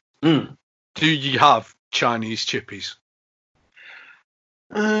Northampton, do you have Chinese chippies?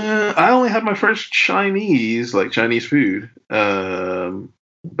 I only had my first Chinese food.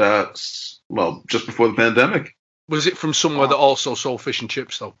 Just before the pandemic. Was it from somewhere that also sold fish and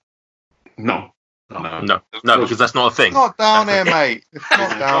chips, though? No, because that's not a thing. It's not down here, mate. It's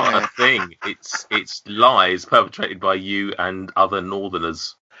not down here. A thing. It's lies perpetrated by you and other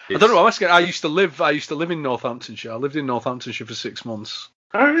Northerners. I don't know. I'm asking. I used to live in Northamptonshire. I lived in Northamptonshire for 6 months.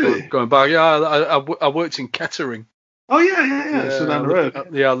 Oh, really? Going back, yeah. I worked in Kettering. Oh yeah. So down the road.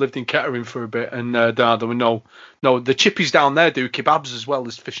 I lived in Kettering for a bit, and there were no. The chippies down there do kebabs as well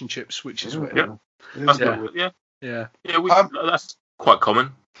as fish and chips, which is weird. Yeah. That's quite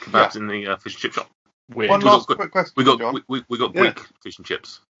common. Kebabs in the fish and chip shop. Weird. One last quick question. We got Greek fish and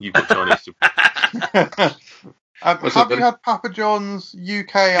chips. You've got Chinese. Have you had Papa John's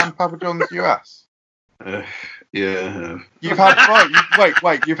UK and Papa John's US? Yeah. You've had both.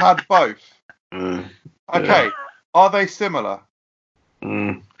 Wait. You've had both. Okay. Yeah. Are they similar?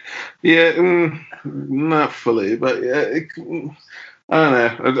 Not fully, but yeah. I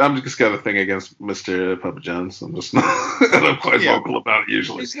don't know. I'm just got a thing against Mr. Papa John's. I'm just not. I'm quite vocal about it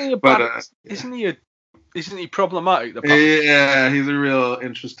usually. Isn't he problematic? Yeah, he's a real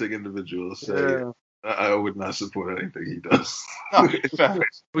interesting individual. So I would not support anything he does.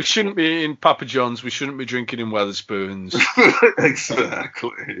 We shouldn't be eating Papa John's. We shouldn't be drinking in Wetherspoons.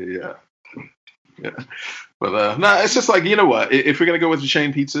 Exactly. Yeah. But no, it's just like, you know what? If we're gonna go with the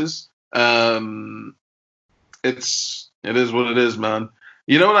chain pizzas, it is what it is, man.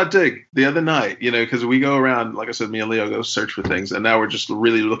 You know what I dig? The other night, because we go around, like I said, me and Leo go search for things, and now we're just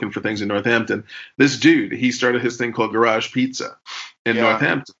really looking for things in Northampton. This dude, he started his thing called Garage Pizza in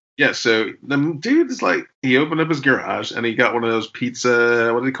Northampton. Yeah, so the dude is like, he opened up his garage and he got one of those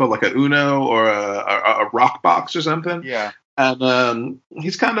pizza, what do they call, like a Uno or a rock box or something. Yeah. And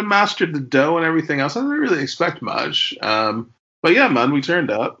he's kind of mastered the dough and everything else. I didn't really expect much. But yeah, man, we turned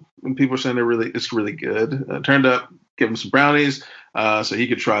up and people were saying it's really good. Turned up, give him some brownies so he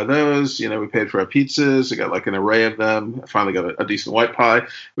could try those. We paid for our pizzas. We got like an array of them. I finally got a decent white pie.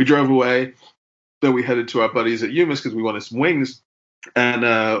 We drove away. Then we headed to our buddies at Yuma's because we wanted some wings. And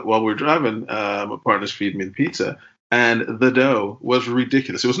while we were driving, my partner's feeding me the pizza. And the dough was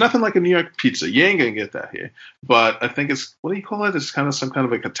ridiculous. It was nothing like a New York pizza. You ain't going to get that here. But I think it's, what do you call it? It's kind of some kind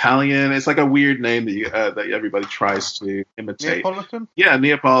of like Italian. It's like a weird name that everybody tries to imitate. Neapolitan? Yeah,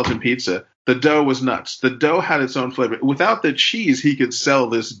 Neapolitan pizza. The dough was nuts. The dough had its own flavor. Without the cheese, he could sell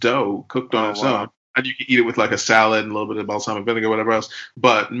this dough cooked on its own. And you can eat it with like a salad and a little bit of balsamic vinegar, whatever else.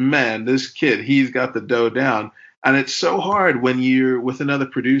 But man, this kid, he's got the dough down. And it's so hard when you're with another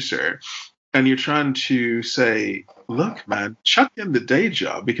producer and you're trying to say, look, man, chuck in the day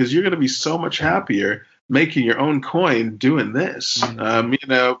job because you're going to be so much happier making your own coin doing this.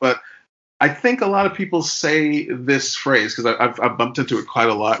 But I think a lot of people say this phrase because I've bumped into it quite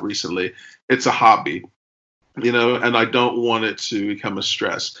a lot recently. It's a hobby, and I don't want it to become a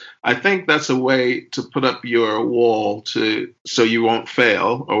stress. I think that's a way to put up your wall so you won't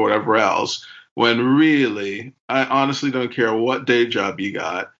fail or whatever else. When really, I honestly don't care what day job you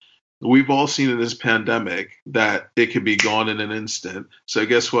got. We've all seen in this pandemic that it could be gone in an instant. So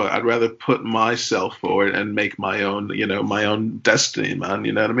guess what? I'd rather put myself forward and make my own, my own destiny, man.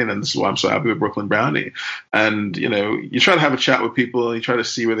 You know what I mean? And this is why I'm so happy with Brooklyn Brownie. And, you try to have a chat with people and you try to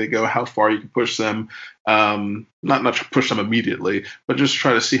see where they go, how far you can push them. Not push them immediately, but just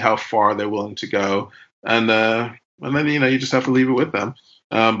try to see how far they're willing to go. And then, you just have to leave it with them.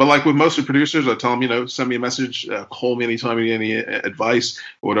 But like with most of the producers, I tell them, send me a message, call me anytime you need any advice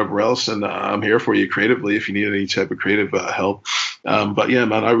or whatever else. And I'm here for you creatively if you need any type of creative help. But yeah,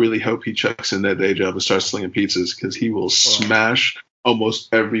 man, I really hope he checks in that day job and starts slinging pizzas because he will smash almost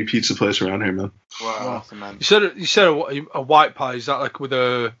every pizza place around here, man. Wow, awesome, man. You said a white pie. Is that like with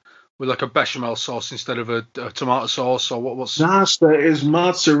a with like a bechamel sauce instead of a tomato sauce, or what's? Nasta is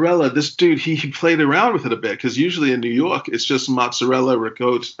mozzarella. This dude, he played around with it a bit because usually in New York it's just mozzarella,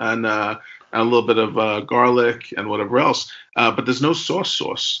 ricotta, and a little bit of garlic and whatever else. But there's no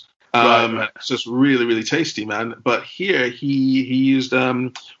sauce. Right. It's just really, really tasty, man. But here he used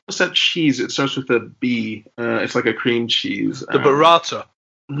what's that cheese? It starts with a B. It's like a cream cheese. The burrata.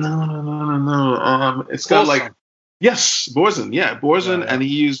 No. It's got like Boursin. Yeah, Boursin, and he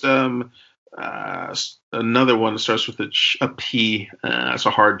used another one that starts with a P. It's a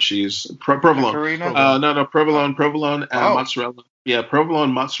hard cheese. Provolone. Provolone and mozzarella. Yeah,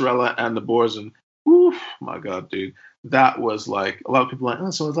 provolone, mozzarella, and the Boursin. Oof, my God, dude. That was like, a lot of people are like, oh,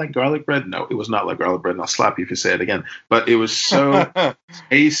 so it's like garlic bread? No, it was not like garlic bread, and I'll slap you if you say it again. But it was so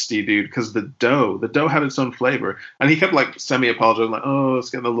tasty, dude, because the dough had its own flavor. And he kept like semi-apologizing, like, oh, it's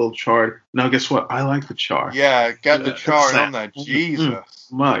getting a little charred. Now, guess what? I like the char. Yeah, get the char on there.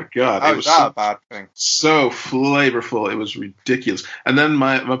 Jesus. My God. How was that a bad thing? So flavorful. It was ridiculous. And then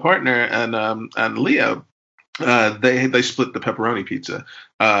my partner and Leo, they split the pepperoni pizza.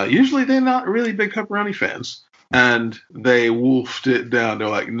 Usually they're not really big pepperoni fans. And they wolfed it down. They're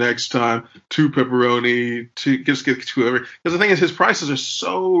like, next time, 2 pepperoni, just get 2 every. Because the thing is, his prices are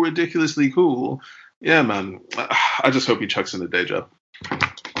so ridiculously cool. Yeah, man. I just hope he chucks in a day job.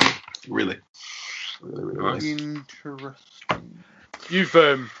 Really. Interesting.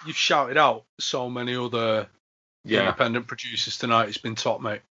 You've shouted out so many other independent producers tonight. It's been top,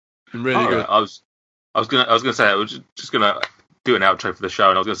 mate. Been really good. I was gonna say I was just gonna do an outro for the show,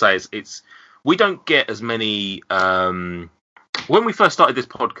 and I was gonna say it's we don't get as many. When we first started this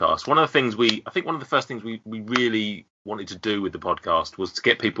podcast, one of the first things we really wanted to do with the podcast was to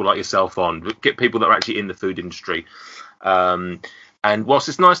get people like yourself on, get people that are actually in the food industry. And whilst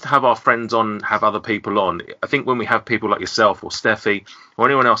it's nice to have our friends on, have other people on, I think when we have people like yourself or Steffi or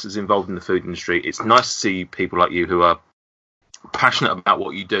anyone else that's involved in the food industry, it's nice to see people like you who are passionate about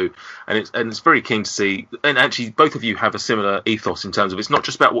what you do, and it's very keen to see. And actually, both of you have a similar ethos in terms of it's not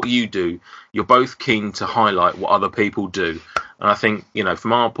just about what you do. You're both keen to highlight what other people do, and I think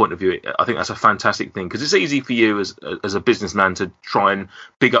from our point of view, I think that's a fantastic thing because it's easy for you as a businessman to try and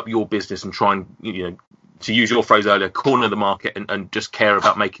big up your business and try and to use your phrase earlier, corner the market and just care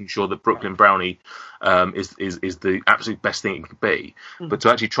about making sure that Brooklyn Brownie is the absolute best thing it could be. But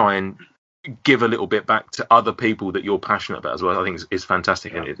to actually try and give a little bit back to other people that you're passionate about as well, I think is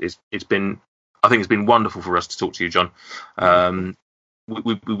fantastic, and it's been wonderful for us to talk to you, John.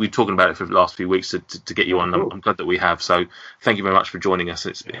 We've been talking about it for the last few weeks to get you on. I'm glad that we have. So thank you very much for joining us.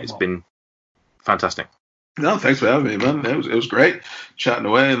 It's been fantastic. No, thanks for having me, man. It was great chatting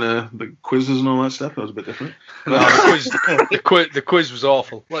away, and the quizzes and all that stuff. That was a bit different. The quiz was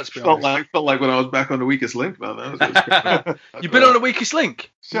awful. Let's be honest. Felt like when I was back on the Weakest Link, man. That was You've been on the Weakest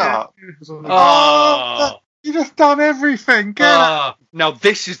Link? Shut up. Oh, you just done everything. Now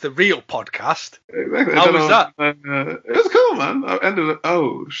this is the real podcast. Exactly. How was that? It was cool, man. I ended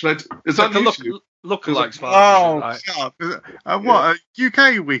up. Should I? It's on YouTube. Lookalikes. Shut up. What? A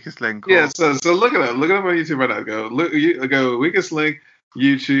UK Weakest Link? Or? Yeah. So look at it. Look at it on YouTube right now. Go Weakest Link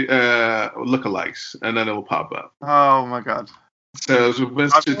YouTube lookalikes, and then it will pop up. Oh my God. So it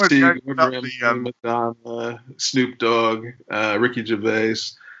was Mr. T, Madonna, Snoop Dogg, Ricky Gervais,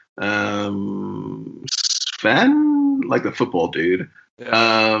 Sven, like the football dude,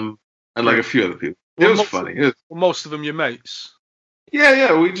 and like a few other people. It was funny. Most of them your mates.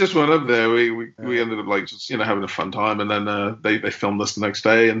 Yeah. We just went up there. We ended up like just having a fun time, and then they filmed us the next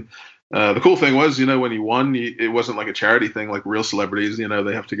day. And the cool thing was, when you won, it wasn't like a charity thing like real celebrities.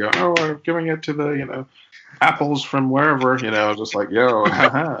 They have to go, oh, we're giving it to the apples from wherever. Just like yo. For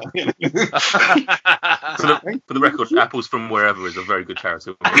the record, apples from wherever is a very good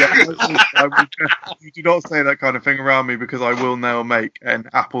charity. You do not say that kind of thing around me because I will now make an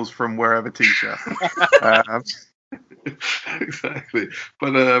apples from wherever t-shirt. Exactly,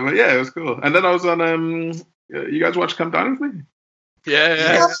 but yeah, it was cool. And then I was on. You guys watch Come Dine With Me?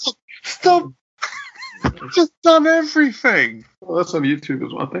 Yeah. Stop! Just done everything. Well, that's on YouTube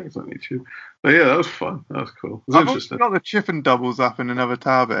as well. I think it's on YouTube. But yeah, that was fun. That was cool. It was interesting. I've got the Chippen Doubles up in another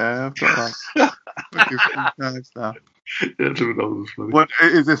tab here. I've got that. Stuff. Yeah, Chippen Doubles is funny. What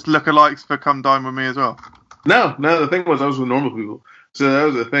is this lookalikes for Come Dine With Me as well? No. The thing was, I was with normal people. So that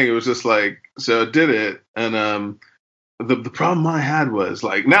was the thing. It was just like, so I did it, and the problem I had was,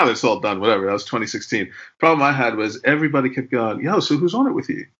 like, now that it's all done, whatever, that was 2016. The problem I had was everybody kept going, yo, so who's on it with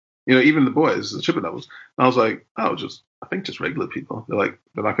you? Even the boys, the Chippen Doubles. And I was like, oh, I think just regular people. They're like,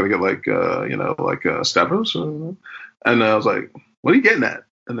 they're not going to get like, like Stavros. And I was like, what are you getting at?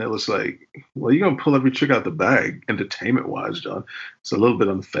 And it was like, well, you're going to pull every trick out the bag, entertainment-wise, John. It's a little bit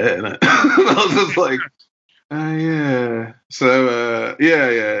unfair, isn't it? I was just like, yeah. So,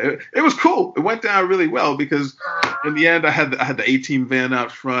 it was cool. It went down really well because in the end, I had the A-Team van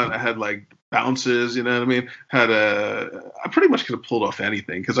out front. I had, like, bouncers, you know what I mean? I pretty much could have pulled off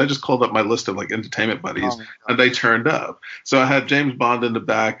anything because I just called up my list of like entertainment buddies and they turned up. So I had James Bond in the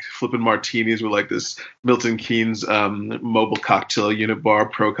back flipping martinis with like this Milton Keynes mobile cocktail unit bar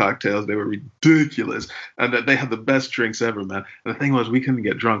pro cocktails. They were ridiculous and they had the best drinks ever, man. And the thing was, we couldn't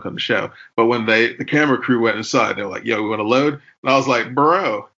get drunk on the show, but when the camera crew went inside, they were like, "Yo, we want to load?" And I was like,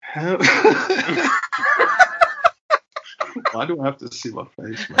 "Bro, why do I have to see my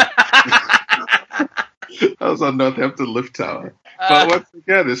face, man?" I was on Northampton Lift Tower. But once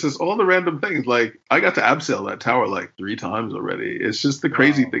again, it's just all the random things. Like, I got to abseil that tower like 3 times already. It's just the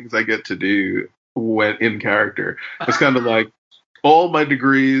crazy things I get to do when in character. It's kind of like all my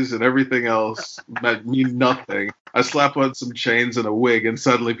degrees and everything else mean nothing. I slap on some chains and a wig, and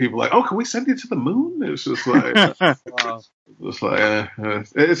suddenly people are like, "Oh, can we send you to the moon?" It's just like, it's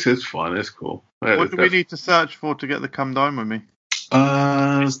fun. It's cool. What do we need to search for to get the Come Dine With Me?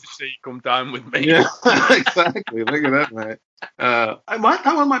 Just to see you come down with me. Yeah, exactly. Look at that, mate.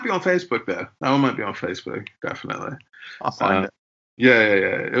 That one might be on Facebook, though. That one might be on Facebook, definitely. I'll find it. Yeah.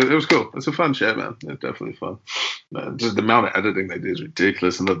 It was cool. It's a fun show, man. It's definitely fun. Just the amount of editing they do is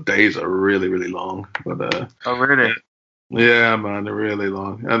ridiculous, and the days are really, really long. But oh, really? Yeah, man, they're really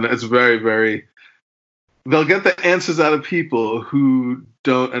long, and it's very, very. They'll get the answers out of people who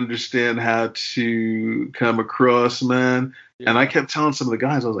don't understand how to come across, man. Yeah. And I kept telling some of the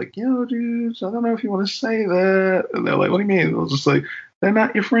guys, I was like, "Yo, dudes, I don't know if you want to say that." And they're like, "What do you mean?" I was just like, "They're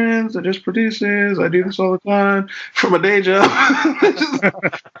not your friends. They're just producers. I do this all the time for my day job."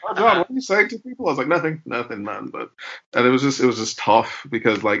 "Oh, John, what are you saying to people?" I was like, nothing, man. And it was just tough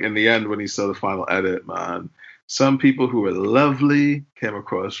because, like, in the end, when he saw the final edit, man, some people who were lovely came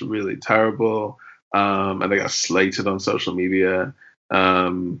across really terrible. And they got slated on social media.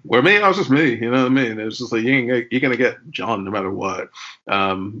 Where me, I was just me, you know what I mean? It was just like, you're going to get John no matter what.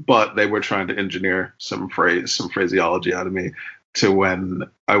 But they were trying to engineer some phraseology out of me to when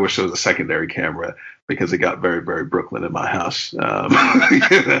I wish there was a secondary camera because it got very, very Brooklyn in my house. And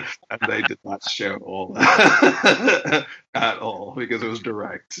they did not show all that at all because it was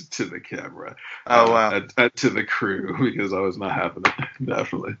direct to the camera. Oh, wow. To the crew because I was not having it,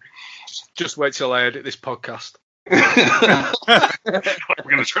 definitely. Just wait till I edit this podcast. We're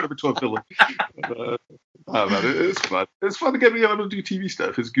going to turn it into a villain. It's fun. It's fun to get me able to do TV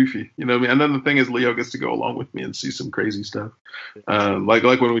stuff. It's goofy, you know what I mean? And then the thing is, Leo gets to go along with me and see some crazy stuff. Like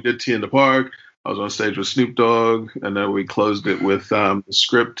when we did Tea in the Park, I was on stage with Snoop Dogg, and then we closed it with the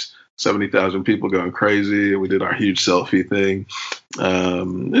script. 70,000 people going crazy. We did our huge selfie thing.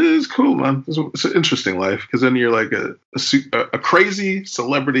 It is cool, man. It's an interesting life because then you're like a crazy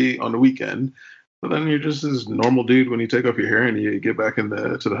celebrity on the weekend, but then you're just this normal dude when you take off your hair and you get back to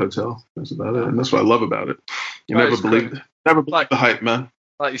the hotel. That's about it, and that's what I love about it. You never believe the hype, man.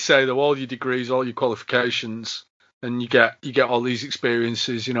 Like you say, though, all your degrees, all your qualifications, and you get all these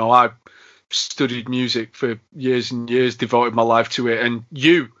experiences. You know, I've studied music for years and years, devoted my life to it, and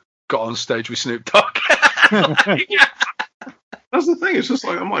you got on stage with Snoop Dogg. That's the thing. It's just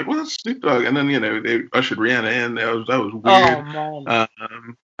like, I'm like, well, that's Snoop Dogg. And then, you know, they ushered Rihanna in. That was weird. Oh, man.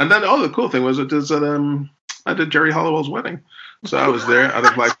 And then the cool thing was I did Jerry Halliwell's wedding. So I was there. I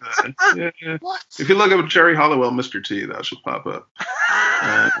was like, yeah. What? If you look up Jerry Halliwell, Mr. T, that should pop up.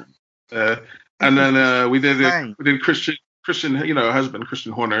 And then we did Christian, you know, husband,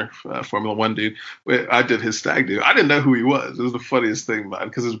 Christian Horner, Formula One dude. I did his stag do. I didn't know who he was. It was the funniest thing, man,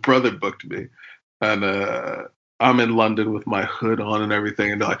 because his brother booked me. And I'm in London with my hood on and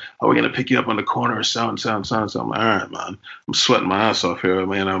everything. And they're like, "Oh, we're going to pick you up on the corner of so and so and so and so." I'm like, all right, man. I'm sweating my ass off here.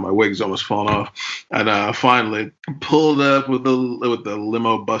 Man, my wig's almost falling off. And finally pulled up with the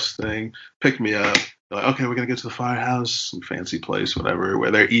limo bus thing, picked me up. They're like, "Okay, we're going to go to the Firehouse, some fancy place, whatever,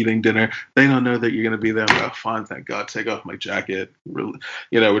 where they're eating dinner. They don't know that you're going to be there." I'm like, "Fine, thank God." Take off my jacket. You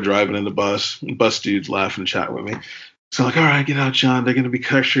know, we're driving in the bus. Bus dudes laugh and chat with me. So like, "All right, get out, John. They're going to be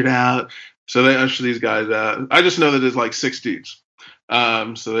ushered out." So they usher these guys out. I just know that there's like 6 dudes.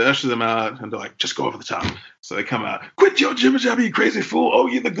 So they usher them out, and they're like, "Just go over the top." So they come out. "Quit your jibber jabber, you crazy fool. Oh,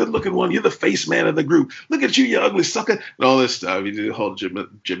 you're the good-looking one. You're the face man of the group. Look at you, you ugly sucker." And all this stuff. You do the whole jibber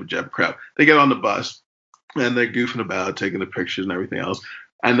jabber crap. They get on the bus. And they're goofing about, taking the pictures and everything else.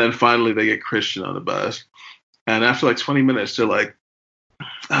 And then finally they get Christian on the bus. And after like 20 minutes, they're like,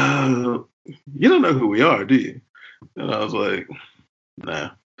 "You don't know who we are, do you?" And I was like, "No."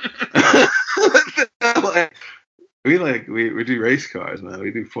 Like, we do race cars, man.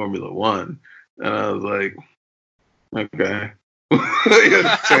 We do Formula One, and I was like, okay.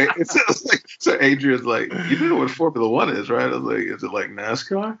 So Adrian's like, you know what Formula One is, right? I was like, is it like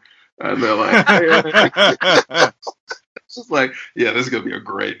NASCAR? And they're like, it's just like, yeah, this is gonna be a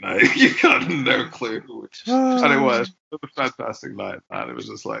great night. You got no clue. And it was a fantastic night, man. It was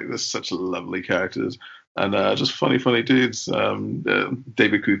just like, there's such lovely characters and just funny dudes.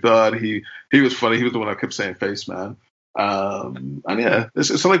 David Coulthard, he was funny. He was the one I kept saying face man. And yeah,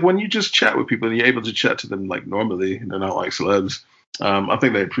 it's like when you just chat with people and you're able to chat to them like normally, and they're not like celebs. I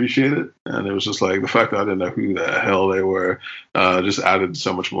think they appreciate it, and it was just like the fact that I didn't know who the hell they were just added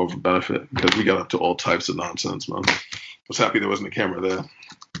so much more of a benefit because we got up to all types of nonsense, man. I was happy there wasn't a camera there.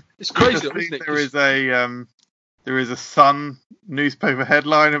 It's crazy, isn't it? There is a Sun newspaper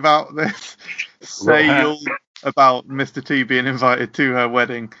headline about this. About Mr. T being invited to her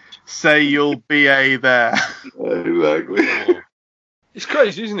wedding. Say you'll be there. Exactly. It's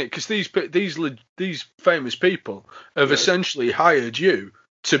crazy, isn't it? Because these famous people have essentially hired you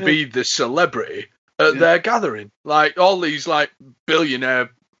to be the celebrity at their gathering. Like all these like billionaire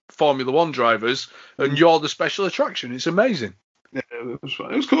Formula One drivers, and you're the special attraction. It's amazing. Yeah, it was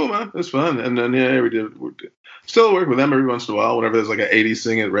fun. It was cool, man. It was fun. And then we did still work with them every once in a while whenever there's like an 80s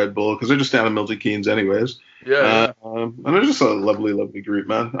thing at Red Bull because they're just down in Milton Keynes anyways. Yeah. And they're just a lovely group,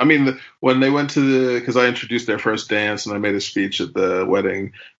 man. I mean, when they went to because I introduced their first dance and I made a speech at the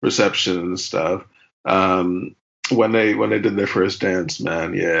wedding reception and stuff. When they did their first dance,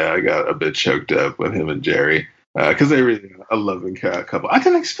 man, yeah, I got a bit choked up with him and Jerry because they really a loving couple. I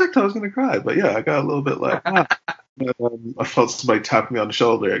didn't expect I was going to cry, but yeah, I got a little bit like. I felt somebody tapping me on the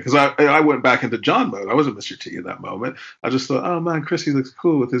shoulder because I went back into John mode. I wasn't Mr. T in that moment. I just thought, oh man, Chrissy looks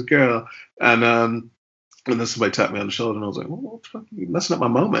cool with his girl, and then somebody tapped me on the shoulder, and I was like, well, what the fuck, you messing up my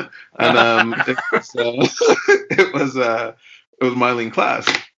moment. And it was Mylene Klass,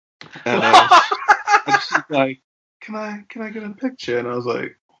 and she's like, can I get in a picture? And I was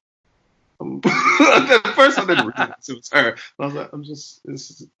like. At first, I didn't realize it was her. And I was like,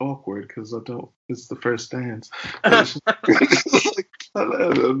 this is awkward because it's the first dance. And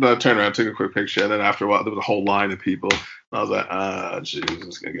I turned around, took a quick picture, and then after a while, there was a whole line of people. And I was like, jeez,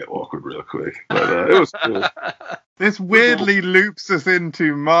 it's going to get awkward real quick. But it was cool. This weirdly loops us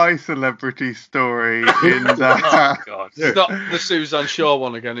into my celebrity story in that. Oh, God. It's not the Suzanne Shaw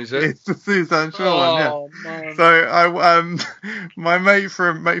one again, is it? It's the Suzanne Shaw one, yeah. Man. So my mate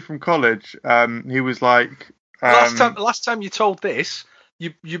from college, he was like... last time you told this,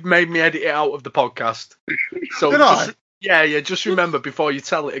 you made me edit it out of the podcast. So Did I? Yeah, just remember before you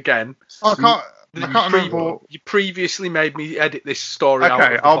tell it again. I can't remember. You previously made me edit this story out.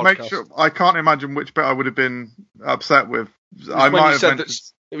 Okay, of the I'll podcast. make sure. I can't imagine which bit I would have been upset with.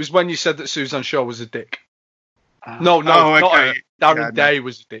 It was when you said that Suzanne Shaw was a dick. No, okay. not her. Darren Day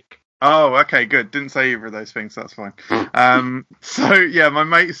was a dick. Oh, okay, good. Didn't say either of those things. That's fine. So yeah, my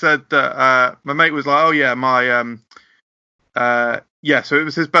mate said that. My mate was like, "Oh yeah, so it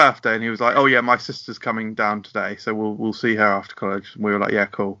was his birthday, and he was like, "Oh yeah, my sister's coming down today, so we'll see her after college." And we were like, "Yeah,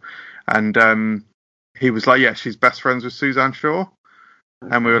 cool." And he was like, "Yeah, she's best friends with Suzanne Shaw."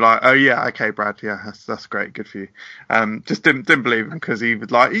 And we were like, "Oh yeah, okay, Brad, yeah, that's great, good for you." Just didn't believe him because he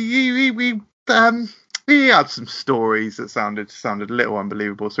was like, he had some stories that sounded a little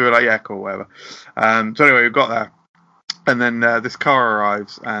unbelievable. So we were like, "Yeah, cool, whatever." So anyway, we got there. And then this car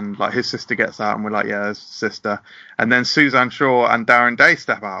arrives, and like his sister gets out, and we're like, "Yeah, there's sister." And then Suzanne Shaw and Darren Day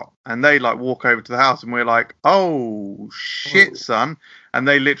step out, and they like walk over to the house, and we're like, "Oh shit, son!" And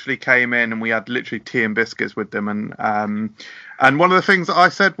they literally came in, and we had literally tea and biscuits with them. And one of the things that I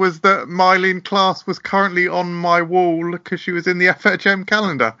said was that Mylene Klass was currently on my wall because she was in the FHM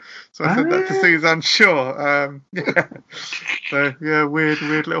calendar. So I said that to Suzanne Shaw. Yeah. So yeah, weird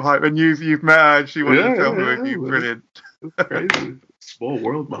little hype. And you've met her, and she wanted to film with you. Brilliant. Crazy. Small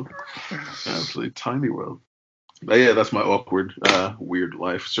world, man. Absolutely tiny world. But yeah, that's my awkward, weird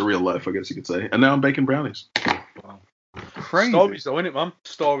life, surreal life, I guess you could say. And now I'm baking brownies. Wow. Crazy. Stories, though, innit, man?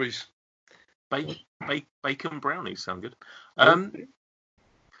 Stories. Bacon brownies sound good.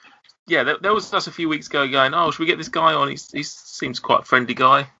 Yeah, there was us a few weeks ago going, "Oh, should we get this guy on? He seems quite a friendly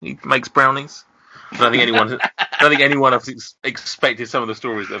guy. He makes brownies." I don't think anyone has expected some of the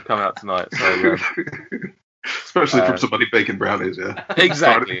stories that have come out tonight. So, especially from somebody baking brownies, yeah.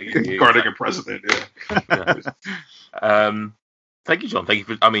 Exactly. Guarding a president, yeah. Thank you, John. Thank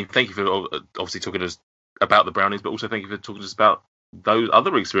you for obviously talking to us about the brownies, but also thank you for talking to us about those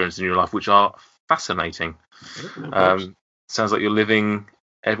other experiences in your life, which are fascinating. Sounds like you're living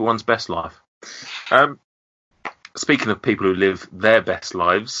everyone's best life. Speaking of people who live their best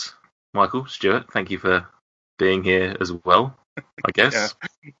lives, Michael Stewart, thank you for being here as well, I guess.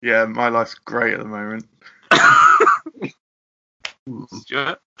 Yeah, my life's great at the moment.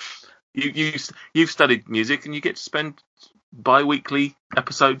 Stuart, you've studied music and you get to spend bi-weekly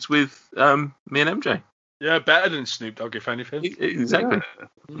episodes with me and MJ. Yeah, better than Snoop Dogg, if anything. Exactly.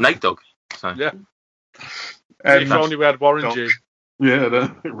 Nate Dogg. So. Yeah. If only we had Warren G.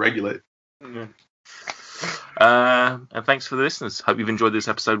 Yeah, regulate. Yeah. And thanks for the listeners. Hope you've enjoyed this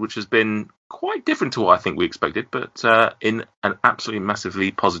episode, which has been quite different to what I think we expected, but in an absolutely massively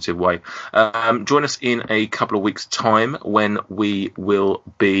positive way. Join us in a couple of weeks' time when we will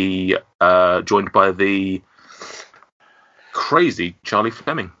be joined by the crazy Charlie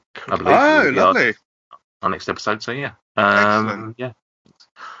Fleming, I believe. Oh, lovely. Our next episode, so yeah. Excellent. Yeah.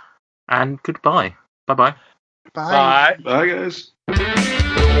 And goodbye. Bye-bye. Bye. Bye, guys.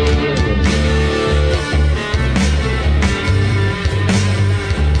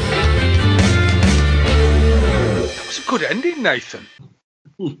 Good ending, Nathan.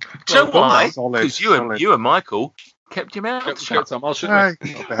 Do you know why? Solid, Because solid. you and Michael kept your mouth shut. Got Got to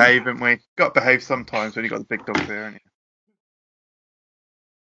behave, haven't we? Got to behave sometimes when you got the big dog there, haven't you?